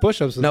 push-ups, those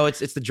push-ups. No,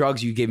 it's the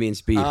drugs you give me in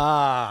speed.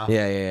 Ah.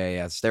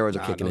 Yeah. Steroids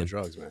Nah, are kicking no in.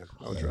 drugs, man.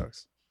 No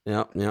drugs.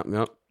 Yep.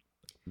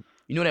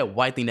 You know that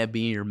white thing that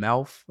be in your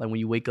mouth, like when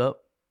you wake up.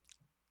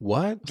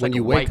 What? It's When like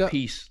you a wake white up?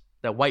 piece.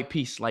 That white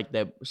piece, like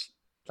that,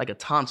 like a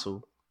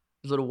tonsil.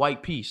 This little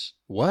white piece.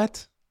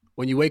 What?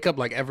 When you wake up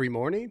like every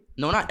morning?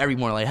 No, not every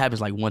morning. Like it happens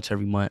like once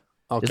every month.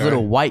 Okay. This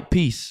little white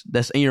piece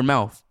that's in your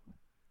mouth,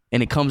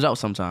 and it comes out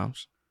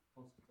sometimes.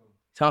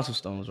 Tonsil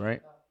stones,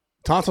 right?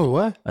 Tonsil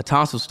what? A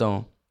tonsil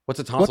stone. What's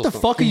a tonsil? What the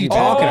fuck are you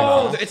talking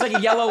about? It's like a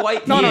yellow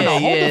white. No, no, no.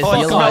 Hold the it's fuck Oh,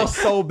 it yellow. smells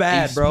so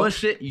bad, you bro.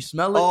 smush it, you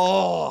smell it.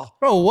 Oh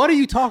Bro, what are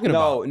you talking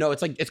about? no,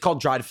 it's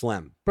called dried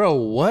phlegm. Bro,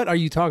 what are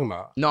you talking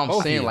about? No, I'm Both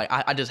of saying you. like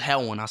I just had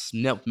one. I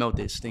smelled it.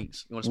 It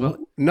stinks. You want to smell it?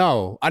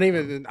 No, I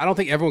don't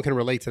think everyone can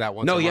relate to that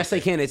one. No, yes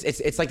they can.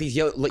 It's like these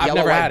yellow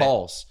never white had it.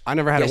 balls. I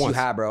never had yes, it once.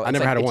 you have, bro. I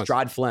never had it it's once.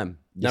 dried phlegm.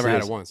 Yes, Never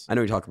had is. it once. I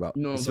know what you're talking about.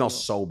 You know what It I'm smells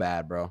talking so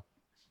bad, bro.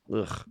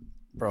 Ugh,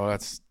 Bro,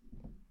 that's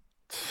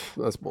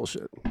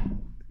bullshit.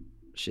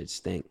 shit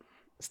stink.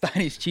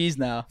 Steiny's cheese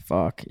now.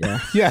 Fuck yeah.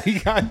 Yeah, you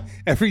got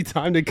every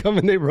time they come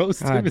and they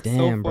roast him. God It's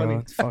damn, so funny. bro.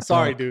 It's fucked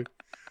Sorry, up. dude.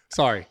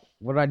 Sorry.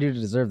 What did I do to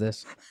deserve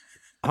this?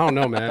 I don't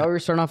know, I thought we man. were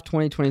starting off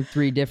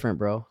 2023 different,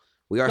 bro.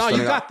 We are No, starting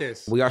you got off,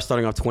 this. We are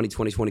starting off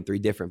 2023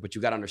 different, but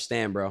you got to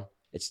understand, bro.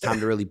 It's time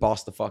to really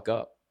boss the fuck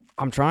up.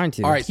 I'm trying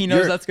to. All right, He knows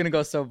you're- that's gonna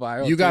go so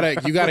viral. You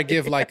too. gotta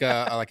give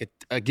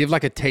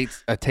like a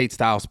Tate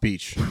style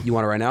speech. You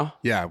want it right now?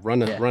 Yeah,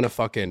 run a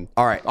fucking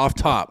All right. off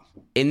top.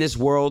 In this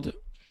world,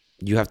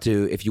 you have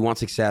to, if you want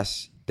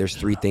success, there's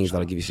 3 things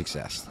that'll give you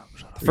success.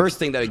 The first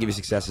thing that'll give you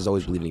success is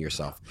always believing in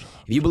yourself.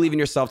 If you believe in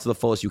yourself to the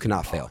fullest, you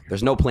cannot fail.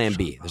 There's no plan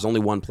B. There's only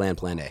one plan,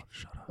 plan A.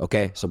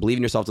 Okay? So believe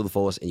in yourself to the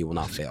fullest and you will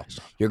not fail.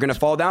 You're going to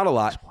fall down a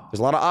lot. There's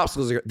a lot of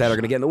obstacles that are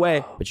going to get in the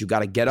way, but you got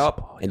to get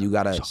up and you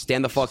got to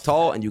stand the fuck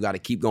tall and you got to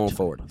keep going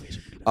forward.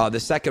 The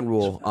second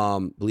rule,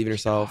 believe in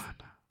yourself.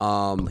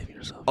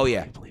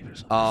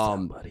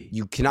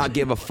 You cannot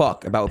give a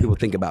fuck about what people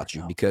think about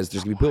you because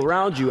there's gonna be people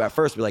around you at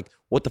first be like,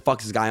 what the fuck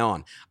is this guy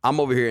on? I'm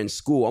over here in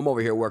school. I'm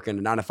over here working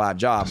a 9-to-5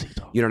 job.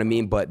 You know what I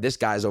mean? But this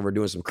guy's over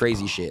doing some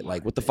crazy shit.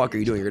 Like, what the fuck are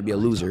you doing? You're gonna be a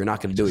loser. You're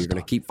not gonna do it. You're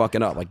gonna keep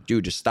fucking up. Like,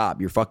 dude, just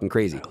stop. You're fucking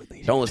crazy.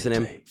 Don't listen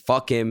to him.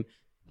 Fuck him.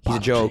 He's a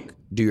joke.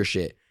 Do your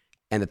shit.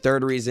 And the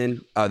third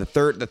reason, the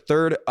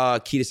third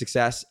key to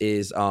success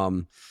is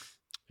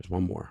there's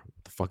one more.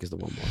 What the fuck is the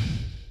one more?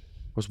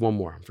 What's one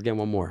more? I'm forgetting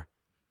one more.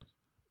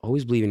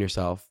 Always believe in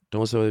yourself.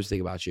 Don't listen to what others think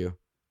about you.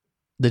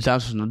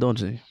 Dejaste no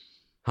doce.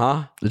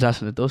 Huh?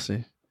 Dejaste no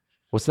doce.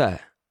 What's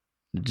that?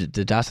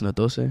 Dejaste no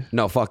doce.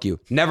 No, fuck you.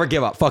 Never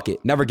give up. Fuck it.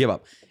 Never give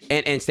up.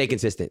 And stay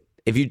consistent.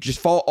 If you just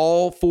follow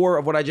all 4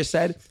 of what I just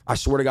said, I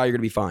swear to God, you're going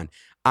to be fine.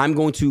 I'm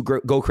going to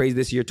go crazy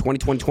this year.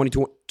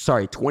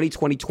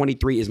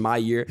 2023 is my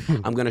year.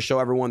 I'm going to show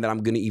everyone that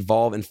I'm going to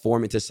evolve and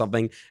form into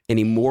something, an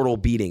immortal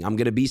being. I'm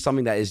going to be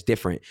something that is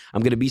different.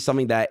 I'm going to be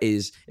something that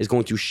is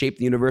going to shape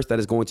the universe, that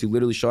is going to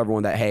literally show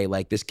everyone that, hey,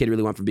 like this kid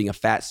really went from being a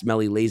fat,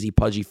 smelly, lazy,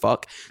 pudgy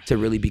fuck to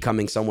really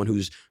becoming someone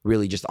who's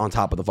really just on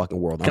top of the fucking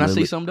world. Can I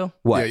say something though?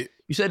 What? Yeah,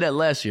 You said that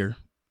last year.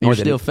 No, You're I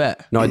didn't. still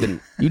fat. No, I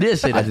didn't. You did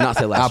say that. I did not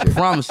say last I year.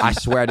 promise you. I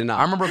swear I did not.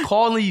 I remember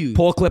calling you.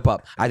 Pull a clip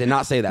up. I did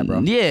not say that,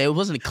 bro. Yeah, it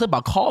wasn't a clip.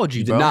 I called you,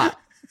 You bro. did not.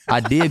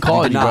 I did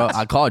call did you, bro. not.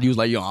 I called you. Was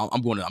like, yo,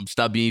 I'm going to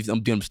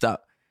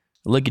stop.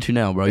 Look at you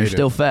now, bro. You're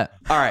still fat.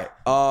 All right.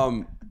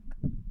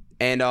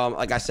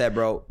 Like I said,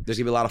 bro, there's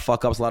gonna be a lot of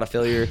fuck ups, a lot of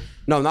failure.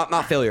 No,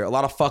 not failure. A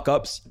lot of fuck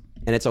ups,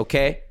 and it's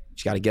okay. You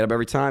just got to get up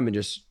every time and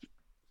just,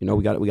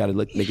 we got to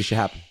make this shit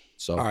happen.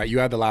 So, All right, you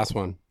had the last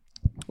one.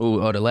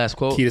 Oh, the last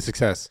quote. Key to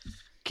success.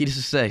 Key to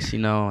success,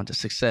 the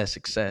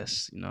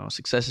success.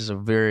 Success is a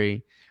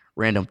very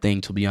random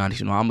thing, to be honest.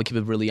 I'm gonna keep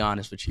it really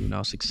honest with you.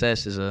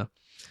 Success is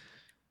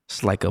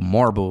it's like a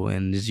marble,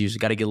 and you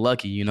just gotta get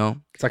lucky.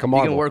 It's like a You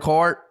marble. can work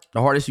hard,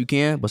 the hardest you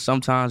can, but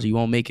sometimes you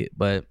won't make it.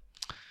 But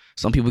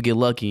some people get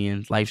lucky,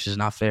 and life's just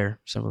not fair.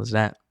 Simple as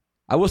that.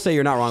 I will say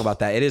you're not wrong about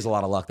that. It is a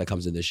lot of luck that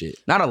comes in this shit.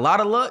 Not a lot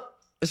of luck.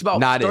 It's about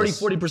Nah, it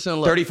 30-40%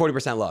 luck.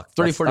 30-40% luck.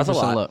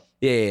 30-40% luck.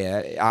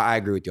 Yeah. I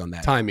agree with you on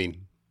that.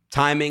 Timing.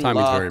 Timing's very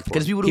luck, important.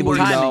 Because people people do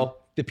you work. know,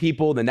 the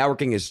people, the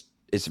networking is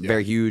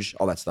very huge,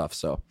 all that stuff.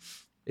 So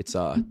it's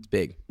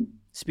big.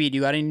 Speed,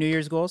 you got any New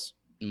Year's goals?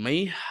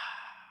 Me?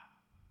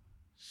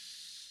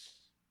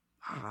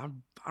 I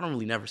don't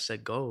really never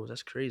set goals.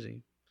 That's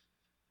crazy.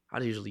 I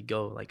usually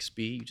go like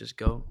speed. You just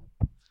go.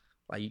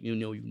 Like you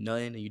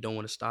nothing and you don't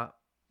want to stop.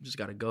 You just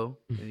gotta go.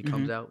 And it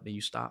comes out, then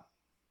you stop.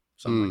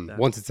 Something like that.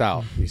 Once it's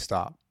out, you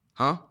stop.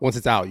 Huh? Once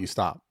it's out, you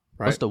stop.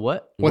 Right? What's the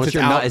what? Once Once it's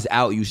your out, nut is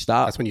out, you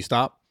stop. that's when you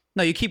stop.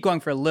 No, you keep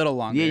going for a little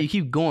longer. Yeah, you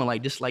keep going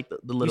like just like the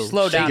You little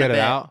slow down get a it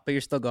bit, out. but you're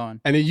still going.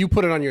 And then you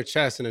put it on your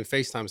chest and then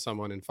FaceTime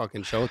someone and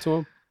fucking show it to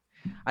them.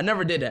 I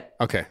never did that.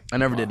 Okay. I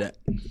never did that.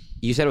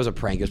 You said it was a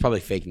prank. It was probably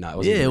a fake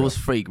nut. Yeah, it was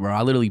fake, bro.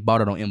 I literally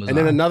bought it on Amazon. And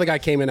then another guy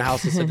came in the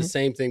house and said the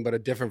same thing, but a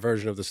different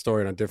version of the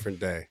story on a different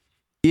day.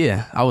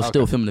 Yeah, I was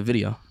still filming the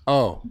video.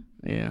 Oh,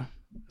 Yeah.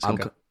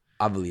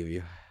 I believe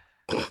you.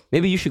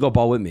 Maybe you should go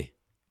bald with me.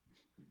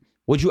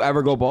 Would you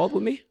ever go bald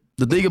with me?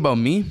 The thing about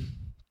me,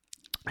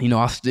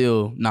 I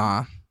still,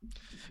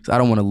 'Cause I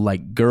don't want to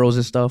like girls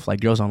and stuff. Like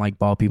girls don't like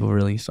bald people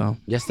really. So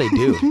Yes, they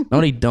do. You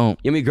no, they don't.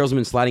 know how many girls have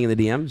been sliding in the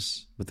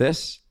DMs with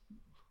this?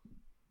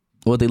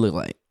 What they look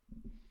like.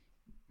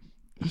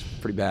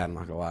 Pretty bad, I'm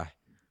not gonna lie.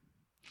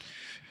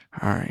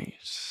 All right.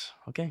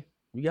 Okay.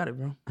 You got it,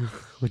 bro.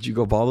 Would you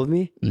go bald with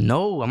me?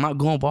 No, I'm not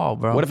going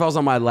bald, bro. What if I was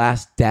on my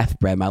last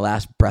deathbed, my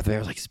last breath of air?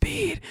 I was like,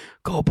 Speed,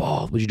 go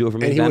bald. Would you do it for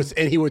me?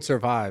 and he would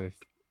survive.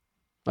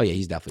 Oh yeah,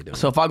 he's definitely doing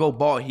So if I go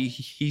bald,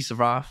 he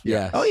survived?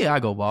 Yes. Oh yeah, I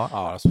go bald.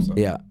 Oh, that's what's up.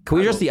 it. Yeah. Can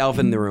we address the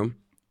elephant in the room?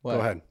 What? Go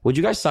ahead. Would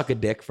you guys suck a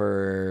dick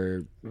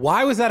for?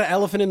 Why was that an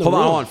elephant in the Hold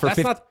room? on. That's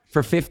not.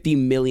 For $50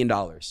 million,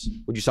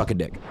 would you suck a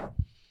dick?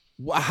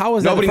 How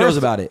is Nobody that? knows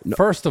about it. No,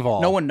 First of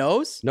all, No one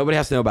knows? nobody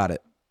has to know about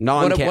it. No,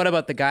 What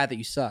about the guy that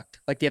you sucked?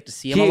 Like, do you have to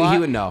see him a he lot?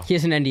 would know. He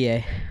has an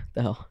NDA.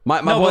 The hell? My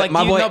No, but boy, like,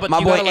 my do you boy, know, but my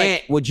you boy gotta, like-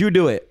 Ant. Would you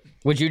do it?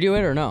 Would you do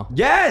it or no?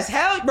 Yes,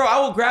 hell, bro. I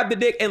will grab the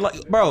dick and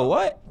like, bro,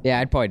 what? Yeah,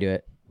 I'd probably do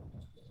it.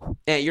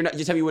 Ant, you're not.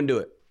 Just tell me you wouldn't do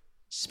it.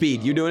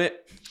 Speed, you doing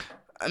it?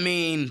 I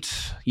mean,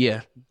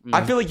 yeah.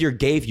 I feel like you're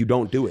gay if you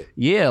don't do it.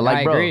 Yeah, like,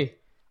 I bro. agree.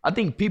 I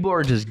think people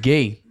are just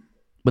gay,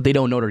 but they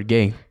don't know they're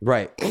gay.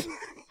 Right.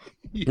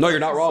 No, you're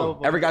not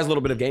wrong. Every guy's a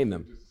little bit of gay in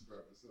them.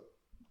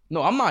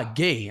 No, I'm not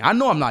gay. I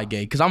know I'm not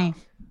gay because I'm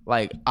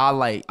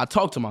I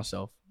talk to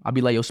myself. I'll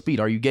be like, yo, Speed,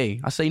 are you gay?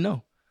 I say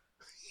no.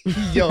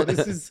 Yo,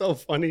 this is so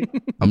funny.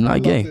 I'm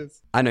not gay.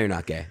 This. I know you're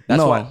not gay. That's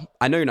No. why.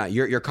 I know you're not.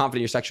 You're confident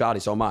in your sexuality.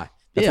 So am I.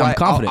 That's Yeah, I'm why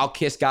confident. I'll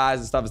kiss guys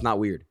and stuff. It's not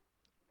weird.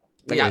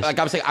 Like, Yes.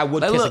 I'm saying, I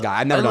would Like, kiss a look, guy.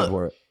 I've never like, done it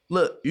before.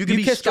 Look, you can You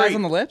be kiss straight. guys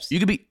on the lips? You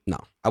could be No,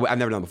 I've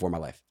never done it before in my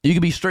life.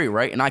 straight,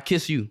 right? And I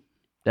kiss you.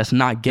 That's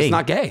not gay. It's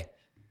not gay.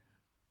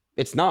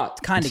 It's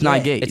not. Kind of It's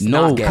not gay. It's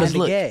no, not gay. because Kinda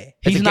look, gay.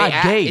 It's he's a not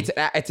act- gay. It's an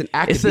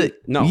act. It's of a being-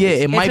 no. yeah.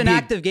 It It's might an be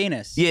act of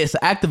gayness. yeah. It's an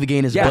act of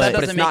gayness, Yes, that but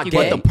but doesn't it's make not you gay.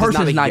 gay. the It does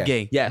person's make not you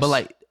gay. Yes. But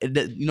like,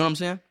 you know what I'm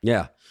saying?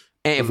 Yeah.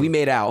 And if we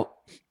made out,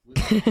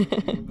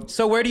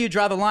 So where do you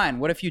draw the line?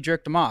 What if you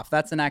jerked him off?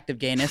 That's an act of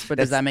gayness, but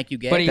does that make you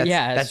gay? But that's,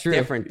 yeah, that's that's true.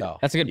 different though.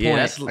 That's a good point. Yeah,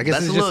 that's, I guess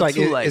that's it's a just little like,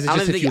 too is like. it I don't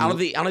just think. that I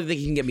you- don't think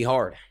he can get me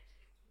hard.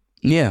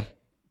 Yeah.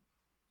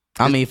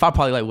 I mean, if I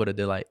probably like would have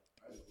did like,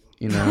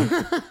 you know,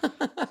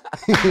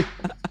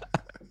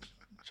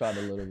 tried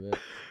a little bit.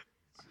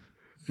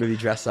 Maybe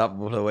dress up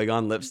with a wig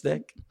on,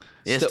 lipstick.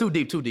 Yeah, it's Still- too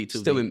deep, too deep, too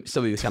Still, deep.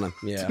 be kind of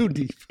yeah. Too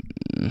deep.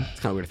 It's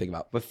kind of weird to think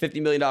about. But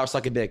 $50 million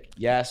suck a dick.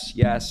 Yes,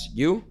 yes.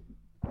 You?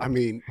 I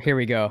mean, Here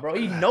we go. Bro,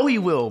 you know he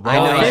will, bro. I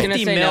know. I was 50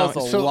 gonna say mil's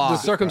no. a so lot. the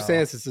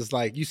circumstances is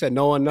like you said.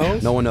 No one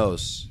knows. No one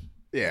knows.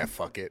 Yeah,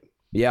 fuck it.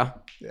 Yeah.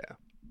 Yeah.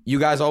 You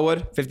guys all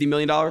would? $50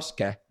 million?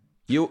 Okay.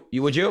 You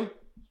would you?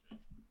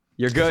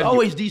 You're good. It's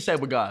always these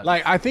type of guys.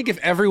 Like I think if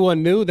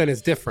everyone knew, then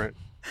it's different.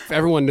 If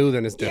everyone knew,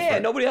 then it's different. Yeah,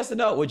 nobody has to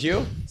know. Would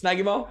you?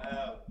 Snaggy Mo?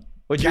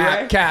 Would you,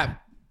 Ray?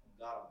 Cap.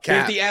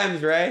 50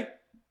 M's, Ray.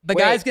 The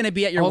Wait, guy's gonna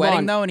be at your hold wedding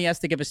on. though, and he has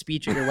to give a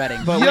speech at your wedding.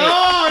 Yo,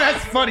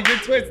 that's funny. You're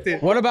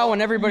twisted. What about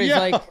when everybody's Yo,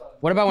 like?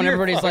 What about when you're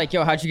everybody's fucked. like,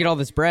 "Yo, how'd you get all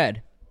this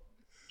bread?"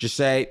 Just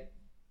say,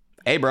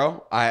 hey,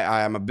 bro,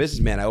 I'm a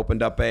businessman. I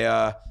opened up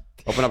a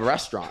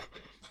restaurant.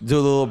 Do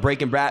the little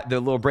Breaking Bad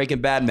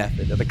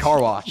method of the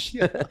car wash.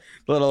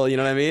 Little, you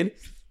know what I mean?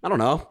 I don't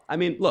know. I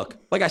mean, look,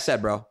 like I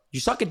said, bro, you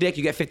suck a dick,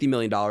 you get $50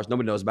 million.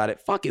 Nobody knows about it.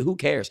 Fuck it. Who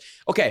cares?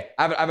 Okay,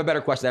 I have a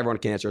better question that everyone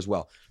can answer as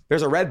well.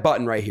 There's a red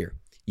button right here.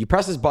 You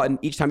press this button.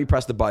 Each time you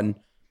press the button,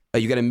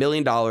 you get $1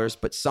 million,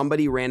 but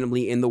somebody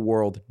randomly in the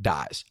world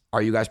dies.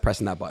 Are you guys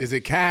pressing that button? Is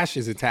it cash?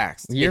 Is it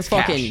taxed? You're It's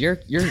fucking.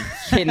 cash. You're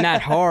hitting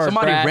that hard.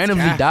 Somebody Brad.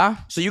 randomly die.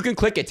 So you can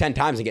click it 10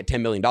 times and get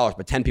 $10 million,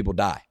 but 10 people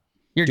die.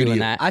 You're Due to doing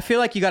you. that. I feel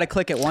like you got to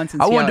click it once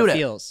and I see wouldn't how do it that.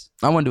 feels,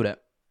 I wouldn't do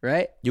that.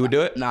 right? You would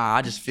do it? Nah,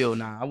 I just feel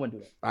I wouldn't do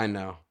that. I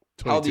know.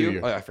 How old are 22 you?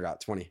 years. Oh, yeah, I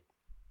forgot. 20.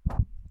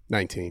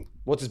 19.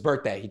 What's his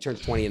birthday? He turns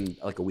 20 in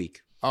like a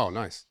week. Oh,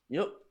 nice.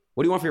 Yep.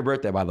 What do you want for your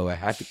birthday, by the way?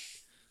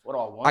 What do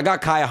I want? I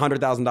got Kai a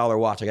 $100,000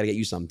 watch. I got to get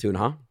you something too,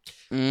 huh?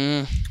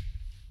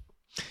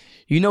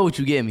 You know what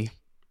you get me.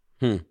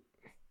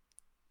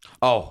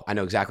 Oh, I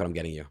know exactly what I'm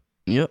getting you.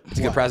 Yep. It's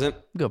a good present.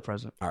 Good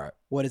present. All right.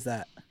 What is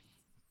that?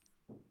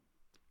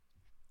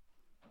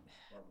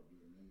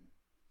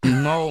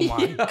 Oh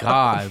my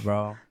God,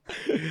 bro.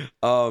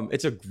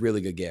 It's a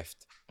really good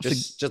gift.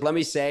 Just let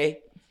me say,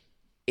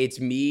 it's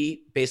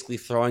me basically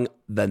throwing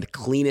the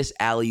cleanest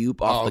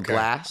alley-oop off Oh, the okay.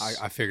 glass.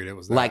 I figured it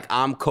was that. Like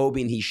I'm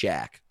Kobe and he's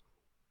Shaq.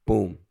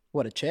 Boom.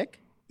 What, a chick?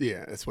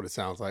 Yeah, that's what it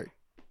sounds like.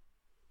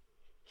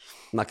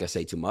 I'm not gonna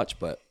say too much,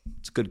 but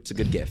it's good. It's a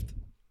good gift.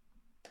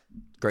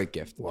 Great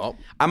gift. Well,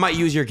 I might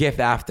use your gift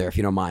after, if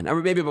you don't mind.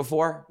 Or maybe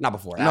before. Not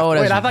before. No, after. wait,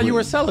 that's I thought you were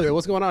rude. celibate.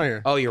 What's going on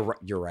here? Oh, you're right.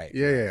 You're right.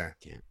 Yeah,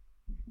 yeah.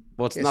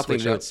 Well, it's Yeah, nothing to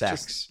switch do up. with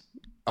sex.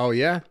 Oh,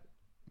 yeah?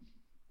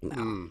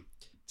 No,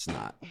 it's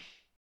not.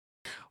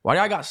 Why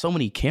y'all got so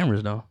many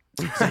cameras though?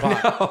 No.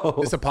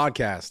 It's a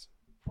podcast.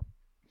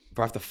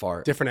 I have to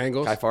fart. Different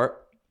angles. Can I fart?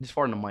 Just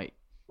fart in the mic.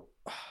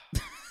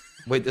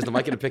 Wait, is the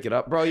mic gonna pick it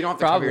up? Bro, you don't have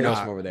to cover your nose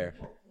not. from over there.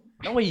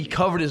 No way he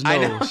covered his I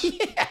know. nose.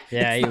 Yeah.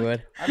 Yeah, you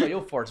would. I know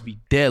your farts be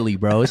deadly,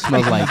 bro. It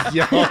smells like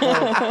Yo.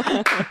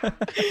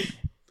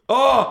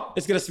 Oh,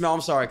 it's gonna smell.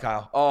 I'm sorry,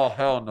 Kyle. Oh,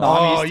 hell no. I'm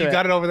Oh, used to you it.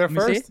 got it over there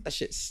Let me see. first? That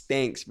shit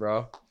stinks,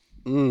 bro.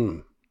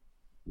 Mm.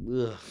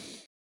 Ugh.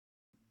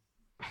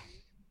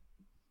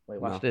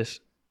 Wait, watch No. this.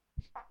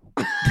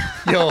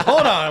 Yo,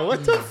 hold on.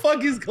 What the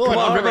fuck is going Come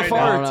on, rip a right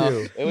fart now? or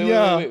two. Wait,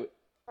 Yeah.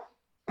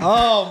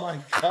 Oh,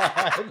 my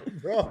God,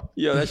 bro.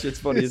 Yo, that shit's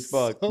funny as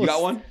fuck. so You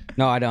got one?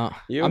 No, I don't.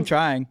 You? I'm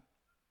trying.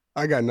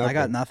 I got nothing. I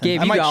got nothing. Gabe,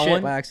 I you might got shit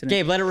one. by accident.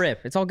 Gabe, let it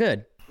rip. It's all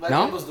good.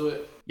 No.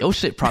 Your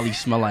shit probably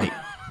smell like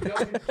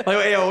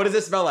Wait, yo, what does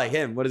it smell like?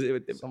 Him? What is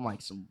it?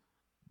 some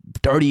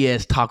dirty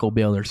ass Taco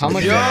Bell or How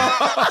something.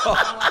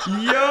 much?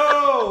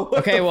 Yo!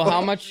 Okay, well,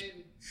 how much?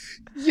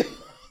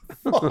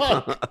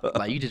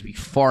 Like you just be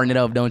farting it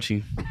up, don't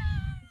you?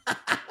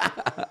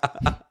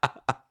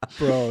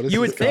 Bro, You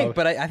would think,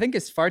 but I think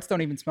his farts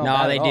don't even smell No,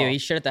 bad they at do. all. He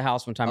shit at the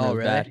house one time. Oh, It was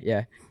really? bad.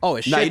 Yeah. Oh,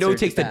 his Now shits you know who are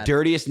takes the bad.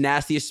 dirtiest,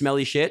 nastiest,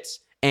 smelly shits?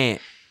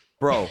 Ant.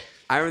 Bro,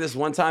 I remember this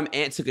one time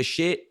Ant took a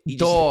shit.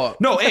 Dog.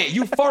 No, Ant,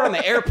 you farted on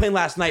the airplane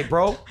last night,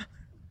 bro.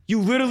 You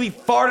literally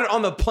farted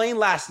on the plane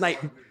last night.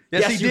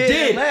 Yes, he you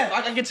did.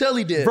 I can tell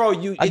he did. Bro,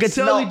 I it can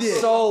tell he smelled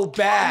did. so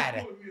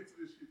bad.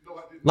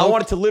 I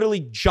wanted to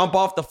literally jump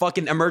off the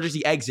fucking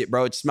emergency exit,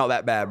 bro. It smelled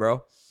that bad,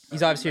 bro.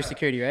 He's obviously your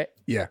security, right?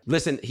 yeah.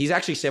 Listen, he's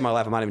actually saved my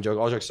life. I'm not even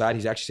joking. All jokes aside,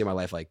 he's actually saved my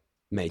life like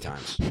many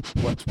times.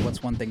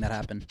 What's one thing that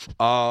happened?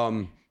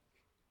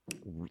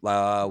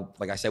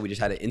 Like I said, we just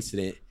had an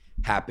incident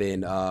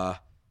happen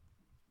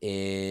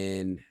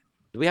in.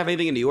 Do we have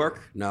anything in New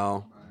York?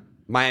 No.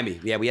 Miami.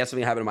 Yeah, we had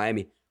something happen in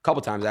Miami a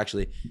couple times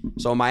actually.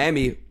 So in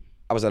Miami,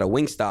 I was at a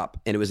Wingstop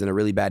and it was in a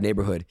really bad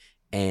neighborhood.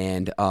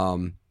 And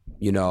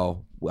you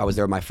know, I was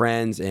there with my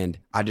friends and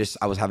I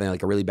was having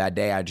like a really bad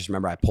day. I just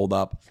remember I pulled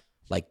up,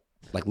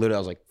 like literally I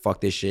was like, fuck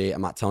this shit.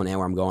 I'm not telling anyone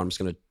where I'm going. I'm just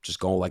gonna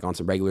go like on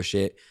some regular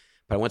shit.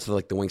 But I went to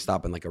like the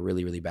Wingstop in like a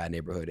really, really bad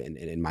neighborhood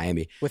in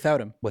Miami.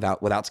 Without him.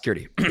 Without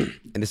security.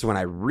 And this is when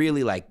I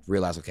really like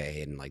realized, okay,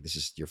 Hayden, like this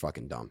is, you're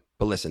fucking dumb.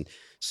 But listen,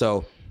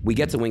 so we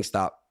get to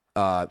Wingstop.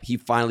 He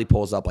finally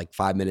pulls up like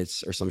 5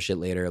 minutes or some shit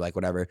later, like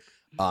whatever.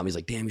 He's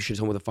like, damn, you should have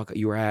told me where the fuck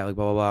you were at, like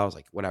blah, blah, blah. I was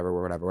like,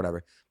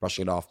 whatever.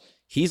 Brushing it off.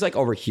 He's like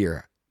over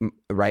here,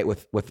 right?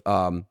 With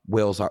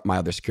Will's my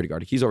other security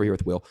guard. He's over here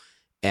with Will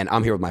and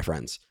I'm here with my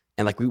friends.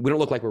 And like, we don't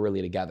look like we're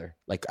really together,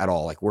 like at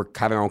all. Like we're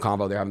having our own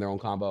combo. They're having their own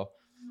combo.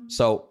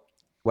 So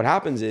what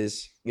happens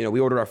is, you know, we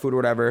ordered our food or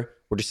whatever.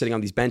 We're just sitting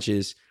on these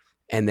benches.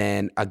 And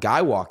then a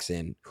guy walks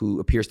in who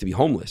appears to be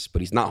homeless,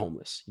 but he's not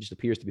homeless. He just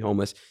appears to be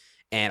homeless.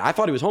 And I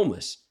thought he was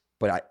homeless,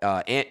 but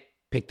Ant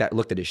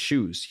looked at his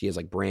shoes. He has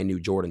like brand new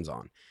Jordans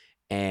on.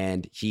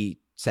 And he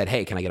said,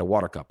 hey, can I get a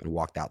water cup? And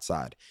walked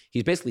outside.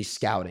 He's basically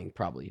scouting,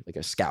 probably like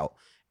a scout.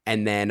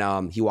 And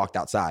then he walked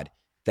outside.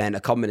 Then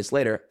a couple minutes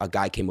later, a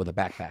guy came with a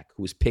backpack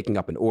who was picking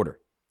up an order.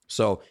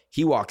 So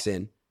he walks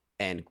in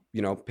and,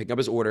 you know, picking up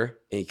his order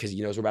because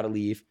he knows we're about to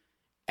leave.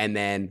 And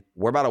then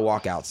we're about to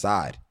walk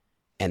outside.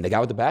 And the guy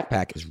with the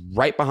backpack is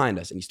right behind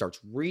us. And he starts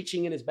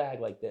reaching in his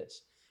bag like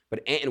this.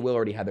 But Ant and Will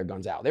already had their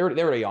guns out. They're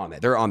already on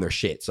that. They're on their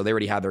shit. So they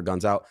already had their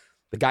guns out.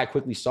 The guy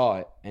quickly saw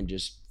it and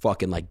just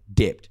fucking like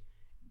dipped.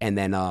 And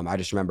then I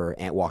just remember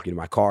Ant walking to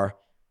my car.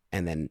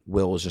 And then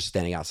Will was just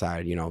standing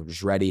outside, you know,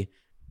 just ready.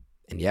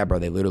 And yeah, bro,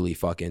 they literally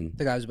fucking.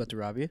 The guy was about to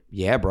rob you?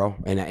 Yeah, bro.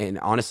 And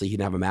honestly, he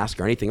didn't have a mask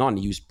or anything on.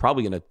 He was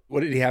probably going to.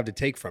 What did he have to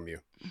take from you?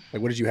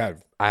 Like, what did you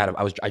have? I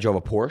drove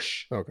a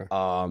Porsche. Okay.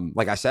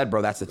 Like I said,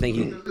 bro, that's the thing.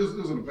 It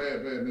was in a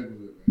bad neighborhood,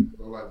 man.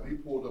 So like, he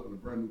pulled up in a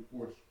brand new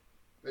Porsche.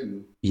 They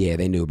knew. Yeah,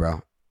 they knew,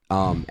 bro.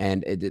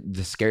 And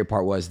the scary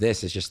part was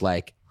this. It's just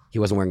like he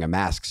wasn't wearing a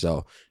mask,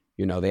 so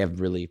you know they have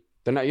really.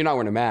 They're not. You're not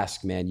wearing a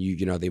mask, man.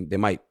 You know they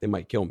might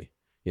kill me.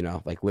 You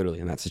know, like literally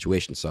in that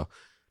situation. So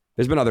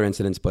there's been other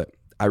incidents, but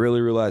I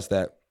really realized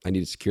that I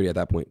needed security at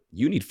that point.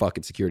 You need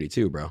fucking security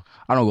too, bro.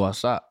 I don't go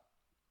outside.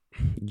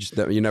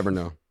 You never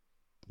know.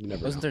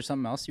 Wasn't there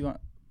something else you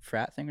want?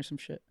 Frat thing or some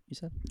shit, you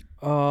said?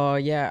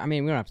 Yeah. I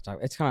mean, we don't have to talk.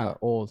 It's kind of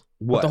old.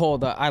 What?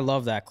 But I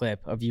love that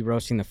clip of you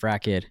roasting the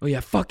frat kid. Oh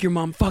yeah, fuck your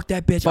mom, fuck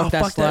that bitch, Fuck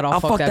that slut, I'll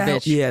fuck that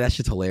bitch. Yeah, that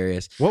shit's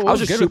hilarious. What I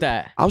was just good super, with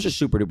that? I was just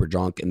super duper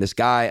drunk, and this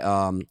guy,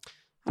 I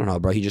don't know,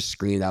 bro. He just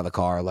screamed out of the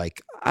car.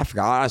 Like I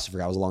honestly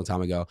forgot. It was a long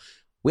time ago.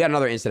 We had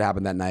another incident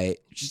happen that night.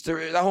 Just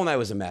that whole night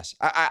was a mess.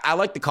 I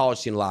like the college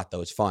scene a lot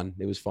though. It's fun.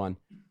 It was fun.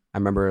 I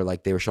remember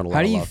like they were showing a lot.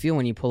 How do of you love. feel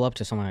when you pull up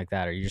to something like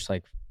that? Are you just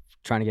like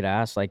trying to get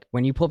ass? Like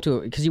when you pull up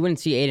to because you wouldn't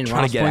see Aiden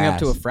Trying to Ross get pulling up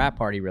to a ass. frat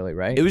party, really,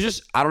 right? It was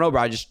just I don't know,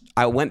 bro.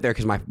 I went there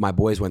because my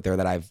boys went there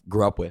that I've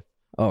grew up with.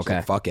 Oh, So, okay.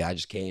 like, fuck it. I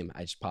just came.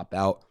 I just popped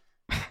out.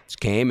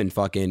 Just came and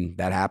fucking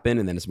that happened,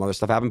 and then some other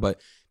stuff happened.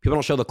 But people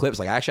don't show the clips.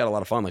 Like I actually had a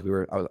lot of fun. Like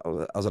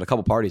I was at a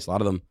couple parties. A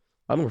lot of them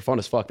were fun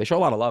as fuck. They show a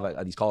lot of love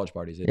at these college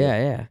parties. They do.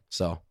 Yeah.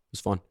 So it was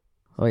fun.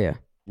 Oh yeah.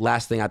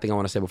 Last thing I think I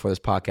want to say before this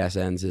podcast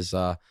ends is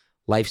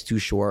life's too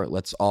short.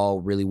 Let's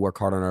all really work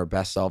hard on our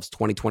best selves.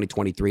 2020,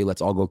 2023.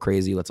 Let's all go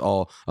crazy. Let's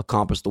all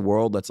accomplish the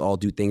world. Let's all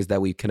do things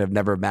that we could have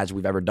never imagined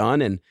we've ever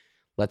done. And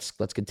let's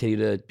continue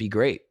to be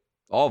great.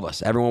 All of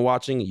us, everyone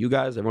watching, you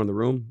guys, everyone in the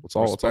room. Let's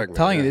all. Respect, man.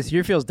 Telling you, this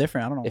year feels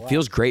different. I don't know It why.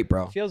 feels great,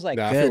 bro. It feels like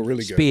Nah, I good. feel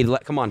really good. Speed.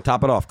 Come on,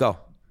 top it off. Go.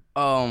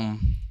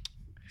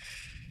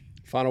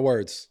 Final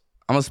words.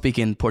 I'm gonna speak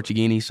in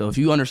Portuguese. So if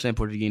you understand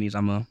Portuguese,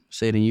 I'm gonna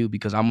say it in you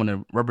because I'm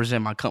gonna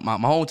represent my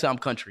hometown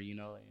country, you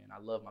know, and I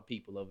love my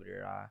people over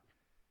there. I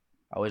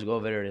always go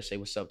over there to say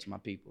what's up to my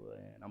people,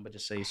 and I'm gonna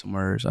just say some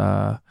words.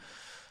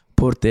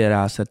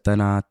 Portera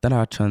setana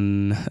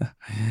tarachan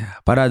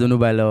parado no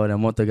bailão é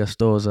muito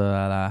gostosa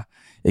lá.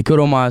 E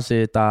quero mais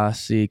tá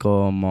assim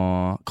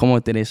como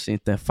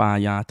interessante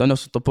faia. Então não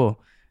se topo.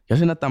 Já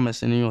se não tá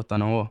mais nenhum tá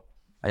não.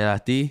 Aí a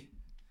ti.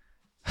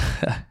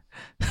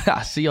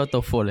 Assim eu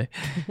tô fole.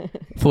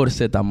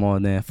 Força tá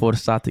moda,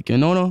 força que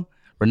não.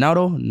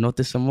 Ronaldo, não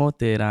te samo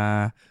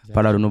terá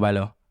parado no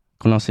bailão.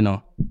 Conoce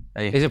não.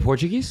 Aí. Is it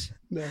Portuguese?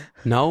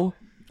 No.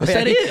 I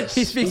said it is.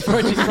 He speaks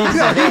Portuguese. He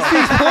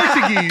speaks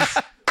Portuguese.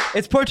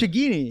 It's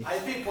Portuguese. I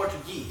speak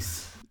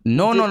Portuguese.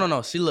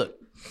 No. See, look.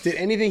 Did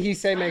anything he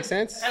say make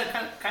sense?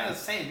 Kind of the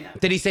same, yeah.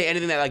 Did he say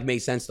anything that like made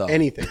sense though?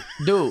 Anything.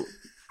 Dude,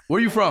 where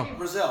you from?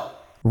 Brazil.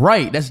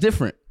 Right, that's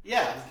different.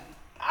 Yeah,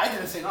 I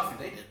didn't say nothing.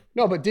 They did.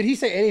 No, but did he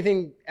say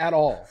anything at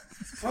all?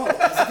 Bro, it's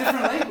a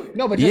different language.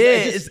 No, but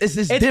Yeah, just, it's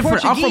It's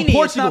different. I'm from Portuguese,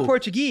 Portugal. It's not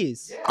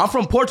Portuguese. I'm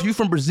from Portugal. You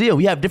from Brazil.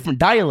 We have different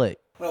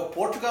dialect. Well,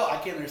 Portugal, I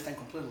can't understand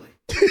completely.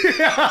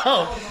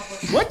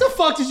 what the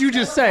fuck did you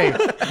just say?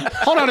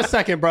 Hold on a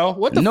second, bro.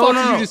 What the fuck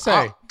did you just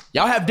say?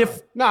 Y'all have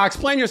different. Nah,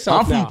 explain yourself.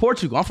 I'm from now.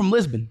 Portugal. I'm from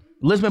Lisbon,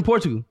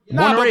 Portugal.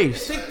 Nah, Born and but- I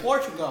raised. speak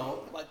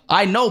Portugal. Like,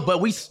 I know, but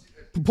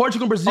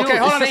Portugal and Brazil. Okay,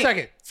 hold the on a same.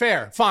 second.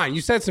 Fair, fine.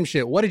 You said some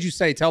shit. What did you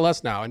say? Tell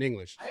us now in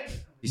English.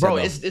 Bro,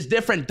 it's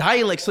different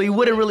dialects, so you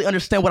wouldn't really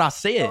understand what I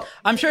said.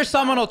 I'm sure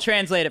someone will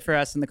translate it for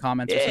us in the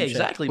comments. or Yeah, some shit.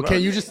 exactly. Well, Bro.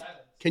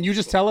 can you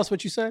just tell us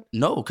what you said?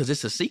 No, because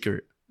it's a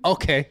secret.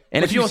 Okay.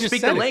 And But if you don't just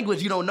speak said the it.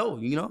 language, you don't know.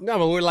 You know. No,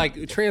 but we're like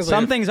translating.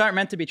 Some things aren't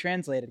meant to be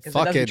translated because it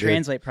Fuck doesn't it, dude.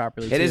 translate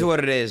properly. It is too. what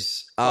it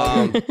is.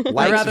 I'd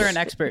Like, rather an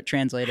expert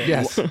translate it.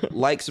 Yes.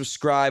 like,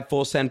 subscribe,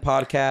 Full Send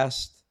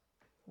Podcast.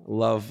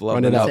 Love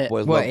Run the it up. Milk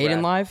Boys. What, love Aiden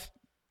rap. live?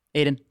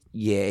 Aiden.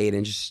 Yeah,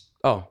 Aiden. Just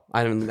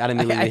I didn't I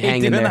really hate hang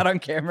in doing there. that on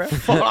camera.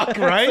 Fuck,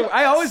 right?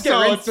 I always get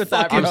So rinsed it's with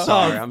that. fucking bro. I'm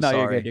sorry. I'm no,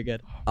 sorry. you're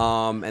good.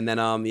 And then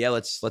yeah,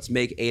 let's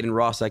make Aiden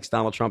Ross X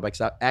Donald Trump X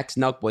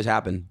Nelk Boys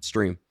happen.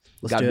 Stream.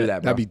 Gotta do do it.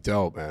 that, bro. That'd be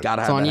dope, man.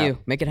 Gotta It's have on that you.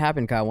 happen. Make it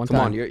happen, Kyle. One Come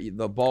time. on,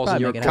 the balls Probably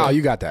in your make it court. Kyle,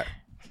 you got that.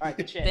 All right,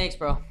 good shit. Thanks,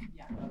 bro.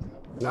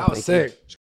 That was sick.